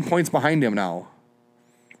 15 points behind him now.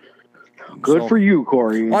 good So- for you,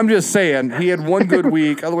 Corey. Well, I'm just saying he had one good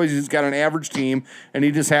week. Otherwise, he's got an average team, and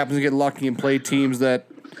he just happens to get lucky and play teams that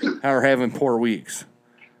are having poor weeks.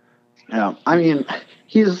 Yeah, I mean,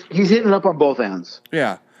 he's hitting it up on both ends.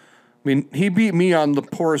 Yeah. I mean, he beat me on the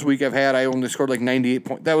poorest week I've had. I only scored like 98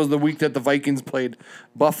 points. That was the week that the Vikings played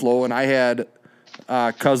Buffalo, and I had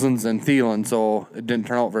Cousins and Thielen, so it didn't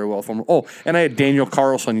turn out very well for me. Oh, and I had Daniel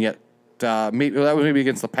Carlson yet. That was maybe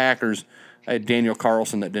against the Packers. I had Daniel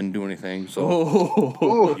Carlson that didn't do anything. So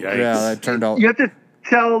Oh, Yikes. yeah, that turned out. you have to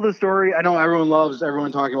tell the story. I know everyone loves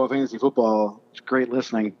everyone talking about fantasy football. It's great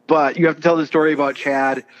listening, but you have to tell the story about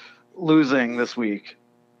Chad losing this week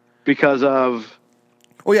because of.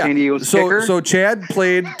 Oh yeah. San Diego's so kicker? so Chad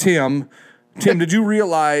played Tim. Tim, did you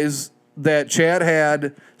realize that Chad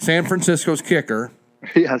had San Francisco's kicker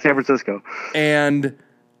Yeah, San Francisco. and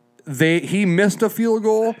he missed a field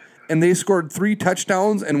goal and they scored 3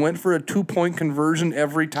 touchdowns and went for a 2-point conversion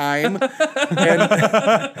every time. and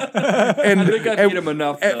I think I beat him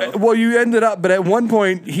enough, though. well, you ended up, but at one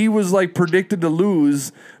point he was like predicted to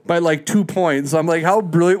lose by like 2 points. I'm like, how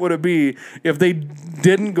brilliant would it be if they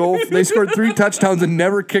didn't go? They scored 3 touchdowns and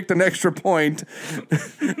never kicked an extra point,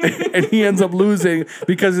 and he ends up losing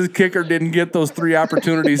because his kicker didn't get those 3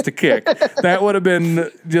 opportunities to kick. That would have been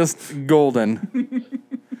just golden.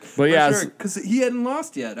 But yeah, because he hadn't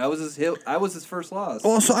lost yet. I was his first loss.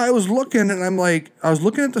 well, so I was looking and I was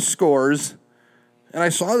looking at the scores. And I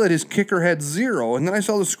saw that his kicker had 0. And then I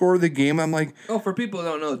saw the score of the game. I'm like, Oh, for people who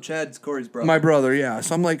don't know, Chad's Corey's brother. my brother, yeah.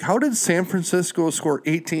 So I'm like, how did San Francisco score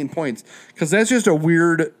 18 points? Because that's just a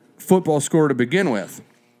weird football score to begin with.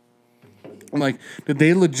 I'm like, did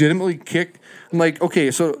they legitimately kick? I'm like, okay,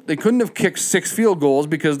 so they couldn't have kicked 6 field goals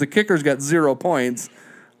because the kicker's got 0 points.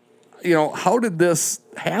 You know, how did this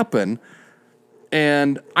happen?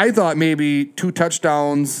 And I thought maybe 2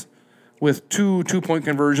 touchdowns with 2 2-point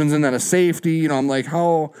conversions and then a safety. You know, I'm like,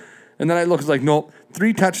 how? And then I looked, it's like, nope,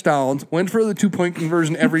 3 touchdowns, went for the 2-point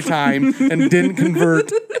conversion every time and didn't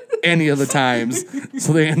convert any of the times.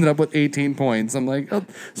 So they ended up with 18 points. I'm like, oh.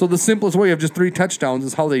 So the simplest way of just 3 touchdowns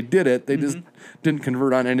is how they did it. They just didn't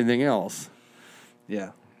convert on anything else.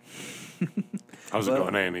 Yeah. How's it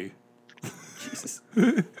going, Andy? Jesus.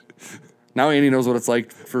 Now Andy knows what it's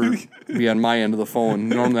like for be on my end of the phone.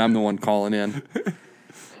 Normally I'm the one calling in.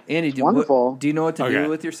 Andy, do Wonderful. you know what to Okay. do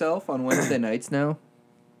with yourself on Wednesday nights now?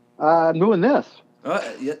 I'm doing this.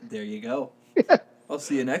 Yeah, there you go. I'll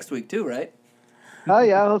see you next week too, right? Oh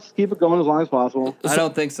yeah, let's keep it going as long as possible. I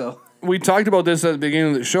don't think so. We talked about this at the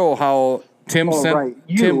beginning of the show, how Tim Oh sent right,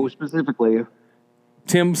 you specifically.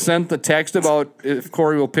 Tim sent the text about if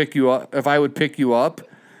Corey will pick you up, if I would pick you up.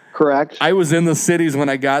 Correct. I was in the cities when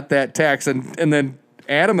I got that text, and then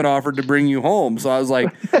Adam had offered to bring you home. So I was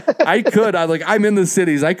like, I'm in the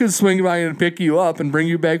cities. I could swing by and pick you up and bring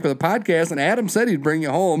you back for the podcast. And Adam said he'd bring you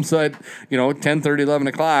home. So at 10:30, 11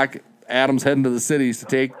 o'clock, Adam's heading to the cities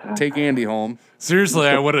to take Andy home. Seriously,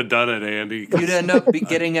 I would have done it, Andy. You'd end up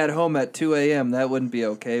getting at home at 2 a.m. That wouldn't be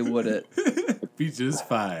okay, would it? Be just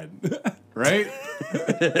fine. Right?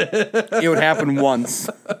 It would happen once.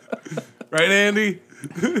 Right, Andy?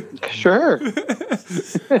 Sure. Plead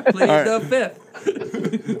the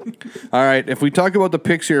fifth. All right. If we talk about the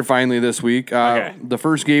picks here finally this week, Okay. the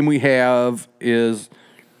first game we have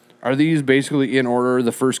are these basically in order?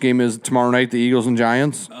 The first game is tomorrow night, the Eagles and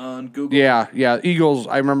Giants. On Google. Yeah. Eagles.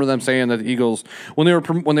 I remember them saying that the Eagles, when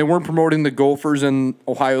they weren't promoting the Gophers in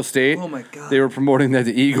Ohio State, Oh, my God. they were promoting that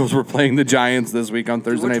the Eagles were playing the Giants this week on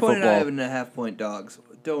Thursday We're Night 29 Football. and a half point dogs.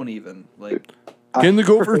 Don't even. Can the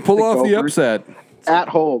Gophers pull The off the Gophers. upset? At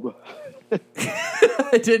home.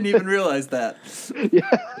 I didn't even realize that.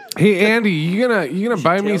 Hey, Andy, you gonna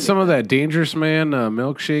buy me some of that Dangerous Man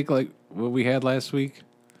milkshake like what we had last week?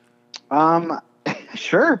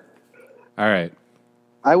 Sure. All right.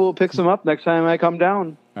 I will pick some up next time I come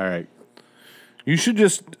down. All right. You should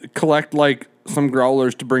just collect some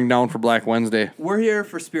growlers to bring down for Black Wednesday. We're here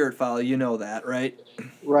for Spirit Follow. You know that, right?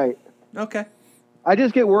 Right. Okay. I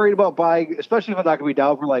just get worried about buying, especially if I'm not going to be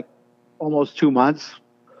down for almost 2 months.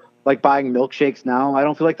 Buying milkshakes now, I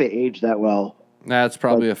don't feel like they age that well. That's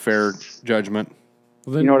probably a fair judgment.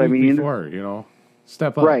 Well, then You know what I mean? Before,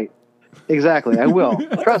 step up. Right. Exactly. I will.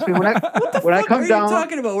 Trust me. When I What come are you down,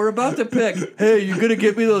 talking about? We're about to pick. Hey, you gonna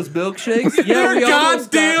get me those milkshakes? Yeah, They're we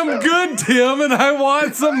almost goddamn good, Tim, and I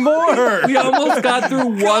want some more. we almost got through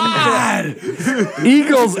one. God.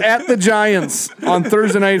 Eagles at the Giants on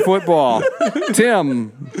Thursday Night Football.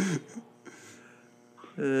 Tim.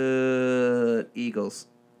 Eagles.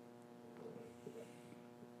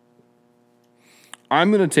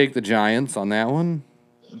 I'm going to take the Giants on that one.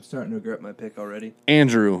 I'm starting to regret my pick already.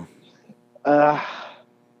 Andrew. I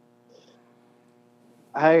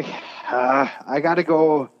got to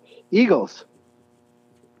go Eagles.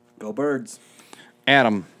 Go Birds.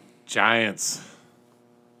 Adam. Giants.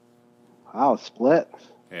 Wow, split.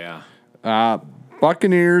 Yeah.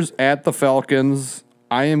 Buccaneers at the Falcons.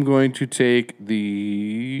 I am going to take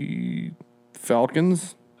the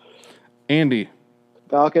Falcons. Andy.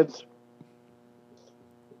 Falcons.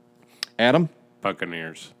 Adam.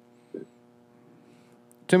 Buccaneers.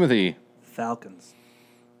 Timothy. Falcons.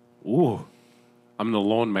 Ooh. I'm the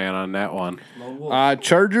lone man on that one. Lone Wolf.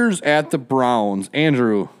 Chargers at the Browns.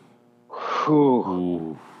 Andrew.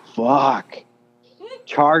 Whew. Fuck.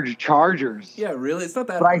 Chargers. Yeah, really? It's not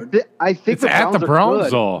that But hard. I think It's the at Browns the are Browns,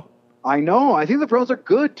 good. though. I know. I think the Browns are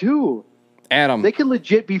good too. Adam. They can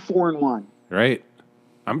legit be 4-1. Right?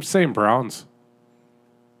 I'm saying Browns.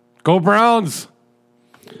 Go Browns.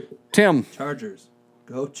 Tim. Chargers.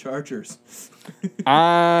 Go Chargers.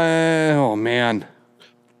 Oh, man.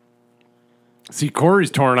 See,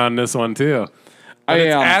 Corey's torn on this one, too. I But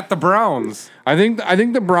it's am. at the Browns. I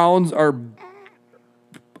think the Browns are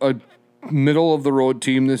a middle of the road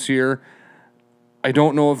team this year. I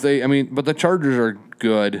don't know if but the Chargers are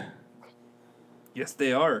good. Yes,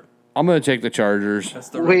 they are. I'm going to take the Chargers. That's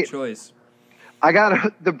the right Wait. choice. I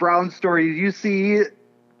got the Browns story. You see,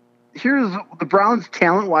 here's the Browns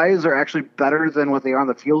talent-wise are actually better than what they are on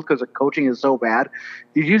the field because the coaching is so bad.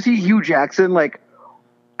 Did you see Hugh Jackson,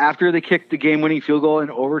 after they kicked the game-winning field goal in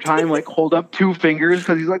overtime, hold up 2 fingers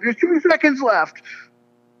because he's like, there's 2 seconds left.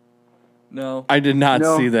 No. I did not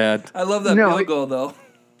No. see that. I love that No, field goal, though.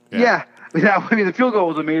 Yeah. The field goal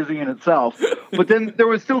was amazing in itself. But then there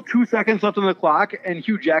was still 2 seconds left on the clock, and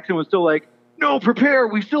Hugh Jackson was still like, no, prepare.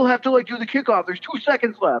 We still have to, do the kickoff. There's 2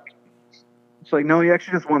 seconds left. It's like, no, you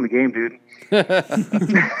actually just won the game, dude.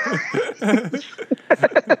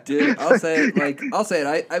 Dude, I'll say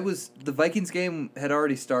it. I was the Vikings game had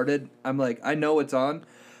already started. I'm like, I know it's on.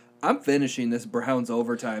 I'm finishing this Browns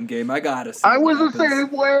overtime game. I gotta see. I what was the happens.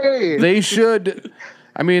 same way. They should.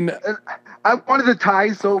 I wanted the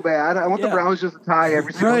tie so bad. I want the Yeah. Browns just to tie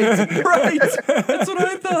every single game. Right. That's what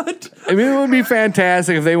I thought. it would be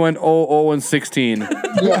fantastic if they went 0-16.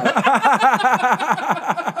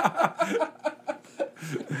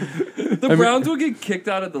 The Browns will get kicked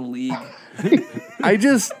out of the league. I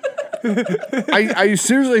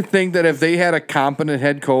seriously think that if they had a competent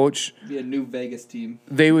head coach, Be a new Vegas team.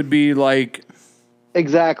 they would be like.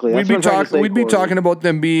 Exactly. That's what I'm trying to say, We'd be Corey. talking about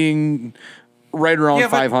them being right around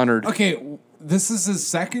 500. Okay, this is his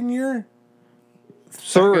second year?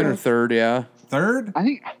 Second or third, yeah. Third? I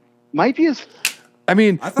think might be his. I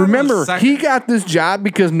mean, I thought it was remember, second. he got this job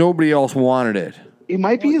because nobody else wanted it. It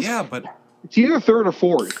might be. Yeah, but It's either third or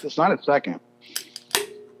fourth. It's not a second.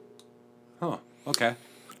 okay.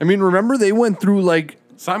 I mean, remember they went through like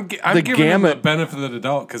So I'm The giving him the gamut. benefit of the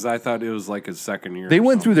doubt because I thought it was like his second year. they or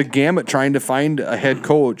went through the something. gamut trying to find a head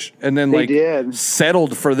coach, and then They like did.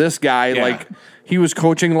 settled for this guy. Yeah. Like he was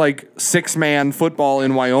coaching like 6-man football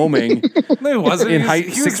in Wyoming. No, it wasn't. in He was- high- he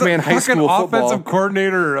was the six-man high fucking school football. offensive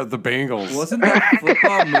coordinator of the Bengals. Wasn't that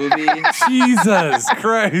football movie? Jesus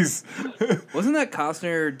Christ. Wasn't that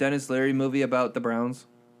Costner Dennis Leary movie about the Browns?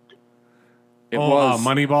 It was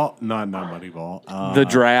Moneyball? No, not Moneyball. the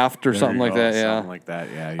draft or There something you like go, that. Yeah. Something like that.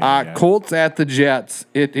 Yeah. Colts at the Jets.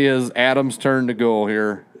 It is Adam's turn to go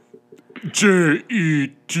here.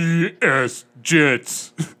 Jets.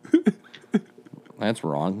 Jets. That's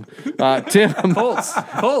wrong. Tim, Colts.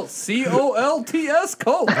 Colts. Colts.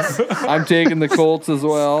 Colts. I'm taking the Colts as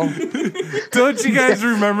well. Don't you guys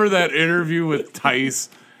remember that interview with Tice?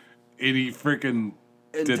 And he freaking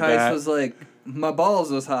And did Tice that. was like, my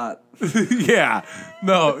balls was hot. Yeah.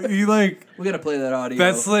 No, he like We gotta play that audio.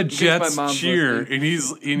 that's the in case my Jets mom's cheer,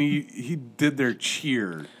 listening. and he did their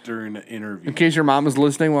cheer during the interview. In case your mom is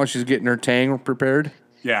listening while she's getting her tang prepared.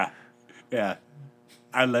 Yeah.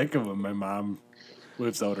 I like it when my mom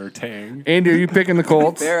whips out her tang. Andy, are you picking the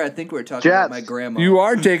Colts? Fair, I think we were talking Jets. about my grandma. You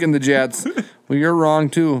are taking the Jets. Well, you're wrong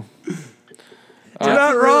too. You're Jeff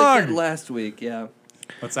not was really good wrong. last week, yeah.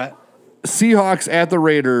 What's that? Seahawks at the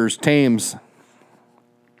Raiders. Tames.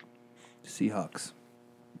 Seahawks.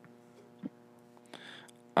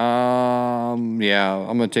 Yeah,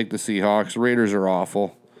 I'm gonna take the Seahawks. Raiders are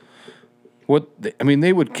awful.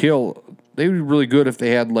 They would kill. They would be really good if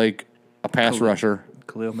they had like a pass rusher.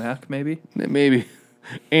 Khalil Mack, maybe? Maybe.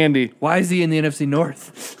 Andy. Why is he in the NFC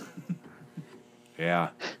North? Yeah.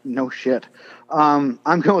 No shit. I'm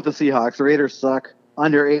going with the Seahawks. The Raiders suck.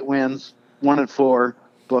 Under 8 wins. 1-4.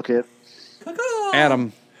 Book it.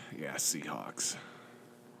 Adam. Yeah, Seahawks.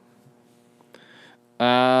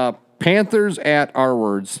 Panthers at our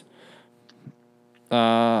words.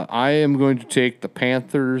 I am going to take the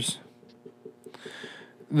Panthers.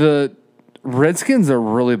 The Redskins are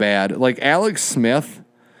really bad. Like Alex Smith.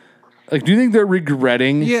 Like, do you think they're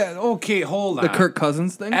regretting? Yeah, okay, hold on. The Kirk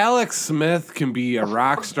Cousins thing? Alex Smith can be a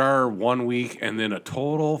rock star one week and then a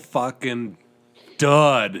total fucking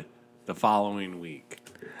dud the following week.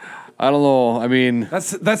 I don't know. I mean,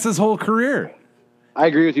 That's his whole career. I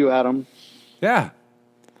agree with you, Adam. Yeah.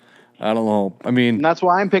 I don't know. I mean, And that's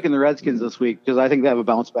why I'm picking the Redskins this week, because I think they have a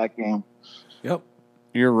bounce back game. Yep.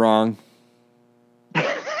 you're wrong.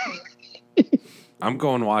 I'm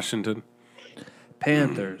going Washington.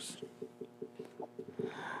 Panthers.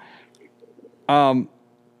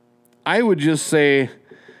 I would just say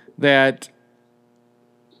that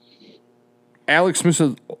Alex Smith's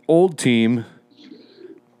old team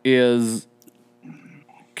is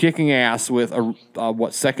kicking ass with a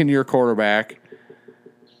second-year quarterback.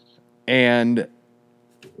 And,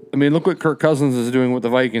 I mean, look what Kirk Cousins is doing with the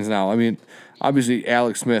Vikings now. I mean, obviously,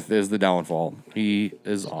 Alex Smith is the downfall. He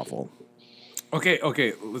is awful.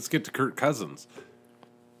 Okay, let's get to Kirk Cousins.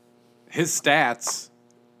 His stats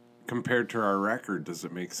compared to our record, does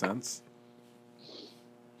it make sense?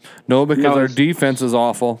 No, because No, our it's- defense is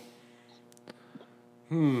awful.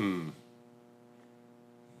 The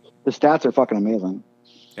stats are fucking amazing.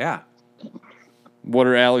 Yeah. What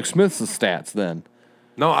are Alex Smith's stats then?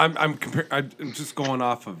 No, I'm just going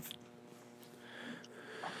off of.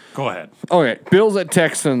 Go ahead. Okay, Bills at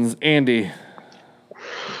Texans. Andy.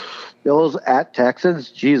 Bills at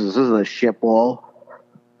Texans. Jesus, this is a shit bowl.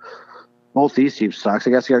 Both these teams sucks.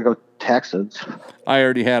 I guess you gotta go Texans. I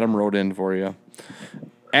already had him wrote in for you.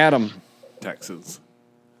 Adam. Texans.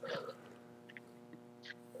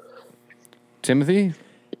 Timothy.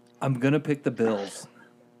 I'm going to pick the Bills.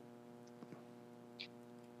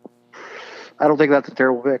 I don't think that's a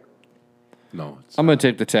terrible pick. No. It's I'm going to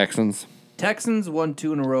take the Texans. Texans won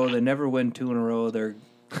 2 in a row. They never win 2 in a row. They're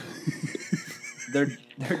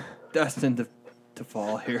destined to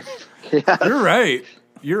fall here. You're right.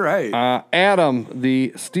 You're right. Adam.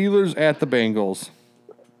 The Steelers at the Bengals.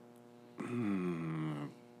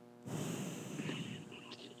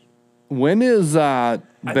 When is Bell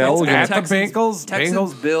it's going at to... the Bengals.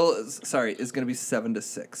 Texans Bengals. Bill is going to be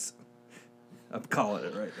 7-6. I'm calling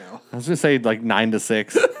it right now. I was going to say like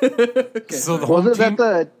 9-6. So the whole Wasn't team. that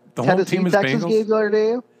the the whole Tennessee team is Texans Bengals? game the other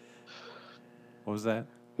day? What was that?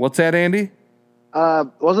 What's that, Andy?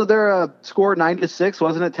 Wasn't there a score 9-6?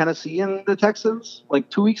 Wasn't it Tennessee and the Texans like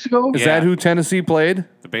 2 weeks ago? Is Yeah. that who Tennessee played?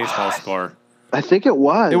 The baseball score. I think it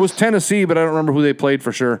was. It was Tennessee, but I don't remember who they played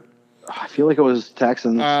for sure. I feel like it was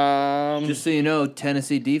Texans. Just so you know,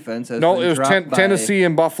 Tennessee defense has no, been it was dropped by Tennessee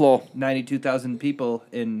and Buffalo. 92,000 people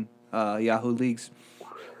in Yahoo leagues.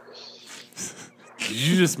 Did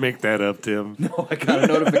you just make that up, Tim? Oh, I got a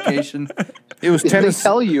notification. It was They Tennessee,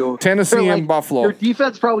 tell you. Tennessee they're and Buffalo. Your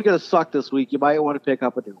defense probably going to suck this week. You might want to pick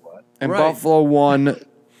up a new one. and Right. Buffalo won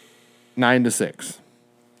 9-6.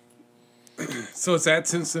 So it's at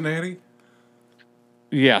Cincinnati?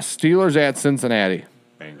 Yes, Steelers at Cincinnati.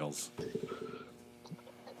 Bengals.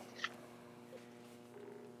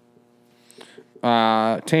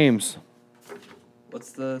 Tames.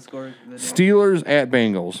 What's the score? Steelers at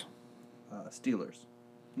Bengals. Steelers.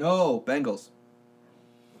 No, Bengals.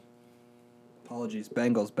 Apologies.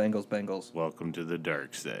 Bengals. Welcome to the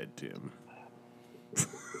dark side, Tim.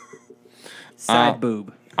 Side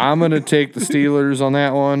boob. I'm going to take the Steelers on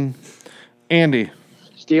that one. Andy.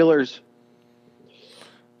 Steelers.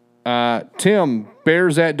 Tim,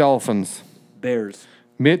 Bears at Dolphins. Bears.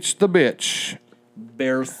 Mitch the bitch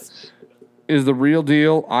Bears. is the real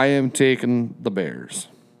deal. I am taking the Bears.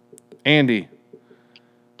 Andy.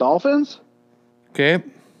 Dolphins? Okay.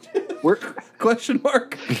 We're, Question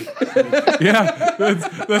mark. Yeah,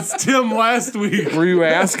 that's Tim last week. Were you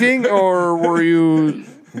asking or were you...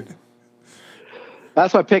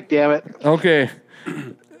 that's my pick, damn it. Okay.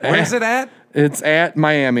 Where's it at? It's at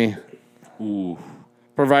Miami, Ooh.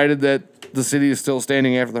 provided that the city is still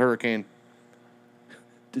standing after the hurricane.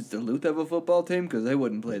 Does Duluth have a football team? Because they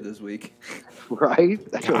wouldn't play this week. Right?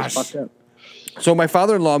 That shit was Gosh. fucked up. So my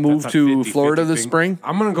father-in-law moved That's a to 50-50 Florida this thing. spring.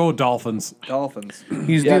 I'm going to go Dolphins. Dolphins.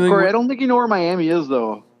 He's Yeah, dealing Corey, I with, don't think you know where Miami is,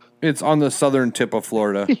 though, it's on the southern tip of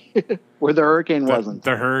Florida. where the hurricane wasn't.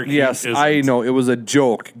 The hurricane. Yes, isn't. I know. It was a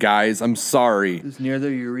joke, guys. I'm sorry. It's near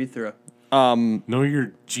the urethra. Know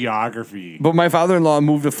your geography. But my father-in-law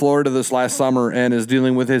moved to Florida this last summer and is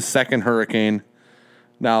dealing with his second hurricane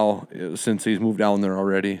now since he's moved down there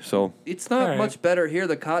already. So, It's not Alright. much better here.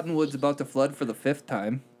 The Cottonwood's about to flood for the 5th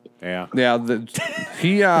time. Yeah. yeah,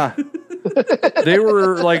 they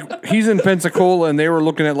were like, he's in Pensacola and they were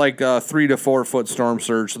looking at like a 3 to 4 foot storm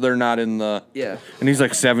surge. So they're not in the, Yeah. and he's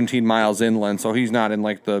like 17 miles inland. So he's not in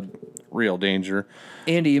like the real danger.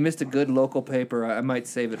 Andy, you missed a good local paper. I might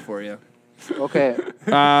save it for you. Okay.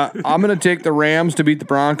 I'm going to take the Rams to beat the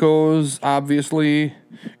Broncos, obviously.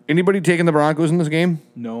 Anybody taking the Broncos in this game?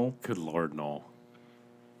 No. Good Lord, no.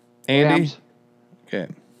 Andy? Rams. Okay.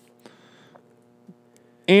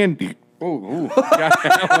 Andy. Oh, got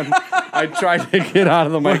that one. I tried to get out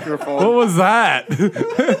of the microphone. What was that?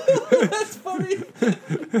 That's funny.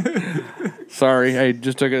 Sorry, I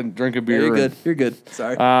just took a drink of beer. You're good. You're good.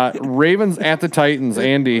 Sorry. Ravens at the Titans.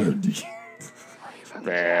 Andy.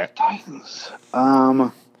 Titans.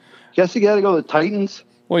 Guess you got to go with the Titans.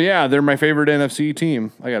 Well, yeah, they're my favorite NFC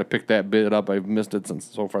team. I got to pick that bit up. I've missed it since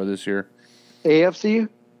so far this year. AFC?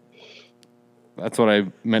 That's what I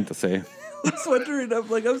meant to say. I was wondering.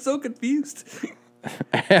 I'm so confused.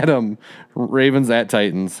 Adam, Ravens at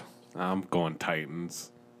Titans. I'm going Titans.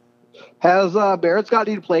 Has Barrett's got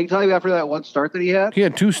any playing time after that one start that he had? He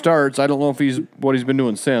had 2 starts. I don't know if what he's been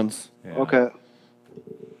doing since. Yeah. Okay.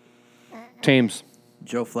 Tames.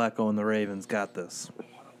 Joe Flacco and the Ravens got this.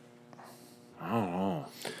 I don't know.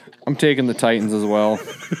 I'm taking the Titans as well.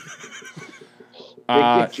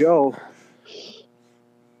 Big Dick Joe.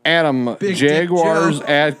 Adam, Big Dick Jaguars Joe.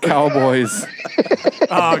 at Cowboys.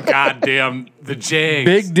 Oh, goddamn. The Jags.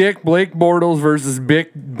 Big Dick Blake Bortles versus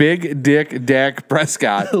Big Dick Dak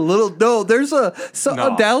Prescott. There's a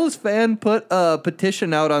No. Dallas fan put a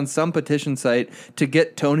petition out on some petition site to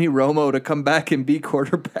get Tony Romo to come back and be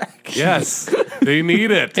quarterback. Yes. They need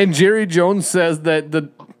it. And Jerry Jones says that the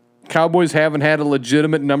Cowboys haven't had a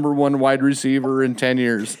legitimate number 1 wide receiver in 10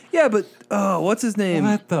 years. Yeah, but what's his name?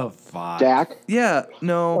 What the fuck? Dak. Yeah,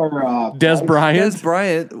 no. Or, Des Bryant. Des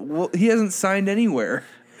Bryant. Well, he hasn't signed anywhere.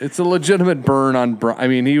 It's a legitimate burn on I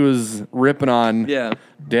mean, he was ripping on Yeah.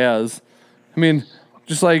 Dez. I mean,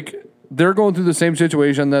 just like they're going through the same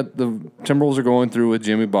situation that the Timberwolves are going through with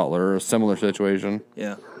Jimmy Butler, or a similar situation.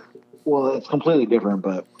 Yeah. well, it's completely different,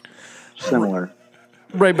 but similar.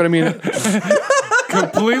 Right, but I mean,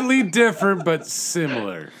 Completely different, but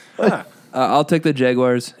similar. I'll take the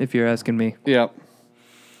Jaguars if you're asking me. yeah.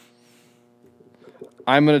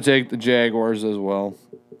 I'm going to take the Jaguars as well.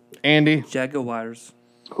 Andy, Jaguars.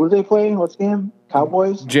 Who do they play? What's the game?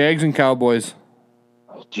 Cowboys? Jags and Cowboys.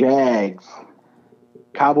 Jags.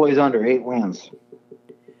 Cowboys under 8 wins.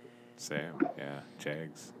 Same. Yeah.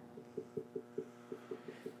 Jags.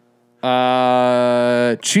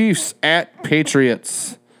 Chiefs at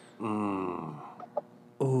Patriots.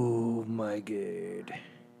 Oh my god.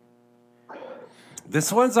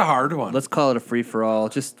 This one's a hard one. Let's call it a free for all.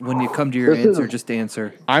 Just when you come to your This answer, is- just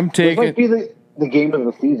answer. I'm This might taking be the game of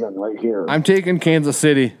the season right here. I'm taking Kansas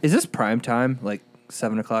City. Is this prime time? Like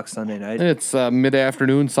 7:00 Sunday night? It's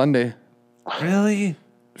mid-afternoon Sunday. Really?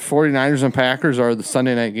 49ers and Packers are the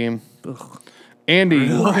Sunday night game. Andy,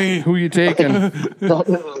 Really? who you taking? That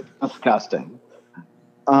is disgusting.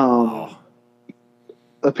 The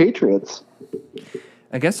Patriots.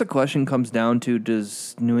 I guess the question comes down to: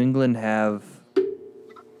 does New England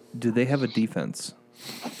do they have a defense?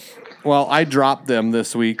 Well, I dropped them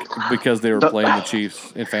this week because they were playing the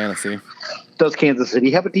Chiefs in fantasy. Does Kansas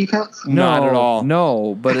City have a defense? Not at all.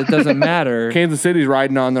 No, but it doesn't matter Kansas City's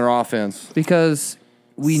riding on their offense. because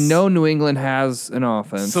we know New England has an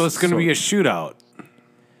offense. So it's going to be a shootout.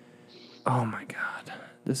 Oh my god,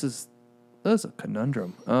 this is a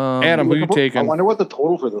conundrum. Adam, who you I taking? wonder what the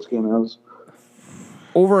total for this game is.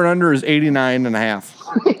 Over and under is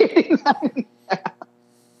 89.5.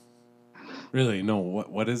 Really? No.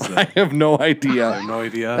 What is I that? have no I idea. have no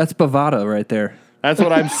idea. That's Bovada right there. That's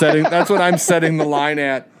what I'm setting. That's what I'm setting the line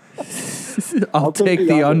at. I'll take take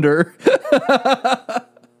the the under.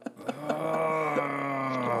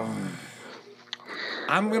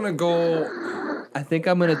 I'm going to go. I think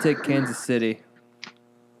I'm gonna take Kansas City.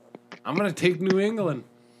 I'm going to take New England.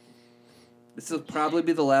 This will probably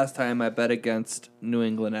be the last time I bet against New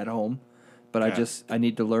England at home, but Yeah. I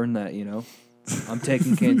need to learn that. I'm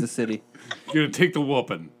taking Kansas City. You're going to take the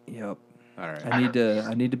whooping. Yep. All right. I need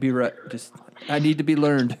to be I need to be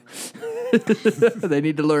learned. They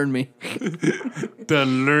need to learn me.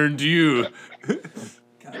 Done learned you.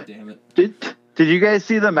 God damn it. Did you guys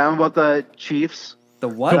see the meme about the Chiefs? The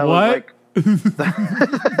what? That was like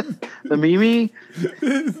the Mimi.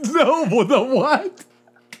 No, the what?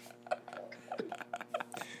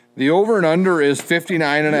 The over and under is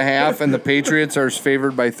 59.5, and the Patriots are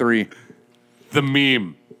favored by 3. The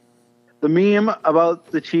meme. The meme about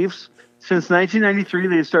the Chiefs. Since 1993,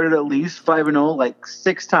 they've started at least 5-0 like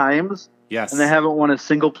 6 times, Yes. and they haven't won a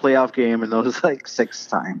single playoff game in those like 6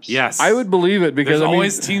 times. Yes. I would believe it because There's I mean,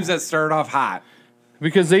 always teams that start off hot.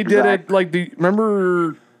 because they did it Exactly. like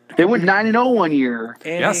remember They went 9-0 one year.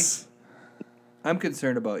 Andy, Yes. I'm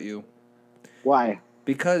concerned about you Why?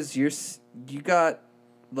 because you got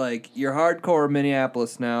like you're hardcore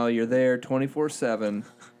Minneapolis now. You're there 24/7,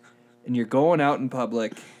 and you're going out in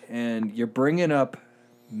public, and you're bringing up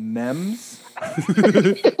memes.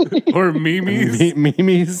 Or memes.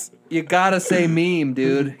 memes. You gotta say meme,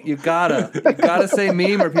 dude. You gotta say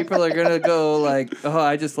meme, or people are gonna go like, "Oh,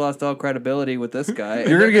 I just lost all credibility with this guy."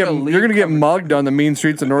 You're gonna get mugged on the mean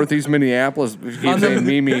streets of Northeast Minneapolis if you keep On the- saying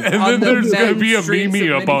Mimi. And then there's going to be a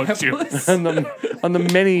meme about you. on the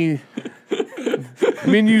many. I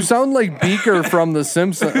mean, you sound like Beaker from The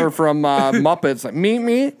Simpsons or from Muppets. Like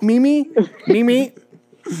Mimi.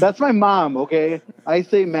 That's my mom, okay? I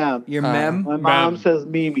say ma'am. Your mem. My mom Ma'am. says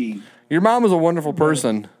Mimi. Your mom is a wonderful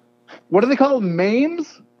person. What do they call them?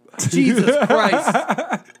 Memes? Jesus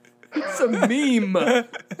Christ! It's a meme.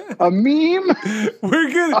 A meme? We're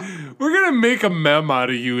gonna make a meme out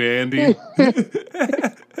of you, Andy.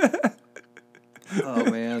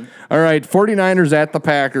 Oh man. All right, 49ers at the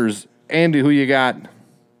Packers. Andy, who you got?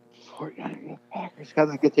 Packers.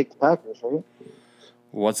 Gotta take the Packers, right?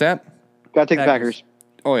 What's that? Gotta take Packers. the Packers.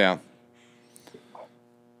 Oh, yeah.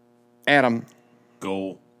 Adam.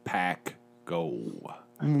 Go pack, go.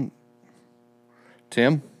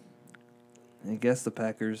 Tim? I guess the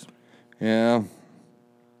Packers. Yeah.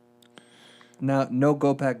 Now, no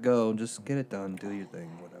go pack go. Just get it done. Do your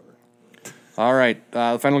thing. Whatever. All right.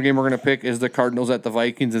 The final game we're going to pick is the Cardinals at the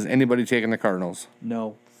Vikings. Is anybody taking the Cardinals?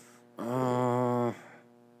 No.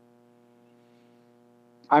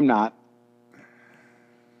 I'm not.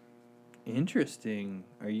 Interesting.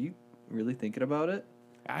 Are you really thinking about it?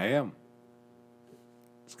 I am.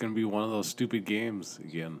 It's gonna be one of those stupid games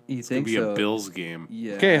again. You it's think gonna be so? a Bills game.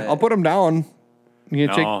 Yeah. Okay, I'll put them down. You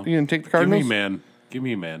gonna take the Cardinals? Give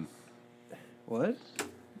me man. What?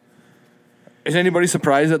 Is anybody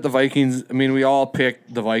surprised that the Vikings? I mean, we all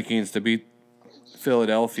picked the Vikings to beat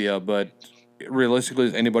Philadelphia, but realistically,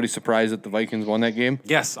 is anybody surprised that the Vikings won that game?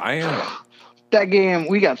 Yes, I am. That game,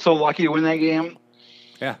 we got so lucky to win that game.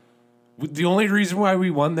 Yeah. The only reason why we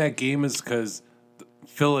won that game is because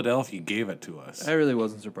Philadelphia gave it to us. I really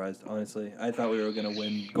wasn't surprised, honestly. I thought we were going to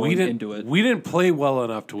win going into it. We didn't play well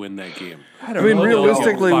enough to win that game. I I don't mean, know.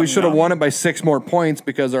 realistically, we fucked should have up. won it by 6 more points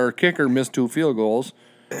because our kicker missed 2 field goals.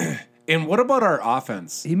 And what about our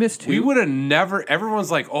offense? He missed 2. We would have never.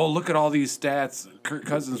 Everyone's like, "Oh, look at all these stats. Kirk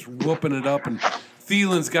Cousins whooping it up, and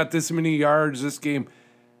Thielen's got this many yards this game."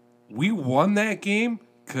 We won that game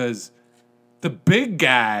because the big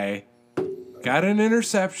guy got an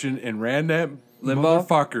interception and ran that Limbaugh?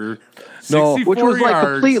 motherfucker No. 64 which was like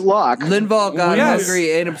yards. complete luck. Linval got Yes. hungry,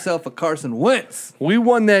 ate himself a Carson Wentz. We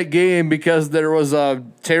won that game because there was a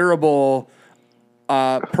terrible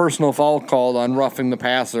personal foul called on roughing the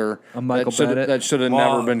passer Michael Bennett? that should have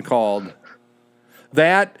Wow. never been called.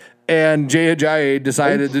 That and Jay Ajayi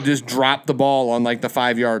decided to just drop the ball on like the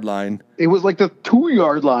 5-yard line. It was like the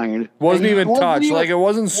 2-yard line. Wasn't And he even touched. even- Like it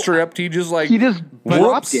wasn't stripped. He just like he just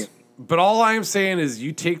dropped it. But all I'm saying is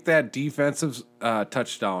you take that defensive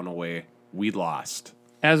touchdown away, we lost.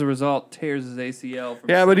 As a result, tears his ACL. From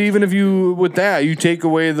Yeah, but even if you with that, you take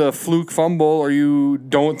away the fluke fumble or you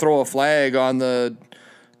don't throw a flag on the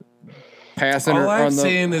pass All I'm on the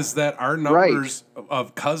saying is that our numbers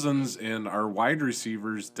of Cousins and our wide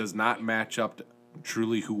receivers does not match up to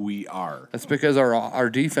truly who we are. That's because our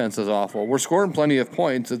defense is awful. We're scoring plenty of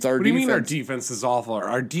points. It's our What do you defense. mean our defense is awful?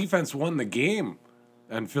 Our defense won the game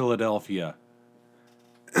in Philadelphia.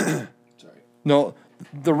 No,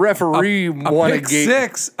 the referee won a game.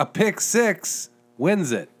 A pick six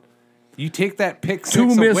wins it. You take that pick six Two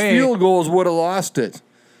missed away. field goals would have lost it.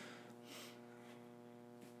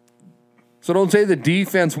 So don't say the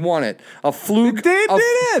defense won it. A fluke. They a-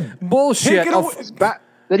 did. Bullshit. Take it A away.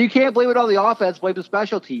 Then you can't blame it on the offense. Blame the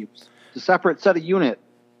special teams. It's a separate set of unit.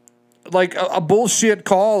 like a bullshit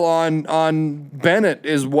call on Bennett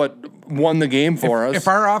is what won the game for us. If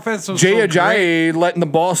our offense was Jay so great, Ajayi letting the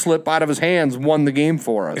ball slip out of his hands won the game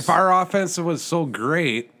for us. if our offense was so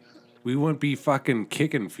great, we wouldn't be fucking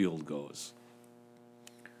kicking field goals.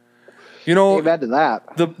 you know, Amen to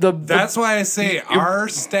that. That's why I say our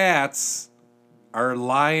stats are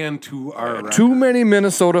lying to our record. too many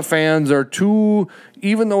Minnesota fans are too,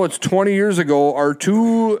 even though it's 20 years ago, are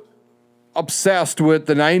too obsessed with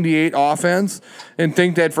the 98 offense and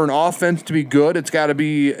think that for an offense to be good, it's got to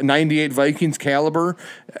be 98 Vikings caliber.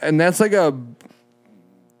 And that's like a,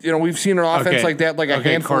 we've seen an offense like that, like a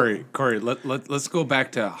handful. Corey, let's go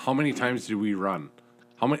back to how many times did we run?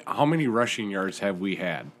 How many rushing yards have we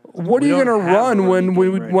had? What are you don't going to have a run running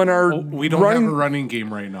when game right when our We don't running, have a running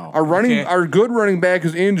game right now. our okay? good running back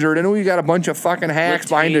is injured, and we got a bunch of fucking hacks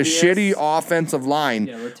behind a Latavius. shitty offensive line.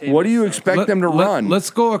 Yeah, Latavius What do you sucks. expect them to run? Let's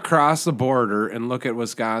go across the border and look at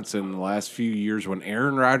Wisconsin the last few years when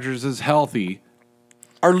Aaron Rodgers is healthy.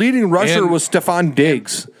 Our leading rusher And- was Stephon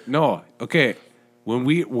Diggs. No, okay. When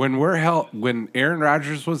Aaron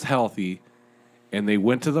Rodgers was healthy and they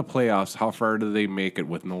went to the playoffs, how far did they make it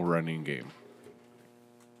with no running game?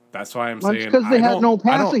 That's why I'm That's saying because they I had don't- no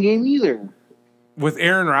I don't- passing game either. With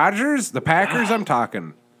Aaron Rodgers, the Packers, I'm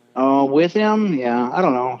talking. With him, yeah, I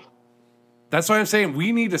don't know. That's why I'm saying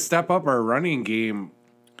we need to step up our running game.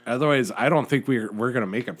 Otherwise, I don't think we're going to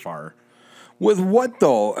make it far. With what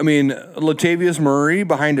though? I mean, Latavius Murray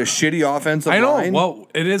behind a shitty offensive I know. line. Well,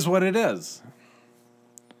 it is what it is.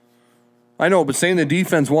 I know, but saying the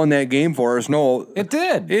defense won that game for us, no, It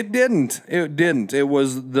did. it didn't. It didn't. It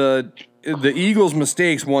was the Eagles'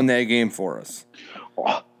 mistakes won that game for us.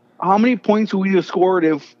 How many points would we have scored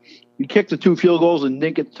if we kicked the 2 field goals and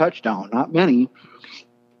didn't get the touchdown? Not many.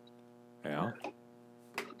 Yeah.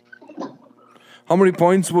 How many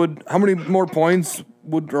more points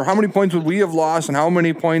would we have lost, and how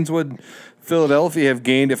many points would Philadelphia have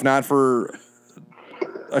gained if not for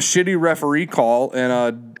a shitty referee call and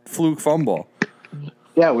a fluke fumble?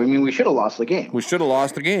 Yeah, I mean, we should have lost the game. We should have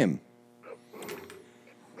lost the game.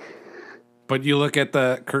 But you look at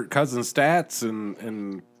the Kirk Cousins stats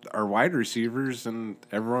and our wide receivers, and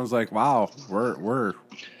everyone's like, "Wow, we're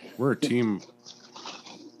a team."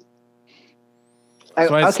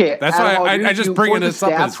 So I just bringing this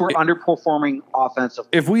up as we're underperforming offensive.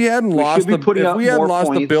 If we hadn't lost should be putting up more the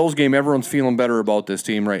points. Bills game, everyone's feeling better about this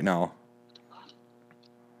team right now.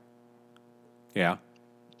 Yeah.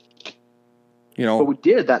 But we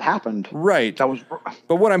did. That happened. Right. That was.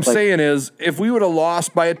 But what I'm saying is, if we would have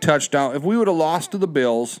lost by a touchdown, if we would have lost to the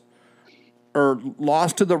Bills or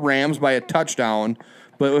lost to the Rams by a touchdown,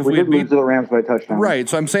 but if We we did lose beat to the Rams by a touchdown. right,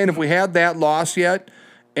 so I'm saying if we had that loss yet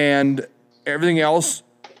and everything else,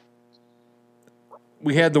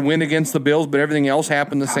 we had the win against the Bills, but everything else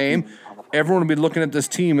happened the same, everyone would be looking at this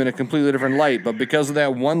team in a completely different light. But because of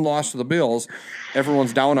that one loss to the Bills,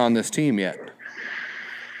 everyone's down on this team yet.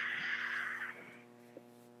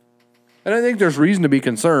 And I think there's reason to be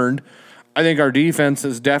concerned. I think our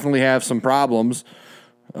defenses definitely have some problems.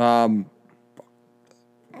 Punting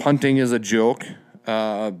is a joke.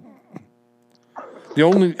 I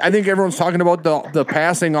think everyone's talking about the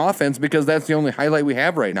passing offense because that's the only highlight we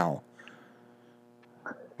have right now.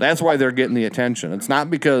 That's why they're getting the attention. It's not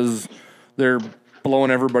because they're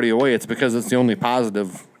blowing everybody away. It's because it's the only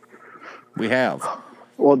positive we have.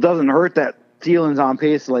 Well, it doesn't hurt that Thielen's on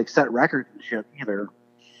pace to like set records and shit either.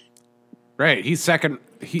 Right. He's second.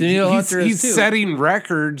 Danielle Hunter is He's too. setting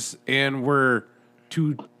records, and we're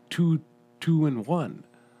 2-1,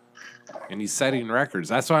 and he's setting records.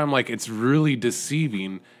 That's why I'm like, it's really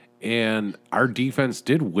deceiving. And our defense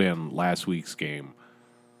did win last week's game.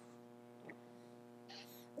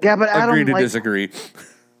 Yeah, but Adam, Agree to like, disagree.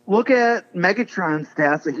 look at Megatron's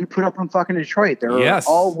stats that he put up in fucking Detroit. They're Yes.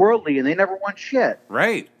 all worldly and they never won shit.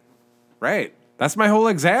 Right. That's my whole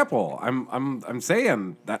example. I'm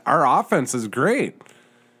saying that our offense is great,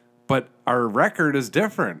 but our record is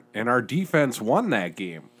different, and our defense won that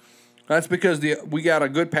game. That's because we got a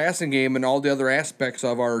good passing game, and all the other aspects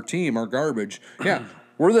of our team are garbage. Yeah,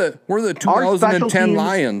 we're the 2010 teams-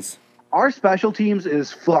 Lions. Our special teams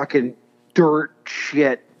is fucking dirt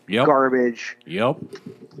shit Yep. garbage. Yep.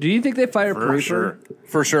 Do you think they fired For Prefer? sure.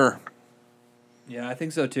 For sure. Yeah, I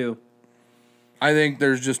think so too. I think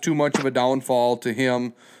there's just too much of a downfall to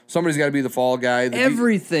him. Somebody's got to be the fall guy.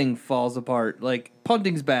 Everything falls apart. Like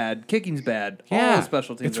punting's bad, kicking's bad. All the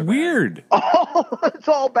special teams. It's are weird. Oh, it's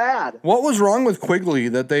all bad. What was wrong with Quigley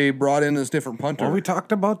that they brought in this different punter? Well, we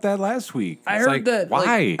talked about that last week. I It's heard like, that. Why?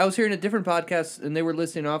 Like, I was hearing a different podcast, and they were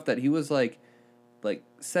listing off that he was like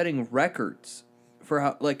setting records for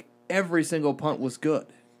how like every single punt was good.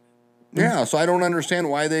 Yeah, so I don't understand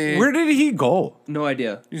why they. Where did he go? No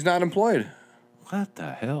idea. He's not employed. What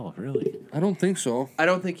the hell, really? I don't think so. I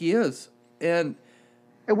don't think he is. And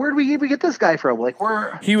And where did we even get this guy from? Like,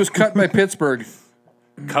 where? He was cut by Pittsburgh.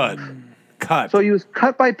 Cut. So he was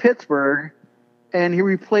cut by Pittsburgh, and he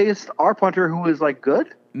replaced our punter, who was like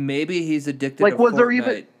good. maybe he's addicted. Like, to was there Fortnite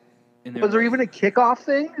even- in their Was there life. even a kickoff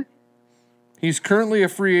thing? He's currently a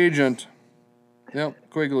free agent. Yep,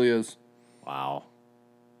 Quigley is. Wow.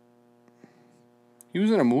 He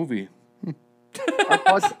was in a movie.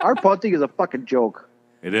 Our punting is a fucking joke.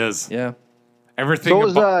 It is. Yeah. Everything So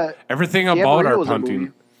is, everything Yeah, about our Burrito's a punting.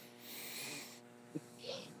 movie.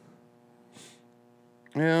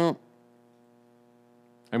 Yeah.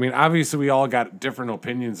 I mean, obviously we all got different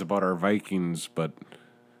opinions about our Vikings, but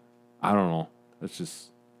I don't know. It's just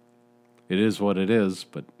it is what it is,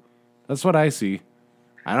 but that's what I see.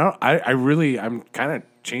 I'm kind of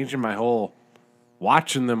changing my whole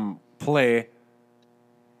watching them play.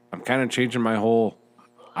 I'm kind of changing my whole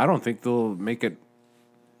I don't think they'll make it.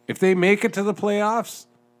 If they make it to the playoffs,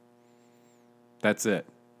 that's it.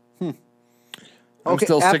 I'm Okay,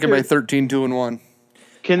 still sticking by after- 13-2-1.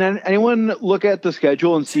 Can anyone look at the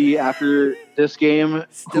schedule and see after this game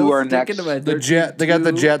who are next? They got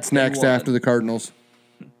the Jets next after the Cardinals.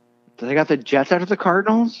 They got the Jets after the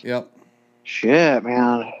Cardinals? Yep. Shit,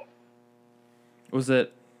 man. Was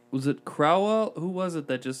it Crowell? Who was it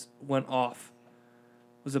that just went off?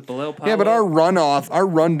 Was it Bilal Powell? Yeah, but our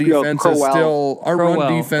run defense is Crowell. still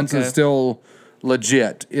Crowell, is okay. still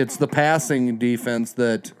legit. It's the passing defense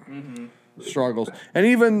that struggles. And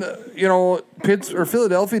even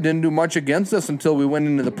Philadelphia didn't do much against us until we went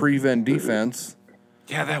into the prevent defense.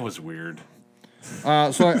 Yeah, that was weird.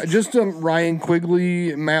 Just Ryan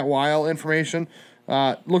Quigley, Matt Weil information.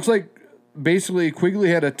 Looks like basically Quigley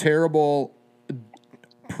had a terrible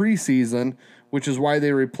preseason, which is why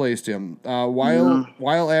they replaced him.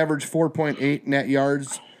 Weil averaged 4.8 net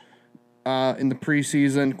yards in the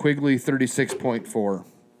preseason. Quigley 36.4.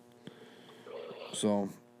 So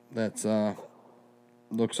that's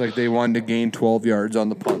looks like they wanted to gain 12 yards on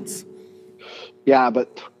the punts. Yeah,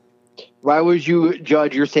 but why would you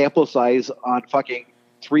judge your sample size on fucking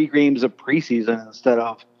 3 games of preseason instead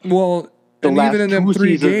of Well, The and last even in them 2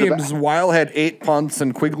 3 seasons of- games, Weil had 8 punts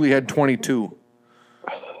and Quigley had 22.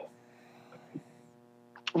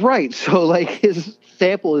 right? So like his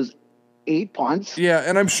sample is 8 punts. Yeah,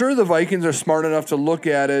 and I'm sure the Vikings are smart enough to look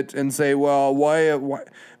at it and say, well, why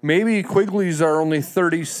maybe Quigley's are only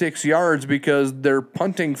 36 yards because they're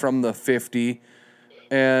punting from the 50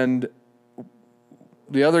 and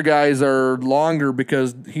the other guys are longer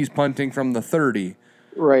because he's punting from the 30.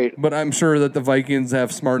 Right. But I'm sure that the Vikings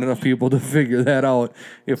have smart enough people to figure that out.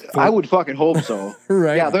 I would fucking hope so.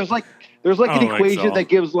 Right. Yeah, there's an I don't think equation so. that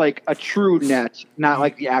gives like a true net, not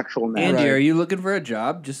like the actual net. Andy, Right. are you looking for a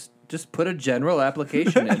job? Just put a general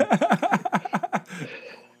application in.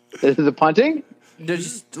 Is it punting?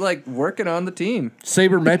 Just like working on the team.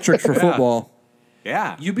 Sabermetrics for football.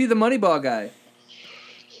 Yeah. You be the Moneyball guy.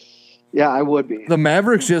 Yeah, I would be. The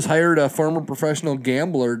Mavericks just hired a former professional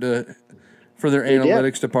gambler for their did?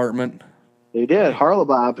 analytics department. They did.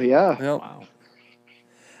 Harlabob, yeah. Yep. Wow.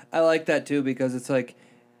 I like that too because it's like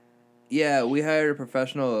Yeah, we hired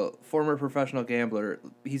a former professional gambler.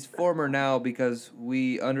 He's former now because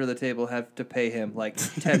we under the table have to pay him like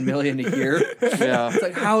 $10 million a year. Yeah. It's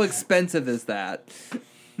like, how expensive is that?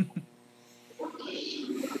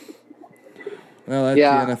 Well, that's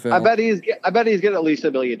Yeah, the NFL. I bet he's getting at least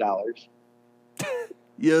 $1 million.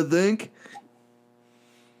 You think?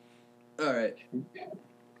 All right.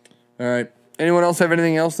 All right. Anyone else have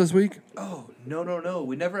anything else this week? Oh, no.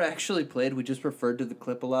 We never actually played. We just referred to the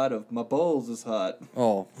clip a lot of "my balls is hot."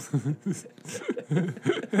 Oh.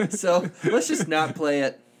 So let's just not play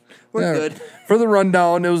it. We're Yeah. good. For the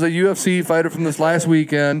rundown, it was a UFC fighter from this last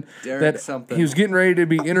weekend Derek that something. he was getting ready to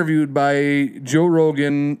be interviewed by Joe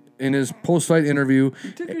Rogan in his post-fight interview,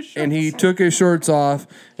 and he took his shorts off,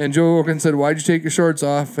 and Joe Rogan said, "Why'd you take your shorts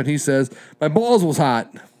off?" And he says, "My balls was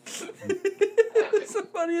hot." It's the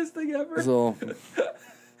funniest thing ever. So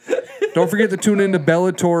don't forget to tune in to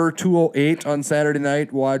Bellator 208 on Saturday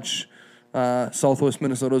night. Watch Southwest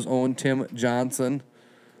Minnesota's own Tim Johnson.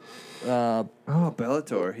 Oh,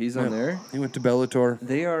 Bellator. He's on there. He went to Bellator.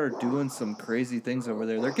 They are doing some crazy things over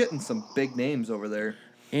there. They're getting some big names over there.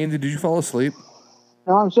 Andy, did you fall asleep?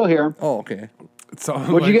 No, I'm still here. Oh, okay. So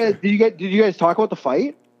What did you guys talk about the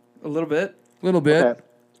fight? A little bit. A little bit. Okay.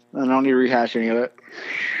 I don't need to rehash any of it.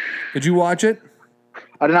 Did you watch it?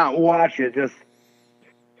 I did not watch it. Just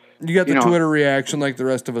You got the You know. Twitter reaction like the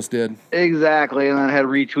rest of us did. exactly, and then I had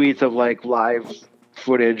retweets of like live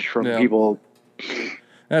footage from Yeah. people.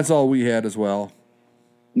 That's all we had as well.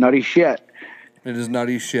 Nutty shit. It is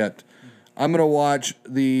nutty shit. I'm gonna watch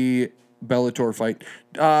the Bellator fight.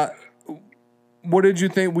 What did you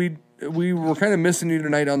think? We were kind of missing you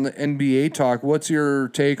tonight on the NBA talk. What's your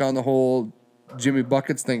take on the whole Jimmy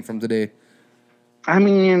Buckets thing from today? I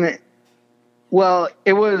mean, well,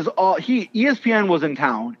 it was all ESPN was in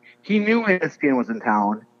town. He knew ESPN was in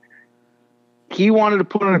town. He wanted to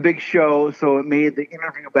put on a big show, so it made the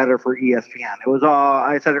interview better for ESPN. It was all,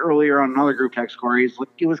 I said it earlier on another group text score. It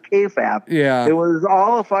was kayfabe. Yeah. It was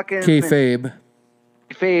all a fucking Kayfabe.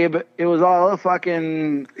 Fabe. It was all a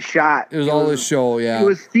fucking shot. It was all a show. Yeah. It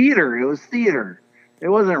was theater. It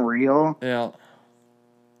wasn't real. Yeah.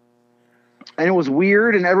 And it was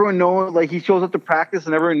weird, and everyone knows, like, he shows up to practice,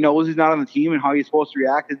 and everyone knows he's not on the team and how he's supposed to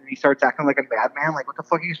react, and he starts acting like a madman. Like, what the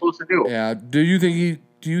fuck are you supposed to do? Yeah. Do you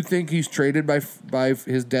think he's traded by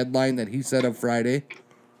his deadline that he set of Friday?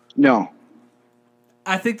 No.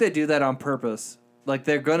 I think they do that on purpose. Like,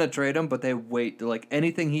 they're going to trade him, but they wait. Like,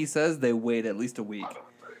 anything he says, they wait at least a week.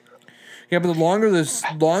 Yeah, but the longer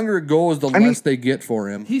it goes, the less they get for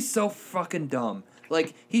him. He's so fucking dumb.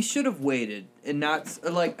 Like, he should have waited and not,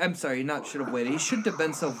 like, I'm sorry, not should have waited. He shouldn't have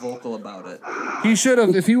been so vocal about it. He should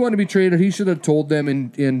have, if he wanted to be traded, he should have told them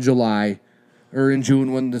in July or in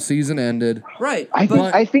June when the season ended. Right. I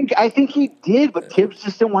think he did, but Tibbs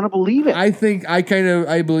just didn't want to believe it. I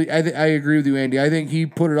agree with you, Andy. I think he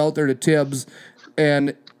put it out there to Tibbs,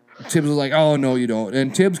 and Tibbs was like, "Oh no, you don't."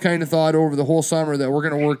 And Tibbs kind of thought over the whole summer that we're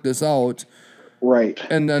going to work this out, Right.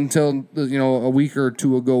 and until a week or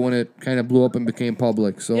two ago when it kind of blew up and became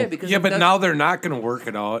public. So Yeah, but now they're not going to work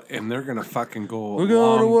it out, and they're going to fucking go. we're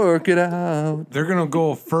going to work it out. They're going to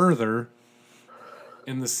go further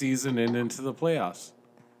in the season and into the playoffs.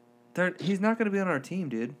 he's not going to be on our team,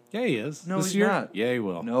 dude. Yeah, he is. No, this he's year? not. Yeah, he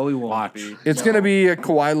will. No, he won't Watch. be. It's going to be a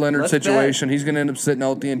Kawhi Leonard Let's situation. He's going to end up sitting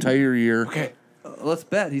out the entire year. Okay. Let's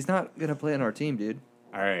bet. He's not going to play on our team, dude.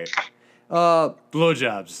 All right. Uh,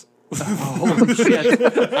 Blowjobs. holy shit.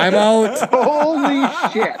 I'm out.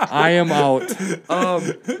 Holy shit. I am out.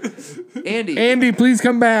 Andy. Andy, please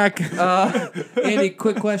come back. Andy,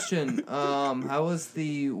 quick question. How was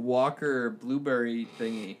the Walker Blueberry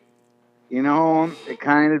thingy? You know, it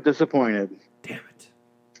kind of disappointed. Damn it.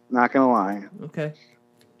 Not gonna lie. Okay.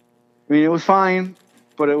 I mean, it was fine,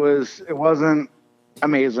 but it wasn't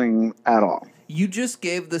amazing at all. You just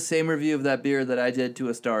gave the same review of that beer that I did to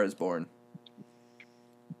A Star Is Born.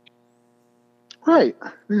 Right.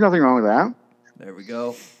 There's nothing wrong with that. There we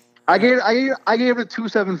go. I gave it a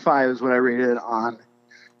 2.75 is what I rated on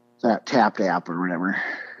that Tapped app or whatever.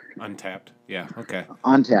 Untapped. Yeah, okay.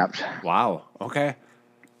 Untapped. Wow. Okay.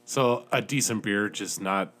 So a decent beer, just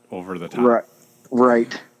not over the top. Right.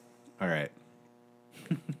 Right. All right.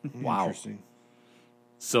 Wow. Interesting.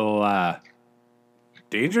 So,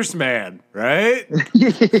 Dangerous Man, right?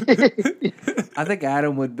 I think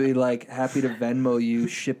Adam would be like happy to Venmo you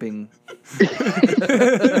shipping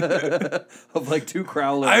of like 2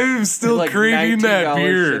 crowlers. I'm still Like craving that $19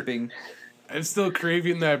 beer. Shipping. I'm still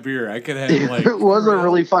craving that beer. I could have like. It was a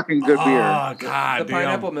really fucking good beer. Oh God, The damn.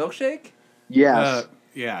 pineapple milkshake? Yes.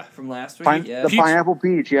 Yeah. from last week. Pine, Yeah. the Peach. pineapple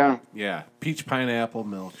peach, yeah. Yeah. Peach pineapple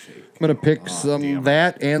milkshake. I'm gonna pick damn it.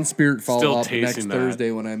 that and Spirit Still Fall up tasting next that.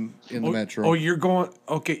 Thursday when I'm in the metro. Oh, you're going.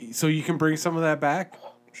 Okay, so you can bring some of that back?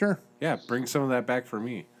 Sure. Yeah, bring some of that back for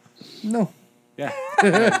me. No. Yeah,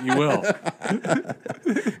 yeah, you will.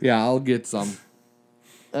 Yeah, I'll get some.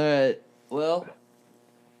 All right. Well,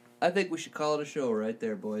 I think we should call it a show right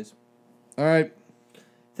there, boys. All right.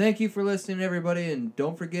 Thank you for listening, everybody, and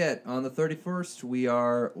don't forget, on the 31st, we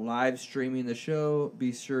are live streaming the show.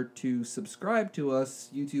 Be sure to subscribe to us,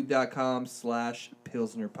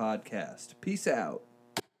 youtube.com/Pilsner Podcast. Peace out.